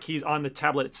any hotkeys on the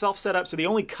tablet itself set up. So the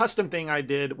only custom thing I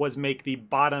did was make the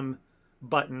bottom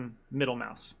button middle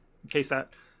mouse, in case that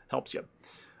helps you.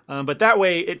 But that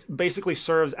way it basically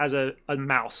serves as a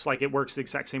mouse. Like it works the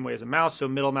exact same way as a mouse. So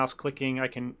middle mouse clicking, I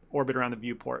can orbit around the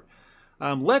viewport.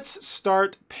 Let's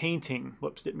start painting.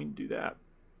 Whoops, didn't mean to do that.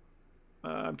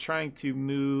 I'm trying to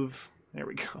move. There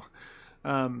we go.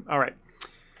 All right.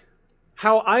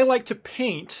 How I like to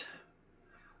paint,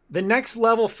 the next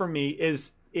level for me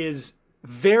is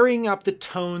varying up the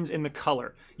tones in the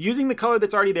color. Using the color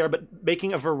that's already there, but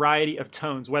making a variety of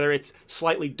tones, whether it's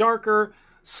slightly darker,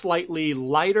 slightly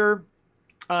lighter.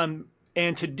 And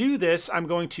to do this, I'm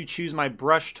going to choose my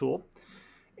brush tool.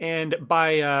 And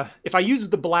by if I use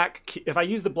the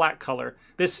black color,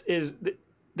 this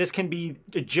can be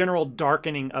a general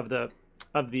darkening of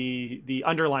the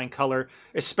underlying color,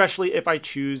 especially if I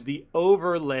choose the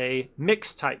overlay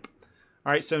mix type.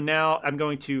 All right, so now I'm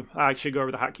going to, I should go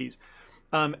over the hotkeys.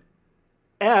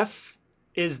 F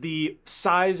is the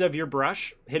size of your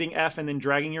brush. Hitting F and then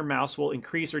dragging your mouse will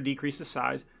increase or decrease the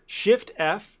size. Shift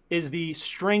F is the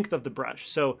strength of the brush.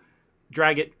 So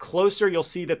drag it closer, you'll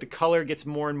see that the color gets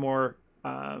more and more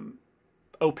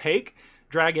opaque.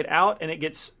 Drag it out and it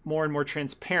gets more and more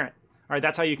transparent. All right,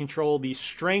 that's how you control the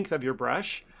strength of your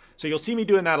brush. So you'll see me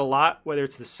doing that a lot, whether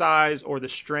it's the size or the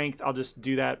strength. I'll just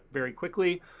do that very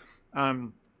quickly.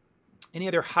 Any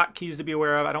other hotkeys to be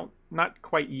aware of? Not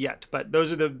quite yet, but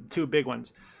those are the two big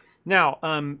ones. Now,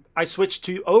 I switch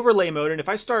to overlay mode, and if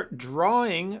I start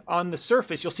drawing on the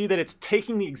surface, you'll see that it's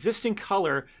taking the existing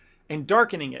color and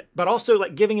darkening it, but also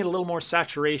like giving it a little more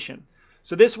saturation.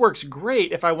 So this works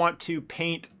great if I want to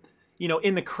paint, you know,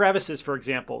 in the crevices, for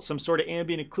example, some sort of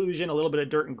ambient occlusion, a little bit of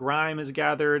dirt and grime is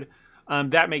gathered.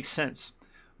 That makes sense.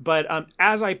 But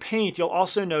as I paint, you'll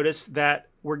also notice that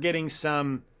we're getting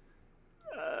some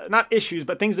not issues,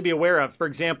 but things to be aware of. For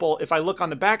example, if I look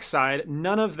on the backside,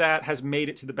 none of that has made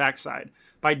it to the backside.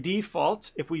 By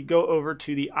default, if we go over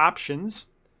to the options,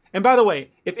 and by the way,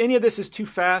 if any of this is too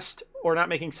fast or not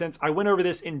making sense, I went over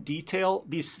this in detail,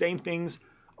 these same things,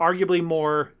 arguably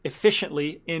more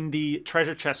efficiently in the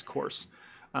treasure chest course.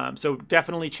 So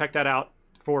definitely check that out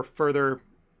for further,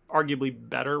 arguably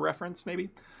better reference, maybe.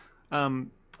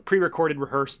 Pre-recorded,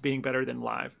 rehearsed being better than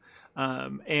live.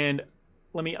 And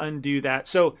let me undo that.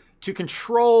 So to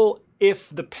control if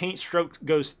the paint stroke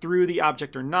goes through the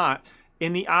object or not,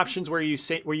 in the options where you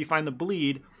find the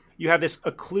bleed, you have this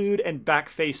occlude and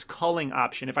backface culling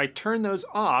option. If I turn those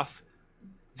off,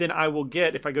 then I will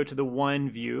get, if I go to the one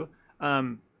view,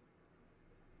 I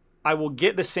will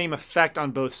get the same effect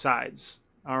on both sides.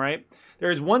 All right. There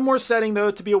is one more setting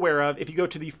though to be aware of. If you go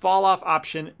to the fall off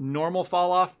option, normal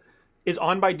fall off is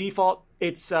on by default.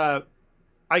 It's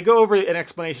I go over an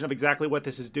explanation of exactly what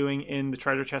this is doing in the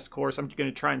treasure chest course. I'm going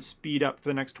to try and speed up for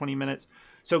the next 20 minutes.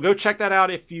 So go check that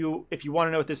out if you want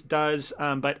to know what this does.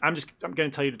 But I'm going to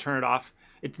tell you to turn it off.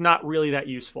 It's not really that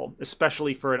useful,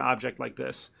 especially for an object like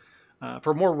this.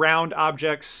 For more round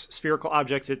objects, spherical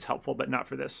objects, it's helpful, but not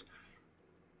for this.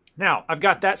 Now, I've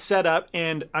got that set up,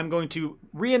 and I'm going to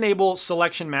re-enable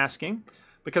selection masking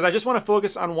because I just want to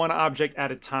focus on one object at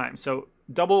a time. So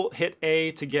double hit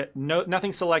A to get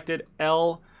nothing selected,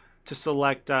 L to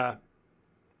select the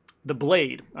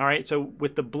blade. All right, so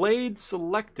with the blade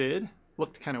selected,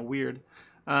 looked kind of weird.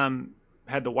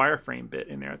 Had the wireframe bit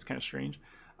in there. It's kind of strange.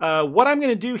 What I'm going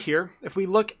to do here, if we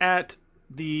look at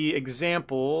the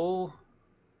example,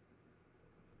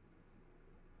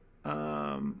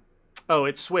 oh,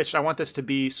 it's switched. I want this to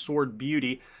be Sword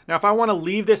Beauty. Now, if I want to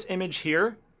leave this image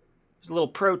here, there's a little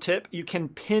pro tip. You can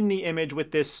pin the image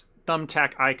with this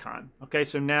thumbtack icon. Okay,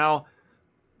 so now,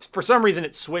 for some reason,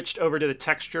 it switched over to the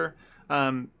texture.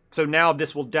 So now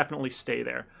this will definitely stay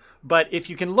there. But if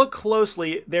you can look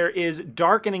closely, there is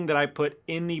darkening that I put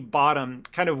in the bottom,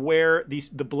 kind of where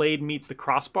the blade meets the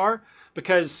crossbar,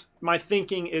 because my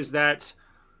thinking is that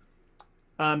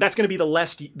that's going to be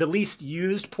the least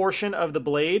used portion of the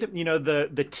blade. You know,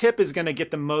 the tip is going to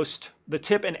get the most, the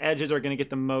tip and edges are going to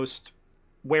get the most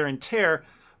wear and tear,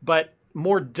 but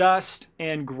more dust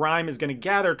and grime is going to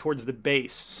gather towards the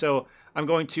base. So I'm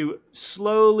going to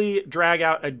slowly drag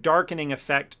out a darkening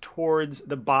effect towards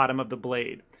the bottom of the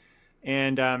blade.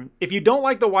 And if you don't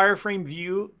like the wireframe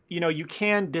view, you know, you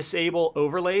can disable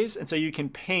overlays, and so you can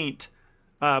paint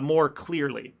more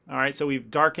clearly. All right, so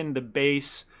we've darkened the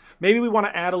base. Maybe we want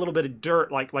to add a little bit of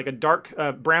dirt, like a dark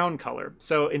brown color.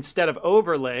 So instead of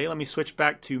overlay, let me switch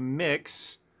back to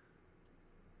mix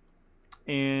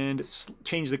and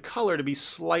change the color to be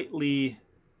slightly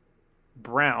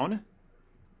brown.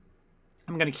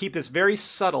 I'm going to keep this very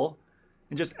subtle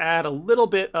and just add a little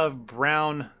bit of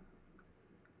brown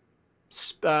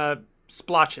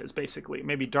splotches, basically.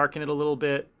 Maybe darken it a little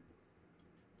bit.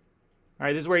 All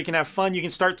right, this is where you can have fun. You can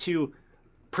start to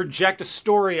project a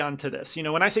story onto this. You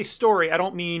know, when I say story, I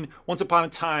don't mean once upon a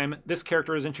time this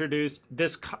character was introduced,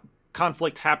 this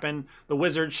conflict happened, the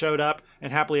wizard showed up,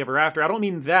 and happily ever after. I don't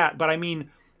mean that, but I mean,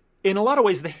 in a lot of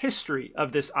ways, the history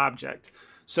of this object.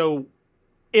 So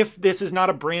if this is not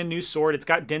a brand new sword, it's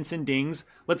got dents and dings,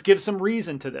 let's give some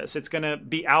reason to this. It's going to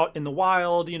be out in the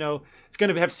wild, you know, it's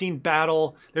going to have seen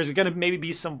battle. There's going to maybe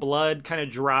be some blood kind of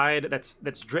dried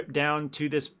that's dripped down to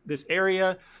this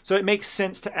area. So it makes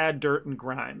sense to add dirt and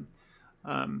grime.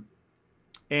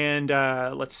 And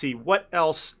let's see, what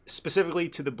else specifically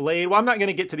to the blade? Well, I'm not going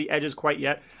to get to the edges quite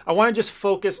yet. I want to just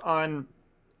focus on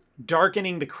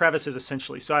darkening the crevices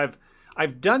essentially. So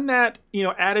I've done that, you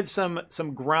know, added some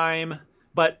grime,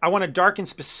 but I want to darken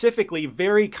specifically,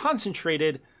 very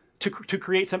concentrated to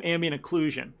create some ambient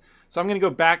occlusion. So I'm going to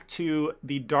go back to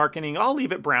the darkening. I'll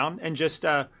leave it brown and just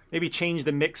maybe change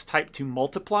the mix type to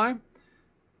multiply,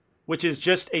 which is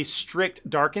just a strict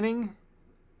darkening.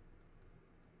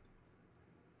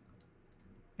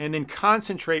 And then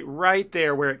concentrate right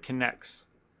there where it connects.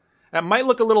 That might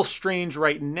look a little strange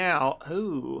right now.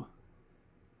 Ooh.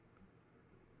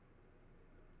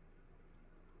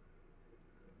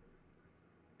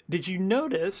 Did you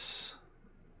notice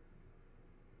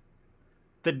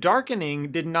the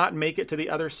darkening did not make it to the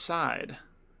other side?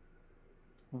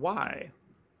 Why?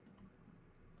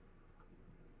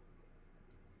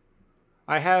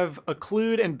 I have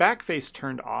occlude and backface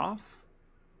turned off.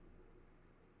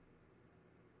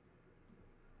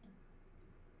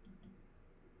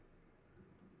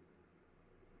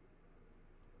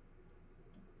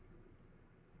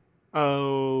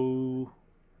 Oh.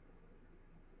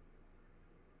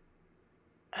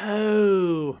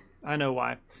 Oh, I know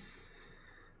why.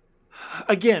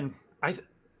 Again,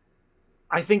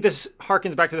 I think this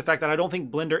harkens back to the fact that I don't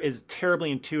think Blender is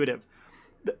terribly intuitive.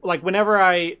 Like whenever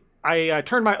I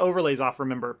turn my overlays off,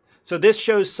 remember. So this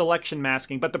shows selection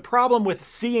masking, but the problem with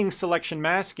seeing selection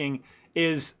masking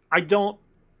is I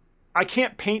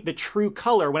can't paint the true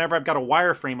color whenever I've got a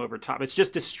wireframe over top. It's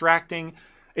just distracting.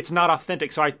 It's not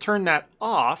authentic. So I turn that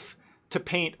off to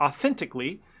paint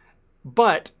authentically,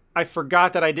 but I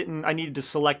forgot that I needed to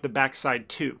select the backside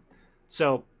too.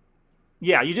 So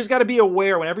yeah, you just got to be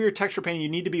aware whenever you're texture painting, you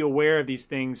need to be aware of these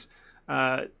things.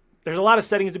 There's a lot of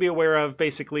settings to be aware of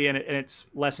basically, and it's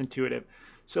less intuitive.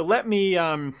 So let me,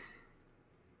 I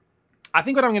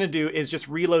think what I'm going to do is just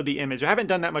reload the image. I haven't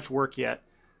done that much work yet.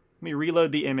 Let me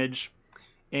reload the image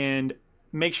and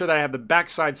make sure that I have the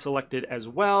backside selected as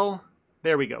well.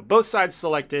 There we go. Both sides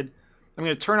selected. I'm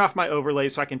going to turn off my overlay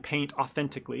so I can paint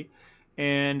authentically.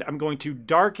 And I'm going to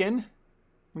darken.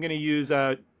 I'm going to use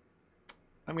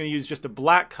just a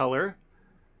black color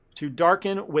to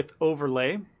darken with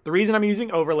overlay. The reason I'm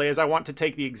using overlay is I want to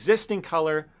take the existing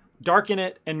color, darken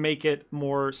it, and make it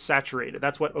more saturated.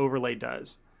 That's what overlay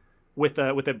does with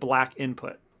a black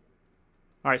input.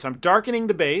 All right, so I'm darkening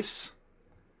the base.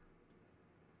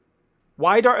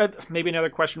 Maybe another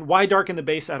question, why darken the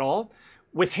base at all?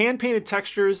 With hand-painted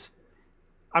textures,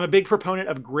 I'm a big proponent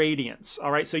of gradients,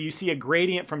 all right? So you see a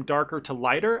gradient from darker to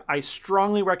lighter. I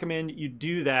strongly recommend you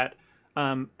do that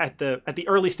at the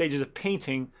early stages of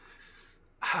painting,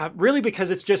 really because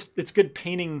it's good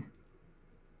painting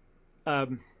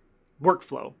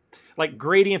workflow. Like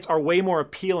gradients are way more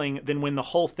appealing than when the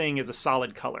whole thing is a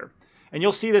solid color. And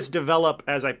you'll see this develop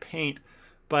as I paint,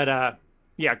 but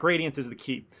yeah, gradients is the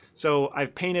key. So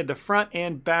I've painted the front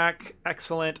and back,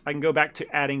 excellent. I can go back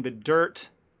to adding the dirt.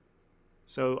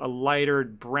 So a lighter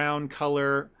brown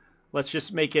color. Let's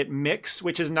just make it mix,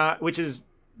 which is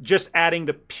just adding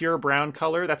the pure brown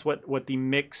color. That's what the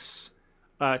mix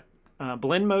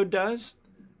blend mode does.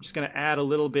 I'm just going to add a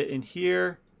little bit in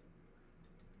here.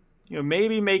 You know,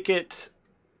 maybe make it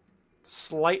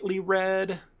slightly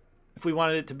red if we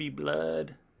wanted it to be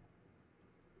blood.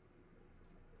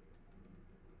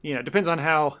 You know, it depends on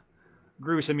how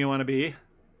gruesome you want to be.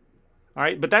 All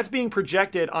right, but that's being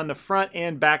projected on the front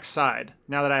and back side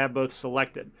now that I have both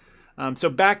selected. So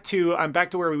I'm back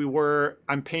to where we were.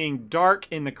 I'm painting dark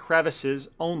in the crevices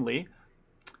only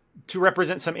to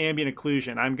represent some ambient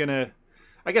occlusion.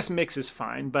 I guess mix is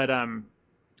fine, but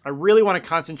I really want to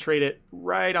concentrate it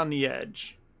right on the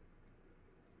edge.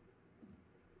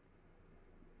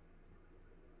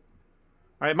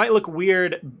 All right, it might look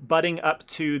weird butting up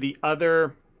to the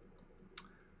other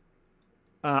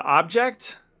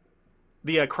object,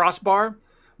 the crossbar,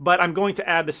 but I'm going to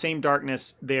add the same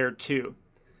darkness there too.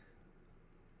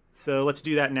 So let's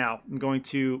do that now. I'm going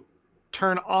to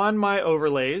turn on my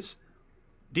overlays,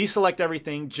 deselect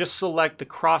everything, just select the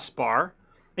crossbar.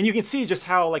 And you can see just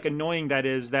how like annoying that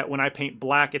is, that when I paint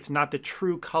black, it's not the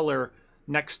true color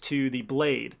next to the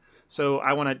blade. So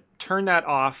I want to turn that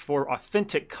off for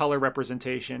authentic color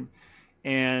representation.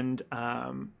 And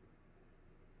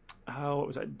what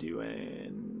was I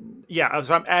doing? Yeah,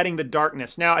 so I'm adding the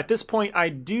darkness. Now at this point, I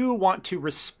do want to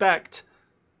respect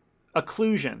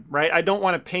occlusion, right? I don't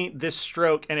want to paint this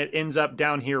stroke and it ends up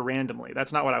down here randomly.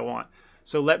 That's not what I want.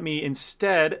 So let me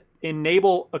instead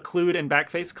enable occlude and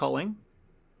backface culling.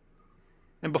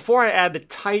 And before I add the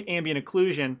tight ambient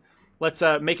occlusion, let's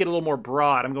make it a little more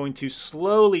broad. I'm going to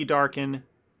slowly darken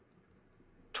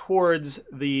towards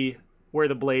the where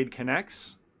the blade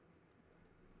connects.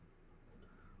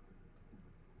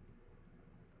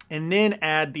 And then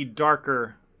add the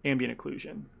darker ambient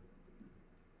occlusion.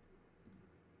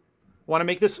 Want to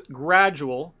make this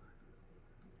gradual.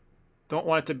 Don't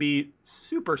want it to be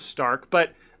super stark,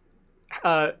 but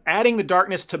adding the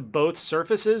darkness to both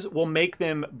surfaces will make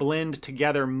them blend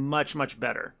together much, much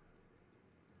better.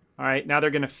 All right, now they're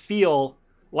going to feel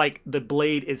like the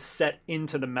blade is set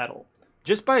into the metal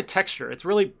just by texture. It's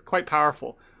really quite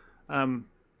powerful,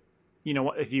 you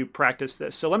know, if you practice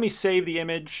this. So let me save the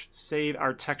image, save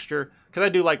our texture, because I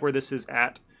do like where this is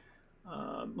at.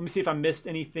 Let me see if I missed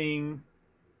anything.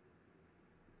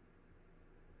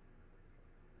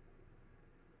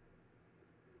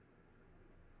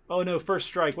 Oh no, first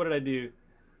strike, what did I do?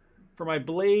 For my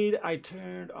blade, I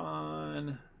turned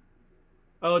on...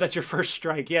 Oh, that's your first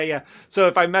strike. Yeah, yeah. So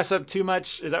if I mess up too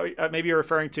much, is that what maybe you're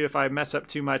referring to? If I mess up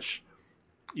too much,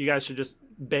 you guys should just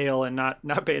bail and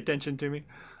not pay attention to me.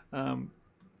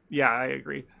 Yeah, I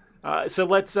agree. So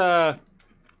let's...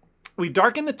 we've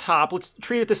darkened the top. Let's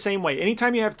treat it the same way.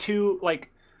 Anytime you have two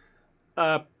like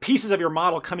pieces of your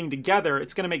model coming together,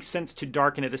 it's going to make sense to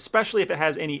darken it, especially if it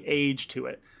has any age to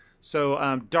it.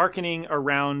 So darkening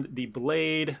around the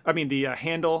blade, the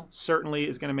handle certainly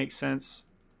is going to make sense.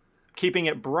 Keeping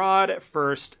it broad at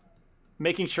first,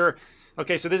 making sure,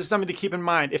 okay, so this is something to keep in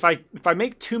mind. If I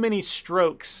make too many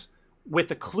strokes with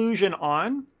occlusion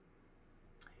on,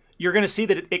 you're going to see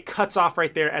that it cuts off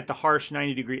right there at the harsh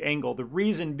 90-degree angle. The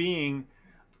reason being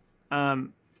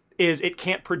is it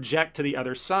can't project to the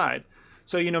other side.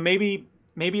 So, you know, maybe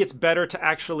it's better to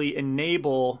actually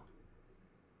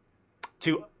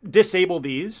disable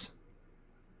these.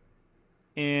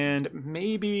 And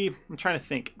maybe, I'm trying to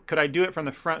think, could I do it from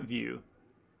the front view?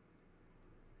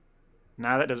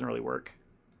 Nah, that doesn't really work.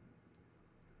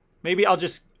 Maybe I'll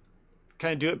just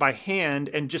kind of do it by hand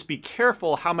and just be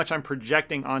careful how much I'm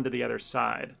projecting onto the other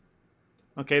side.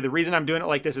 Okay, the reason I'm doing it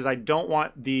like this is I don't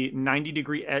want the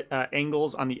 90-degree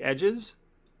angles on the edges.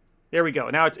 There we go.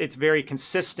 Now it's very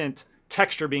consistent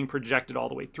texture being projected all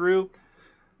the way through.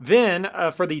 Then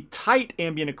for the tight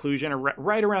ambient occlusion,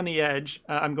 right around the edge,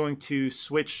 I'm going to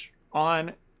switch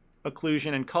on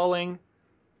occlusion and culling.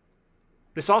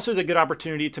 This also is a good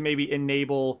opportunity to maybe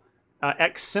enable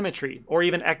X symmetry or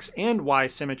even X and Y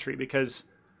symmetry, because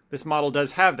this model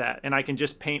does have that. And I can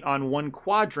just paint on one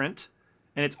quadrant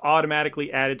and it's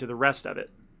automatically added to the rest of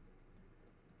it.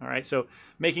 All right, so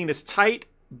making this tight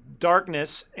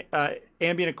darkness,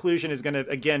 ambient occlusion is going to,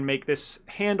 again, make this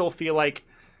handle feel like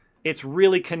it's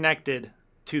really connected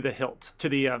to the hilt, to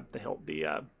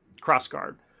the cross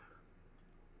guard.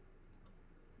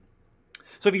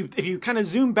 So if you kind of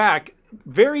zoom back,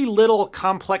 very little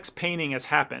complex painting has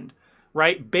happened,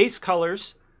 right? Base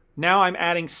colors. Now I'm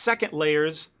adding second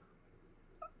layers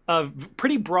of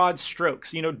pretty broad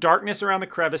strokes. You know, darkness around the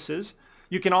crevices.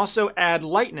 You can also add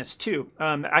lightness too.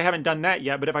 I haven't done that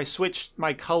yet, but if I switch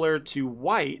my color to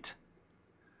white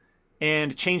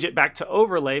and change it back to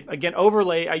overlay. Again,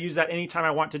 overlay, I use that anytime I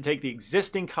want to take the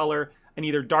existing color and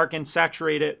either darken,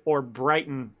 saturate it, or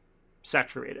brighten,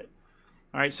 saturate it.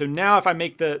 All right, so now if I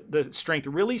make the strength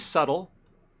really subtle,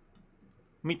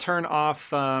 let me turn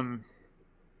off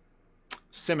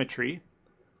symmetry.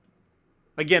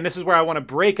 Again, this is where I want to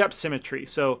break up symmetry.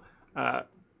 So,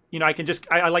 you know,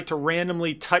 I like to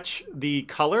randomly touch the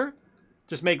color,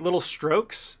 just make little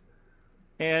strokes,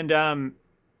 and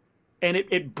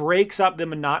it breaks up the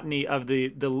monotony of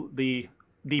the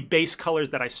base colors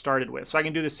that I started with. So I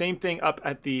can do the same thing up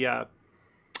at the, I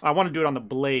want to do it on the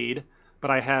blade, but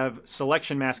I have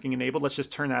selection masking enabled. Let's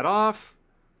just turn that off.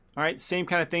 All right, same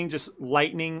kind of thing, just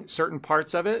lightening certain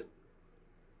parts of it.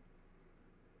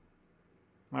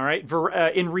 All right,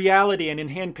 in reality and in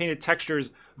hand-painted textures,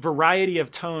 variety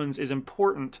of tones is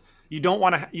important. You don't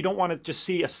want to just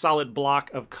see a solid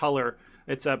block of color.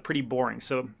 It's pretty boring.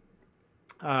 So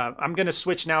I'm going to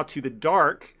switch now to the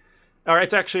dark, or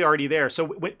it's actually already there.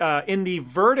 So in the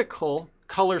vertical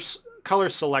color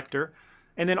selector,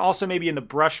 and then also maybe in the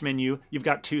brush menu, you've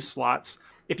got two slots.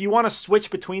 If you want to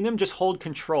switch between them, just hold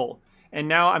Control. And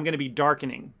now I'm going to be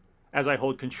darkening as I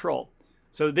hold Control.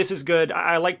 So this is good.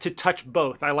 I like to touch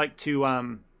both. I like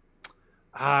to,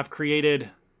 I've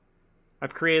created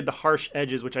the harsh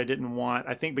edges, which I didn't want.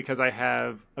 I think because I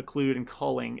have occlude and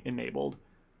culling enabled.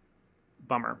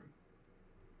 Bummer.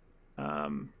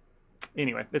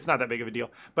 Anyway, it's not that big of a deal.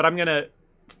 But I'm going to,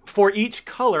 for each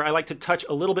color, I like to touch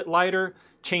a little bit lighter,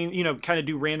 change, you know, kind of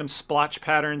do random splotch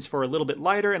patterns for a little bit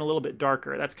lighter and a little bit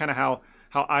darker. That's kind of how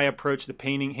I approach the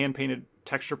painting, hand-painted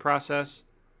texture process.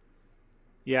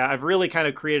 Yeah, I've really kind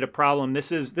of created a problem.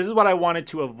 This is what I wanted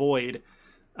to avoid,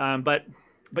 but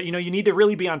But you know, you need to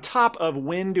really be on top of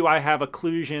when do I have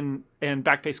occlusion and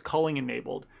backface culling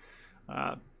enabled.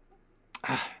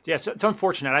 Yes, it's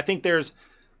unfortunate. I think there's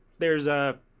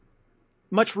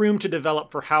much room to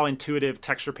develop for how intuitive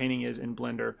texture painting is in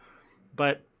Blender.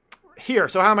 But here,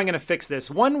 so how am I going to fix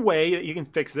this? One way that you can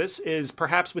fix this is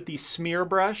perhaps with the smear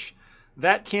brush.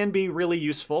 That can be really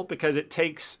useful because it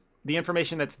takes the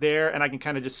information that's there and I can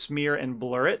kind of just smear and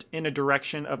blur it in a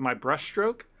direction of my brush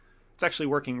stroke. It's actually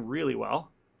working really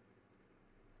well.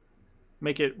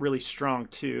 Make it really strong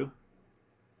too.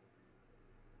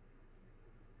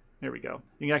 There we go.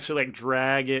 You can actually like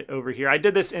drag it over here. I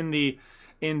did this in the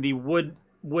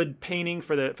wood painting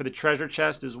for the treasure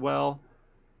chest as well.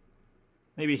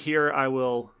 Maybe here I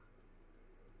will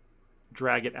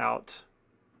drag it out.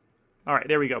 All right,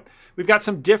 there we go. We've got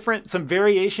some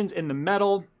variations in the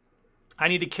metal. I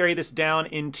need to carry this down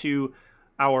into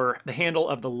the handle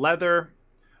of the leather.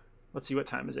 Let's see, what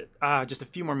time is it? Just a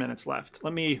few more minutes left.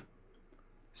 Let me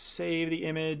save the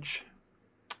image.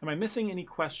 Am I missing any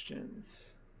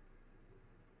questions?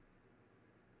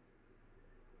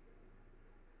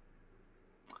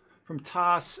 From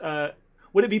Toss,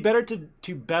 would it be better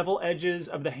to bevel edges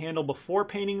of the handle before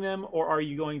painting them, or are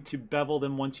you going to bevel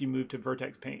them once you move to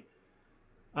vertex paint?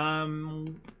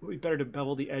 Would it be better to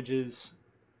bevel the edges?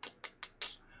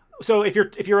 So if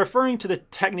you're referring to the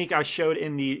technique I showed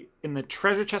in the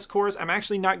treasure chest course, I'm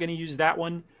actually not going to use that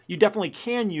one. You definitely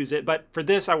can use it, but for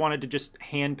this I wanted to just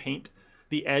hand paint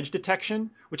the edge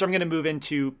detection, which I'm going to move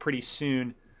into pretty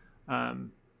soon.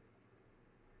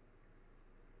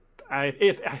 I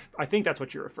think that's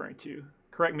what you're referring to.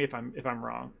 Correct me if I'm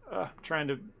wrong. I'm trying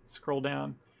to scroll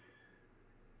down.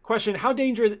 Question: how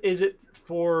dangerous is it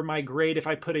for my grade if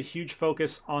I put a huge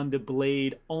focus on the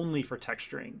blade only for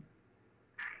texturing?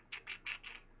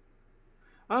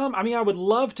 I mean, I would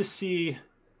love to see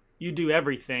you do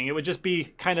everything. It would just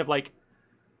be kind of like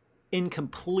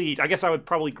incomplete. I guess I would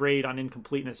probably grade on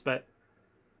incompleteness, but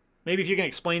maybe if you can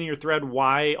explain in your thread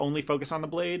why only focus on the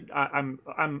blade,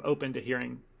 I'm open to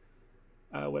hearing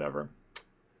whatever.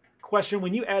 Question: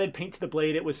 when you added paint to the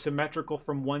blade, it was symmetrical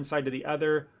from one side to the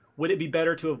other. Would it be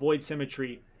better to avoid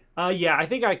symmetry? Yeah, I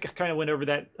think I kind of went over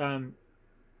that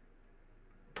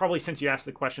probably since you asked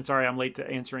the question. Sorry, I'm late to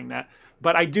answering that.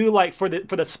 But I do like, for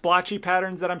the splotchy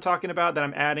patterns that I'm talking about, that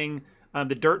I'm adding,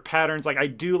 the dirt patterns, like I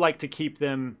do like to keep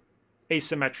them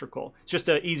asymmetrical. It's just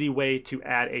an easy way to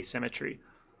add asymmetry.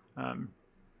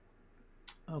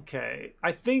 Okay,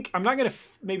 I think I'm not going to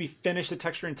maybe finish the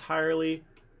texture entirely.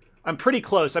 I'm pretty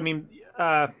close. I mean,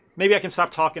 maybe I can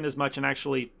stop talking as much and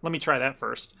actually, let me try that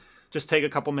first. Just take a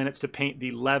couple minutes to paint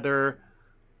the leather.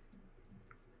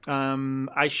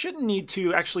 I shouldn't need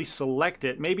to actually select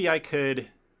it. Maybe I could,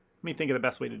 let me think of the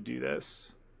best way to do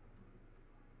this.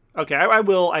 Okay, I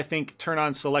will, I think, turn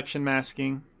on selection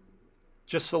masking.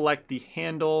 Just select the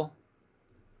handle.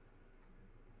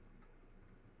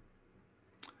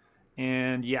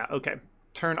 And yeah, okay.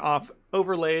 Turn off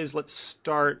overlays. Let's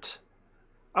start.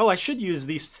 Oh, I should use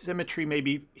the symmetry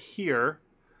maybe here.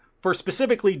 For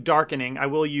specifically darkening, I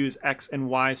will use X and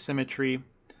Y symmetry.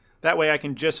 That way I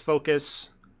can just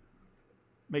focus,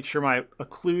 make sure my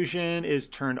occlusion is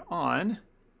turned on.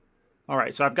 All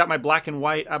right, so I've got my black and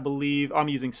white, I believe. Oh, I'm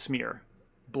using smear.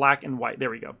 Black and white, there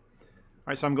we go. All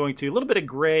right, so I'm going to, a little bit of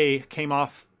gray came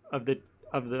off of the,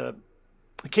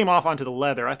 it came off onto the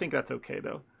leather. I think that's okay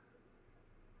though.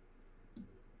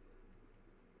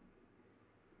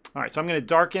 All right, so I'm going to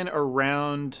darken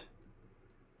around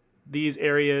these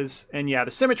areas. And yeah,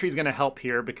 the symmetry is going to help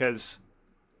here because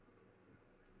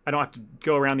I don't have to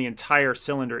go around the entire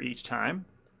cylinder each time.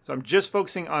 So I'm just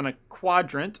focusing on a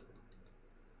quadrant.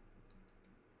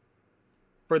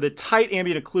 For the tight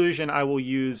ambient occlusion, I will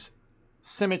use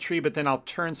symmetry, but then I'll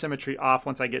turn symmetry off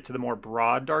once I get to the more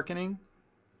broad darkening.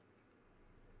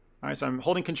 All right, so I'm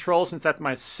holding control since that's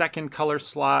my second color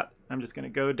slot. I'm just going to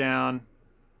go down.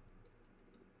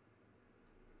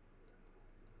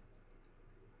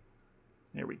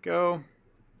 There we go.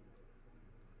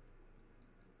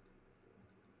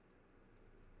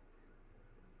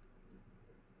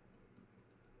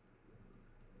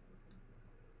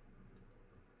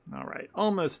 All right,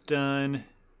 almost done.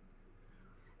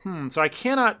 So I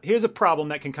cannot, here's a problem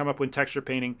that can come up when texture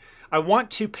painting. I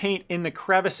want to paint in the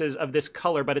crevices of this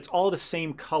color, but it's all the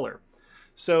same color.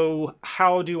 So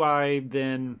how do I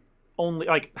then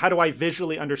how do I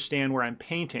visually understand where I'm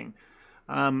painting?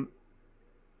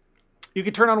 You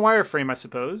could turn on wireframe, I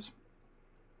suppose.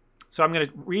 So I'm going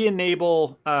to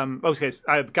re-enable, okay, so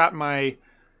I've got my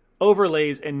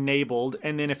overlays enabled,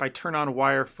 and then if I turn on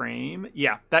wireframe,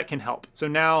 yeah, that can help. So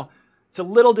now it's a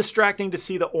little distracting to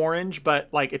see the orange, but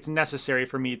like it's necessary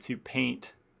for me to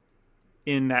paint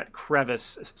in that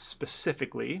crevice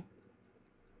specifically.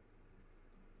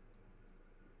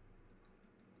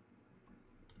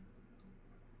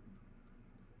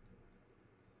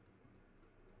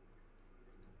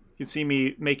 You can see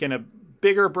me making a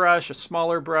bigger brush, a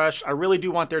smaller brush. I really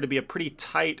do want there to be a pretty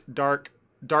tight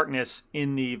darkness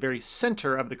in the very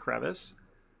center of the crevice.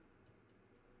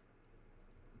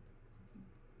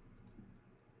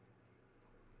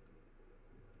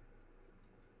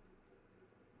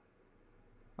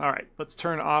 All right, let's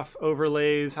turn off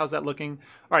overlays. How's that looking?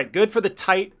 All right, good for the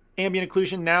tight ambient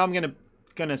occlusion. Now I'm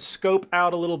gonna scope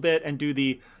out a little bit and do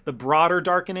the broader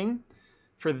darkening.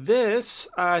 For this,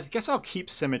 I guess I'll keep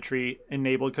symmetry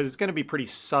enabled because it's going to be pretty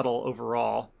subtle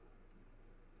overall.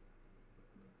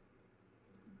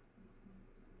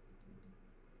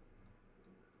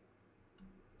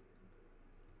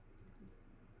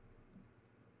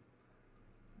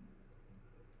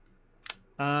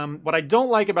 What I don't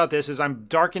like about this is I'm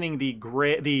darkening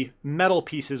the metal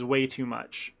pieces way too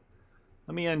much.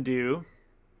 Let me undo.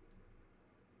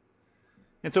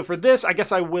 And so for this, I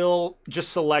guess I will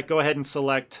just go ahead and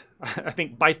select, I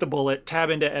think bite the bullet, tab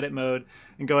into edit mode,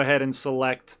 and go ahead and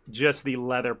select just the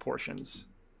leather portions.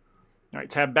 All right,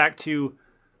 tab back to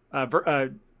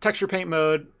texture paint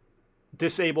mode,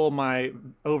 disable my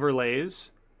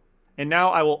overlays, and now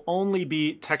I will only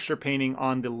be texture painting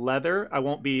on the leather. I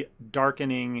won't be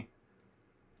darkening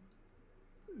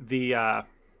the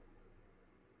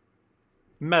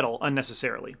metal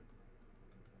unnecessarily.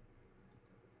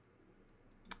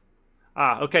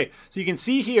 Okay, so you can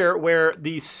see here where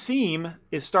the seam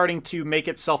is starting to make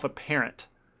itself apparent.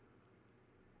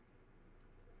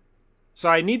 So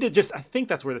I need to I think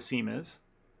that's where the seam is.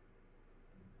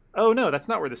 Oh no, that's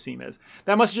not where the seam is.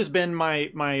 That must have just been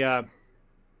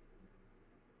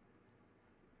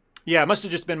yeah, it must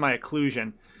have just been my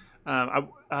occlusion.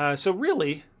 So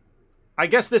really, I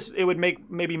guess it would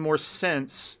make maybe more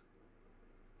sense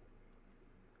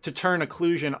to turn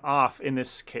occlusion off in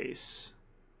this case.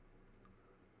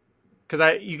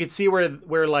 Because you can see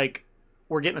where like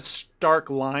we're getting a stark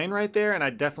line right there, and I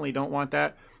definitely don't want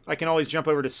that. I can always jump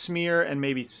over to smear and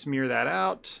maybe smear that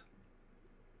out.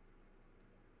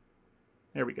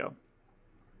 There we go.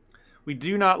 We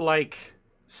do not like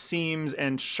seams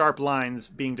and sharp lines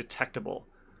being detectable.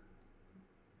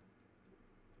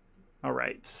 All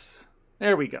right,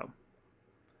 there we go.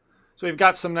 So we've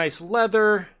got some nice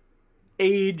leather,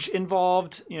 age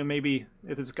involved. You know, maybe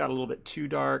if it's got a little bit too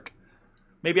dark.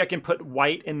 Maybe I can put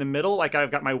white in the middle, like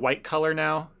I've got my white color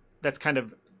now. That's kind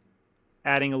of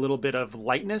adding a little bit of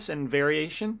lightness and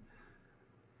variation.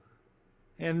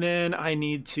 And then I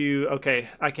need to, okay,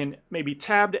 I can maybe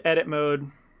tab to edit mode,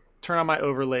 turn on my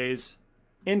overlays,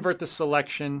 invert the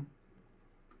selection,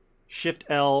 Shift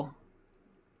L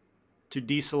to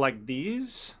deselect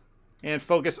these, and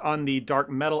focus on the dark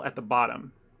metal at the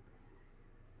bottom.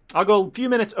 I'll go a few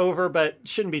minutes over, but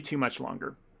shouldn't be too much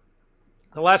longer.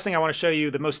 The last thing I want to show you,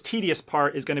 the most tedious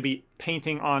part, is going to be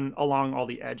painting along all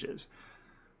the edges.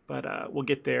 But we'll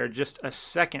get there just a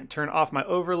second. Turn off my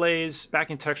overlays, back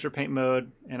in texture paint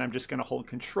mode, and I'm just going to hold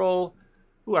Control.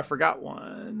 Ooh, I forgot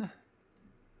one.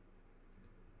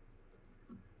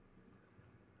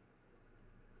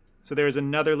 So there's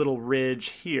another little ridge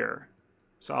here.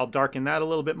 So I'll darken that a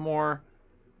little bit more.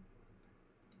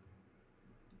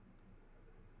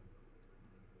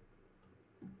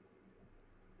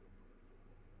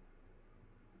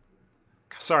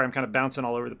 Sorry, I'm kind of bouncing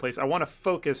all over the place. I want to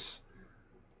focus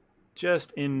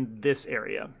just in this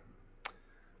area.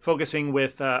 Focusing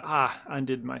with,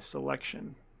 undid my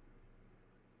selection.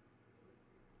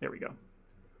 There we go.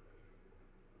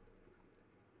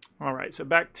 All right, so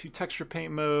back to texture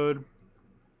paint mode.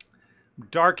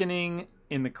 Darkening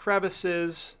in the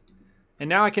crevices. And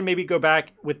now I can maybe go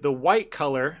back with the white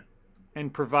color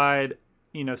and provide,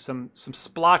 you know, some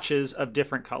splotches of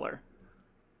different color.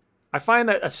 I find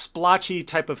that a splotchy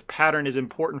type of pattern is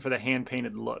important for the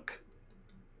hand-painted look.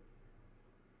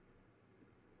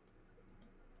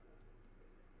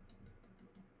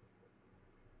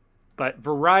 But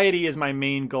variety is my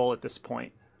main goal at this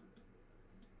point.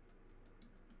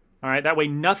 All right, that way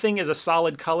nothing is a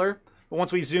solid color, but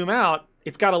once we zoom out,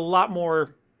 it's got a lot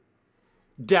more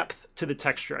depth to the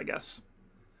texture, I guess.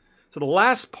 So the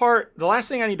last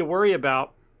thing I need to worry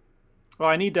about, well,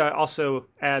 I need to also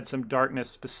add some darkness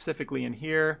specifically in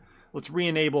here. Let's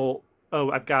re-enable,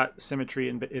 oh, I've got symmetry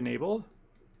enabled.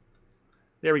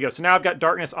 There we go. So now I've got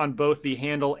darkness on both the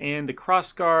handle and the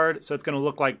crossguard, so it's going to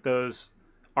look like those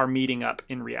are meeting up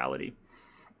in reality.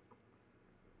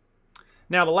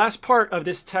 Now the last part of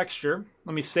this texture,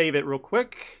 let me save it real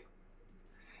quick.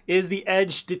 is the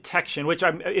edge detection, which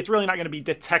it's really not going to be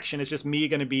detection. It's just me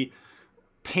going to be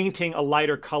painting a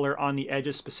lighter color on the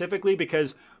edges specifically,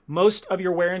 because most of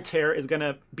your wear and tear is going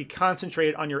to be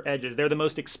concentrated on your edges. They're the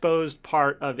most exposed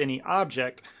part of any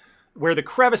object, where the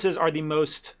crevices are the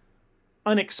most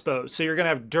unexposed. So you're going to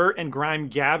have dirt and grime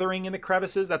gathering in the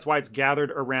crevices. That's why it's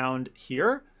gathered around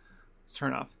here. Let's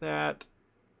turn off that.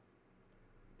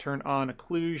 Turn on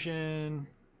occlusion.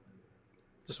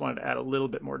 Just wanted to add a little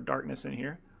bit more darkness in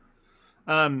here.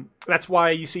 That's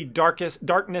why you see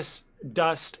darkness,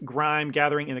 dust, grime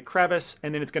gathering in the crevice,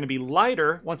 and then it's going to be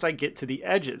lighter once I get to the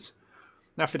edges.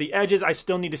 Now for the edges, I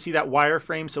still need to see that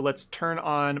wireframe, so let's turn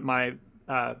on my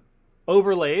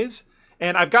overlays.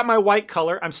 And I've got my white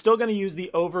color. I'm still going to use the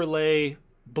overlay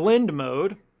blend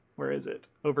mode. Where is it?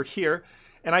 Over here.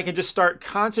 And I can just start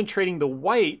concentrating the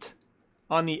white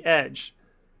on the edge.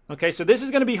 Okay, so this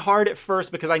is going to be hard at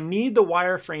first because I need the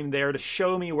wireframe there to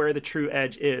show me where the true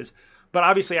edge is. But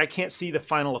obviously I can't see the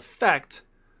final effect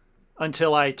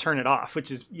until I turn it off, which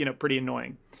is, you know, pretty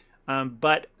annoying.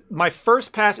 But my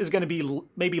first pass is going to be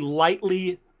maybe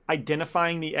lightly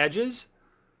identifying the edges.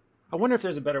 I wonder if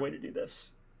there's a better way to do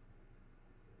this.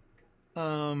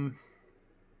 There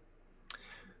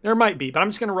might be, but I'm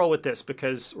just going to roll with this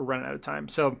because we're running out of time.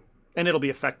 So, and it'll be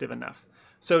effective enough.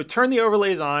 So turn the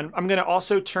overlays on. I'm going to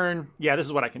also turn, yeah, this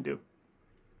is what I can do.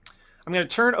 I'm going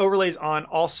to turn overlays on,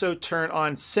 also turn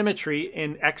on symmetry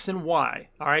in X and Y.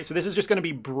 All right, so this is just going to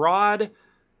be broad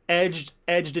edge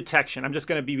detection. I'm just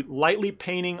going to be lightly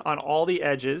painting on all the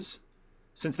edges.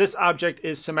 Since this object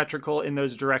is symmetrical in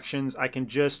those directions, I can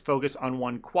just focus on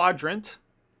one quadrant.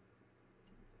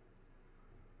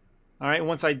 All right,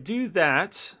 once I do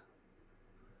that,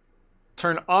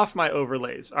 turn off my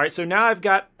overlays. All right, so now I've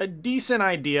got a decent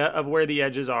idea of where the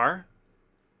edges are.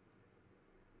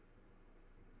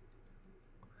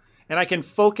 And I can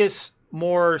focus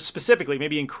more specifically,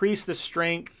 maybe increase the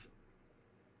strength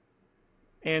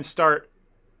and start.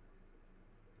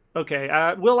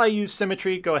 Okay, will I use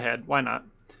symmetry? Go ahead, why not?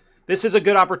 This is a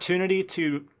good opportunity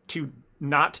to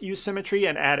not use symmetry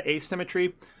and add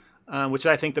asymmetry, which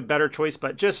I think the better choice,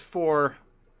 but just for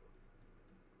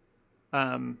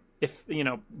if, you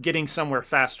know, getting somewhere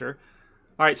faster.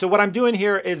 All right, so what I'm doing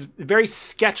here is very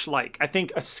sketch-like. I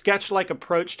think a sketch-like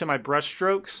approach to my brush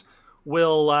strokes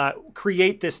will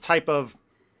create this type of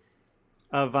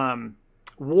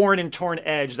worn and torn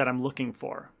edge that I'm looking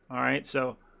for. All right,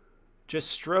 so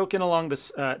just stroking along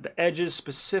the edges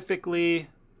specifically,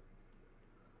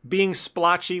 being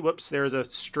splotchy. Whoops, there's a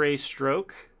stray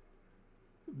stroke.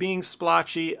 Being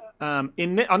splotchy. On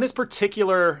this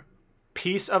particular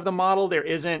piece of the model, there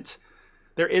isn't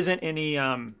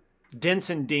any dents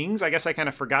and dings. I guess I kind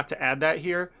of forgot to add that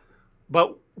here.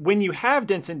 But when you have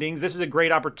dents and dings, this is a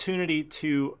great opportunity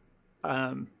to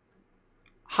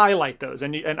highlight those.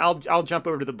 And I'll jump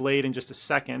over to the blade in just a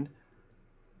second.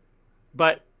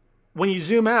 But when you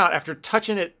zoom out, after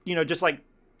touching it, you know, just like,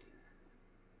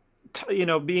 you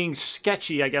know, being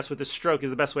sketchy, I guess, with the stroke is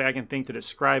the best way I can think to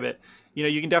describe it. You know,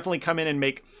 you can definitely come in and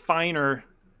make finer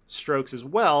strokes as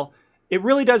well. It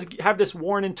really does have this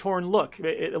worn and torn look.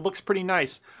 It looks pretty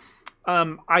nice.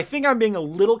 I think I'm being a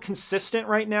little consistent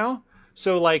right now.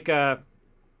 So like,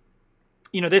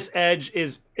 you know, this edge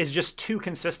is just too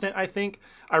consistent, I think.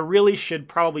 I really should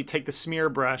probably take the smear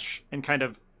brush and kind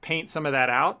of paint some of that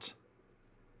out.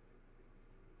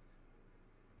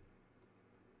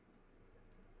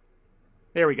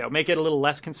 There we go. Make it a little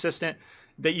less consistent.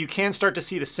 That you can start to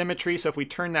see the symmetry. So if we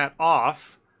turn that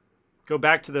off, go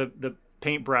back to the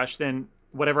paintbrush, then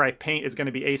whatever I paint is going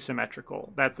to be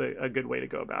asymmetrical. That's a good way to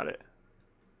go about it.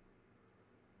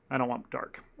 I don't want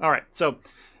dark. All right, so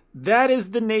that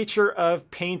is the nature of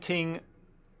painting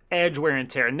edge wear and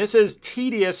tear. And this is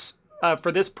tedious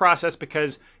for this process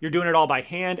because you're doing it all by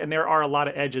hand and there are a lot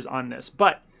of edges on this.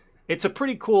 But it's a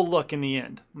pretty cool look in the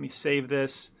end. Let me save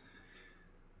this.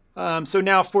 So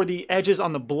now for the edges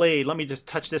on the blade, let me just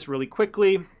touch this really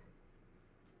quickly.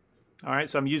 All right,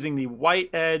 so I'm using the white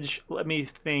edge. Let me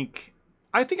think.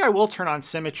 I think I will turn on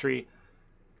symmetry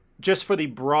just for the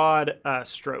broad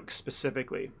strokes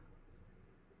specifically.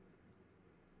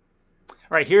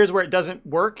 All right, here's where it doesn't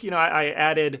work. You know, I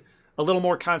added a little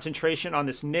more concentration on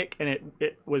this nick and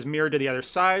it was mirrored to the other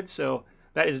side, so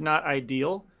that is not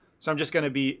ideal. So I'm just going to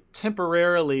be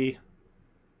temporarily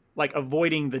like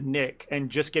avoiding the nick and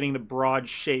just getting the broad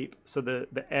shape so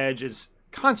the edge is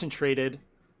concentrated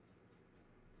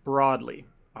broadly.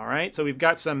 All right, so we've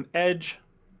got some edge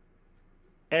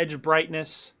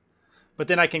brightness, but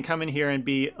then I can come in here and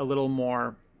be a little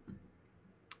more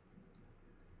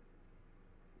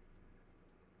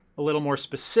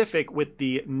specific with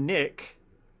the nick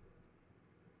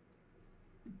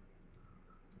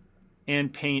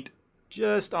and paint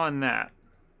just on that.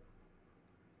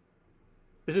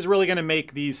 This is really going to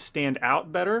make these stand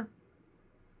out better.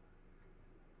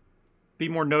 Be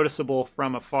more noticeable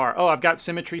from afar. Oh, I've got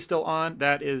symmetry still on.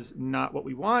 That is not what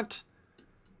we want.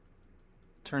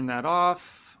 Turn that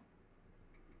off.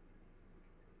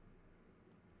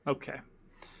 Okay.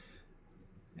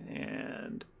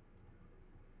 And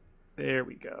there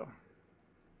we go.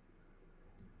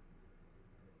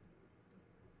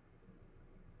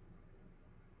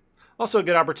 Also a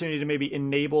good opportunity to maybe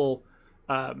enable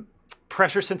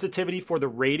pressure sensitivity for the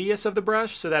radius of the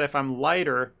brush so that if I'm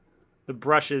lighter, the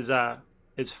brush is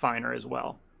finer as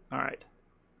well. All right.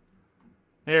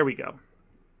 There we go.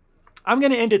 I'm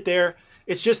going to end it there.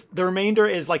 It's just the remainder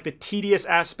is like the tedious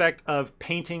aspect of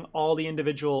painting all the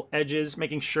individual edges,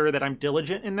 making sure that I'm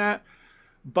diligent in that.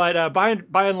 But by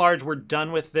and large, we're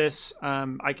done with this.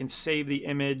 I can save the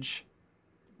image.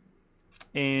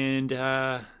 And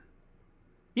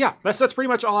yeah, that's pretty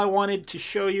much all I wanted to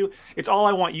show you. It's all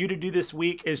I want you to do this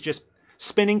week is just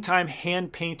spending time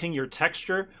hand painting your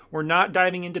texture. We're not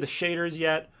diving into the shaders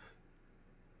yet.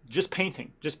 Just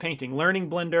painting, learning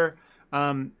Blender.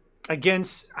 Again,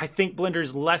 I think Blender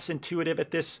is less intuitive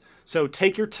at this. So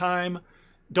take your time.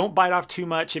 Don't bite off too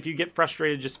much. If you get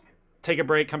frustrated, just take a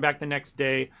break, come back the next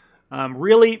day.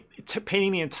 Really,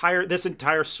 painting this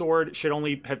entire sword should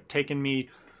only have taken me,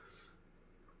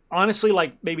 honestly,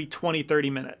 like maybe 20, 30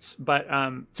 minutes. But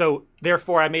so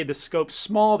therefore, I made the scope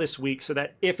small this week so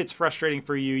that if it's frustrating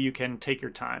for you, you can take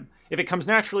your time. If it comes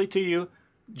naturally to you,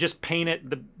 just paint it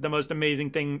the most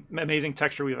amazing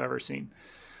texture we've ever seen.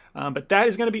 But that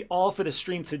is going to be all for the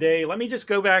stream today. Let me just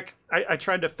go back. I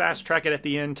tried to fast track it at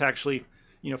the end to actually,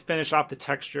 finish off the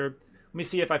texture. Let me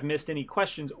see if I've missed any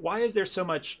questions. Why is there so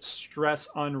much stress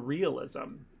on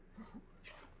realism?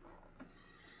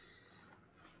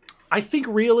 I think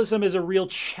realism is a real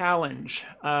challenge.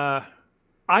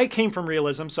 I came from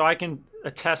realism, so I can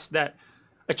attest that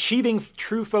achieving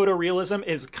true photorealism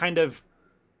is kind of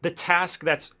the task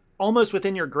that's almost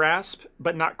within your grasp,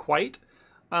 but not quite.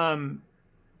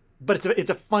 But it's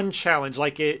a fun challenge.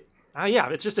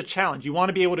 It's just a challenge. You want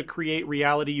to be able to create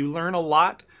reality. You learn a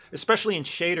lot, especially in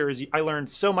shaders. I learned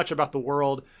so much about the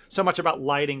world, so much about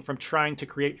lighting from trying to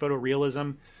create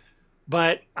photorealism.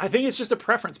 But I think it's just a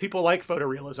preference. People like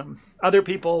photorealism. Other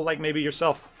people, like maybe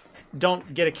yourself,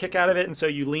 don't get a kick out of it, and so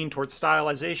you lean towards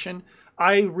stylization.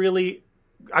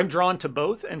 I'm drawn to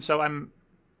both, and so I'm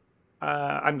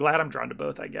glad I'm drawn to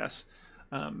both, I guess.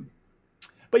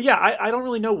 But yeah, I don't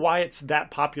really know why it's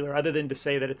that popular other than to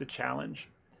say that it's a challenge.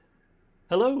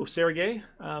 Hello, Sergey.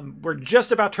 We're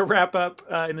just about to wrap up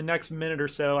in the next minute or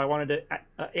so. I wanted to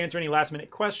answer any last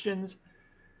minute questions.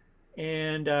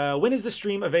 And when is the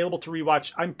stream available to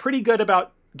rewatch? I'm pretty good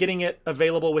about getting it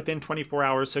available within 24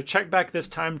 hours. So check back this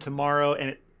time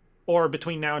tomorrow or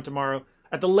between now and tomorrow.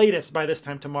 At the latest, by this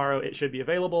time tomorrow, it should be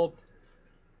available.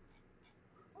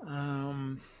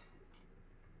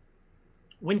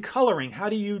 When coloring, how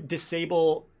do you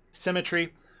disable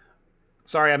symmetry?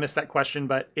 Sorry, I missed that question,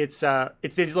 but it's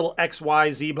these little X,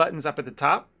 Y, Z buttons up at the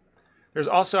top. There's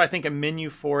also, I think, a menu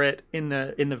for it in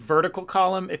the vertical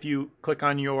column. If you click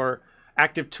on your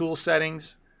active tool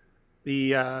settings,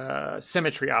 the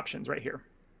symmetry options right here.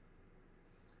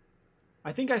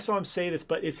 I think I saw him say this,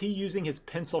 but is he using his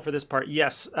pencil for this part?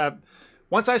 Yes.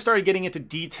 Once I started getting into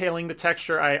detailing the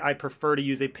texture, I prefer to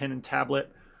use a pen and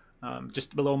tablet.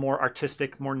 Just a little more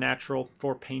artistic, more natural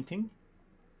for painting.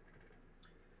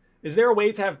 Is there a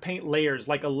way to have paint layers,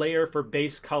 like a layer for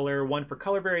base color, one for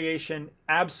color variation?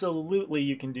 Absolutely,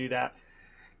 you can do that.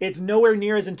 It's nowhere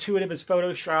near as intuitive as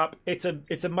Photoshop. It's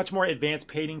a much more advanced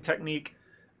painting technique.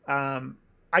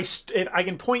 If I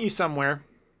can point you somewhere.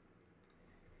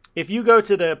 If you go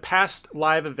to the past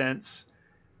live events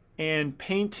and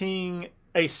painting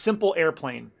a simple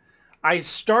airplane, I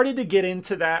started to get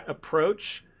into that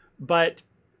approach, but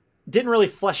didn't really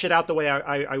flesh it out the way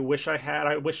I wish I had.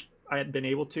 I wish I had been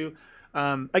able to.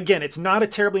 Again, it's not a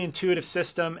terribly intuitive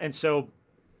system, and so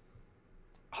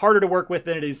harder to work with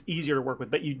than it is easier to work with,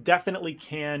 but you definitely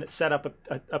can set up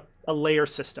a layer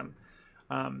system.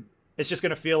 It's just going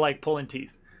to feel like pulling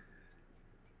teeth.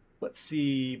 Let's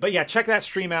see. But yeah, check that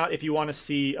stream out if you want to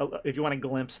see, if you want to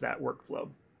glimpse that workflow.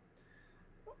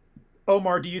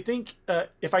 Omar, do you think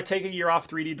if I take a year off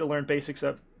 3D to learn basics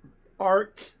of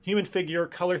art, human figure,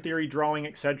 color theory, drawing,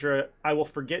 etc., I will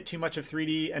forget too much of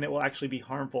 3D and it will actually be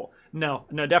harmful? No,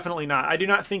 definitely not. I do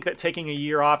not think that taking a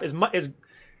year off,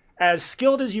 as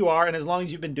skilled as you are and as long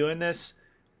as you've been doing this,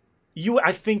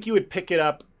 I think you would pick it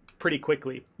up pretty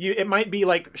quickly. It might be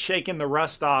like shaking the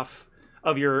rust off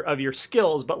of your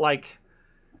skills, but like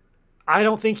I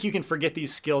don't think you can forget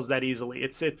these skills that easily.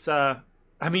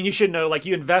 I mean, you should know, like,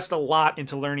 you invest a lot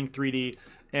into learning 3D,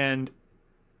 and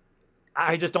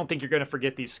I just don't think you're going to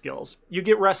forget these skills. You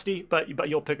get rusty, but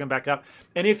you'll pick them back up.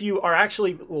 And if you are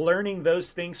actually learning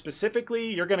those things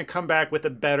specifically, you're going to come back with a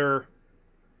better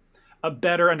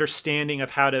understanding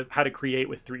of how to create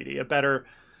with 3D,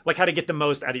 like how to get the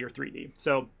most out of your 3D.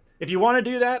 So if you want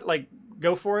to do that, like,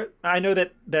 go for it. I know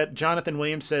that Jonathan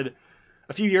Williams said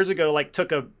a few years ago, like,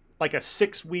 took a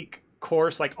 6-week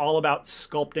course, like, all about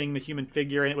sculpting the human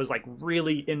figure, and it was like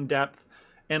really in depth.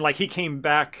 And like, he came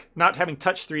back, not having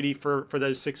touched 3D for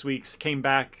those 6 weeks, came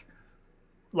back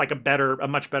like a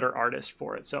much better artist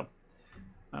for it. So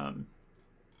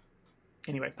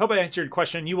anyway, hope I answered your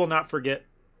question. You will not forget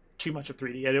too much of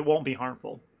 3D, and it won't be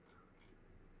harmful.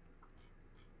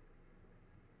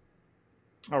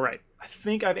 All right, I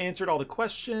think I've answered all the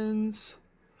questions.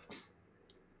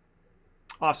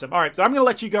 Awesome. All right, so I'm going to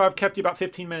let you go. I've kept you about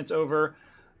 15 minutes over.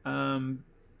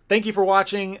 Thank you for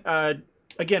watching.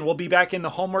 Again, we'll be back in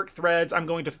the homework threads. I'm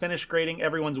going to finish grading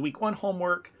everyone's week 1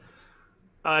 homework.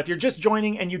 If you're just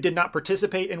joining and you did not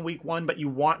participate in week 1, but you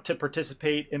want to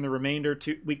participate in the remainder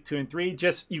week 2 and 3,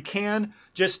 you can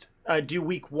do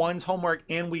week 1's homework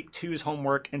and week 2's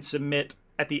homework and submit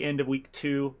at the end of week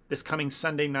 2 this coming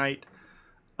Sunday night,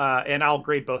 and I'll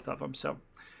grade both of them. So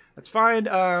that's fine.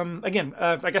 Again,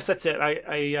 I guess that's it.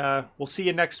 We'll see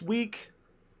you next week.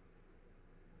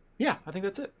 Yeah, I think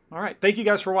that's it. All right. Thank you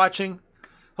guys for watching.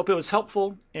 Hope it was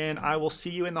helpful, and I will see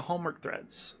you in the homework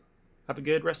threads. Have a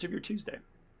good rest of your Tuesday.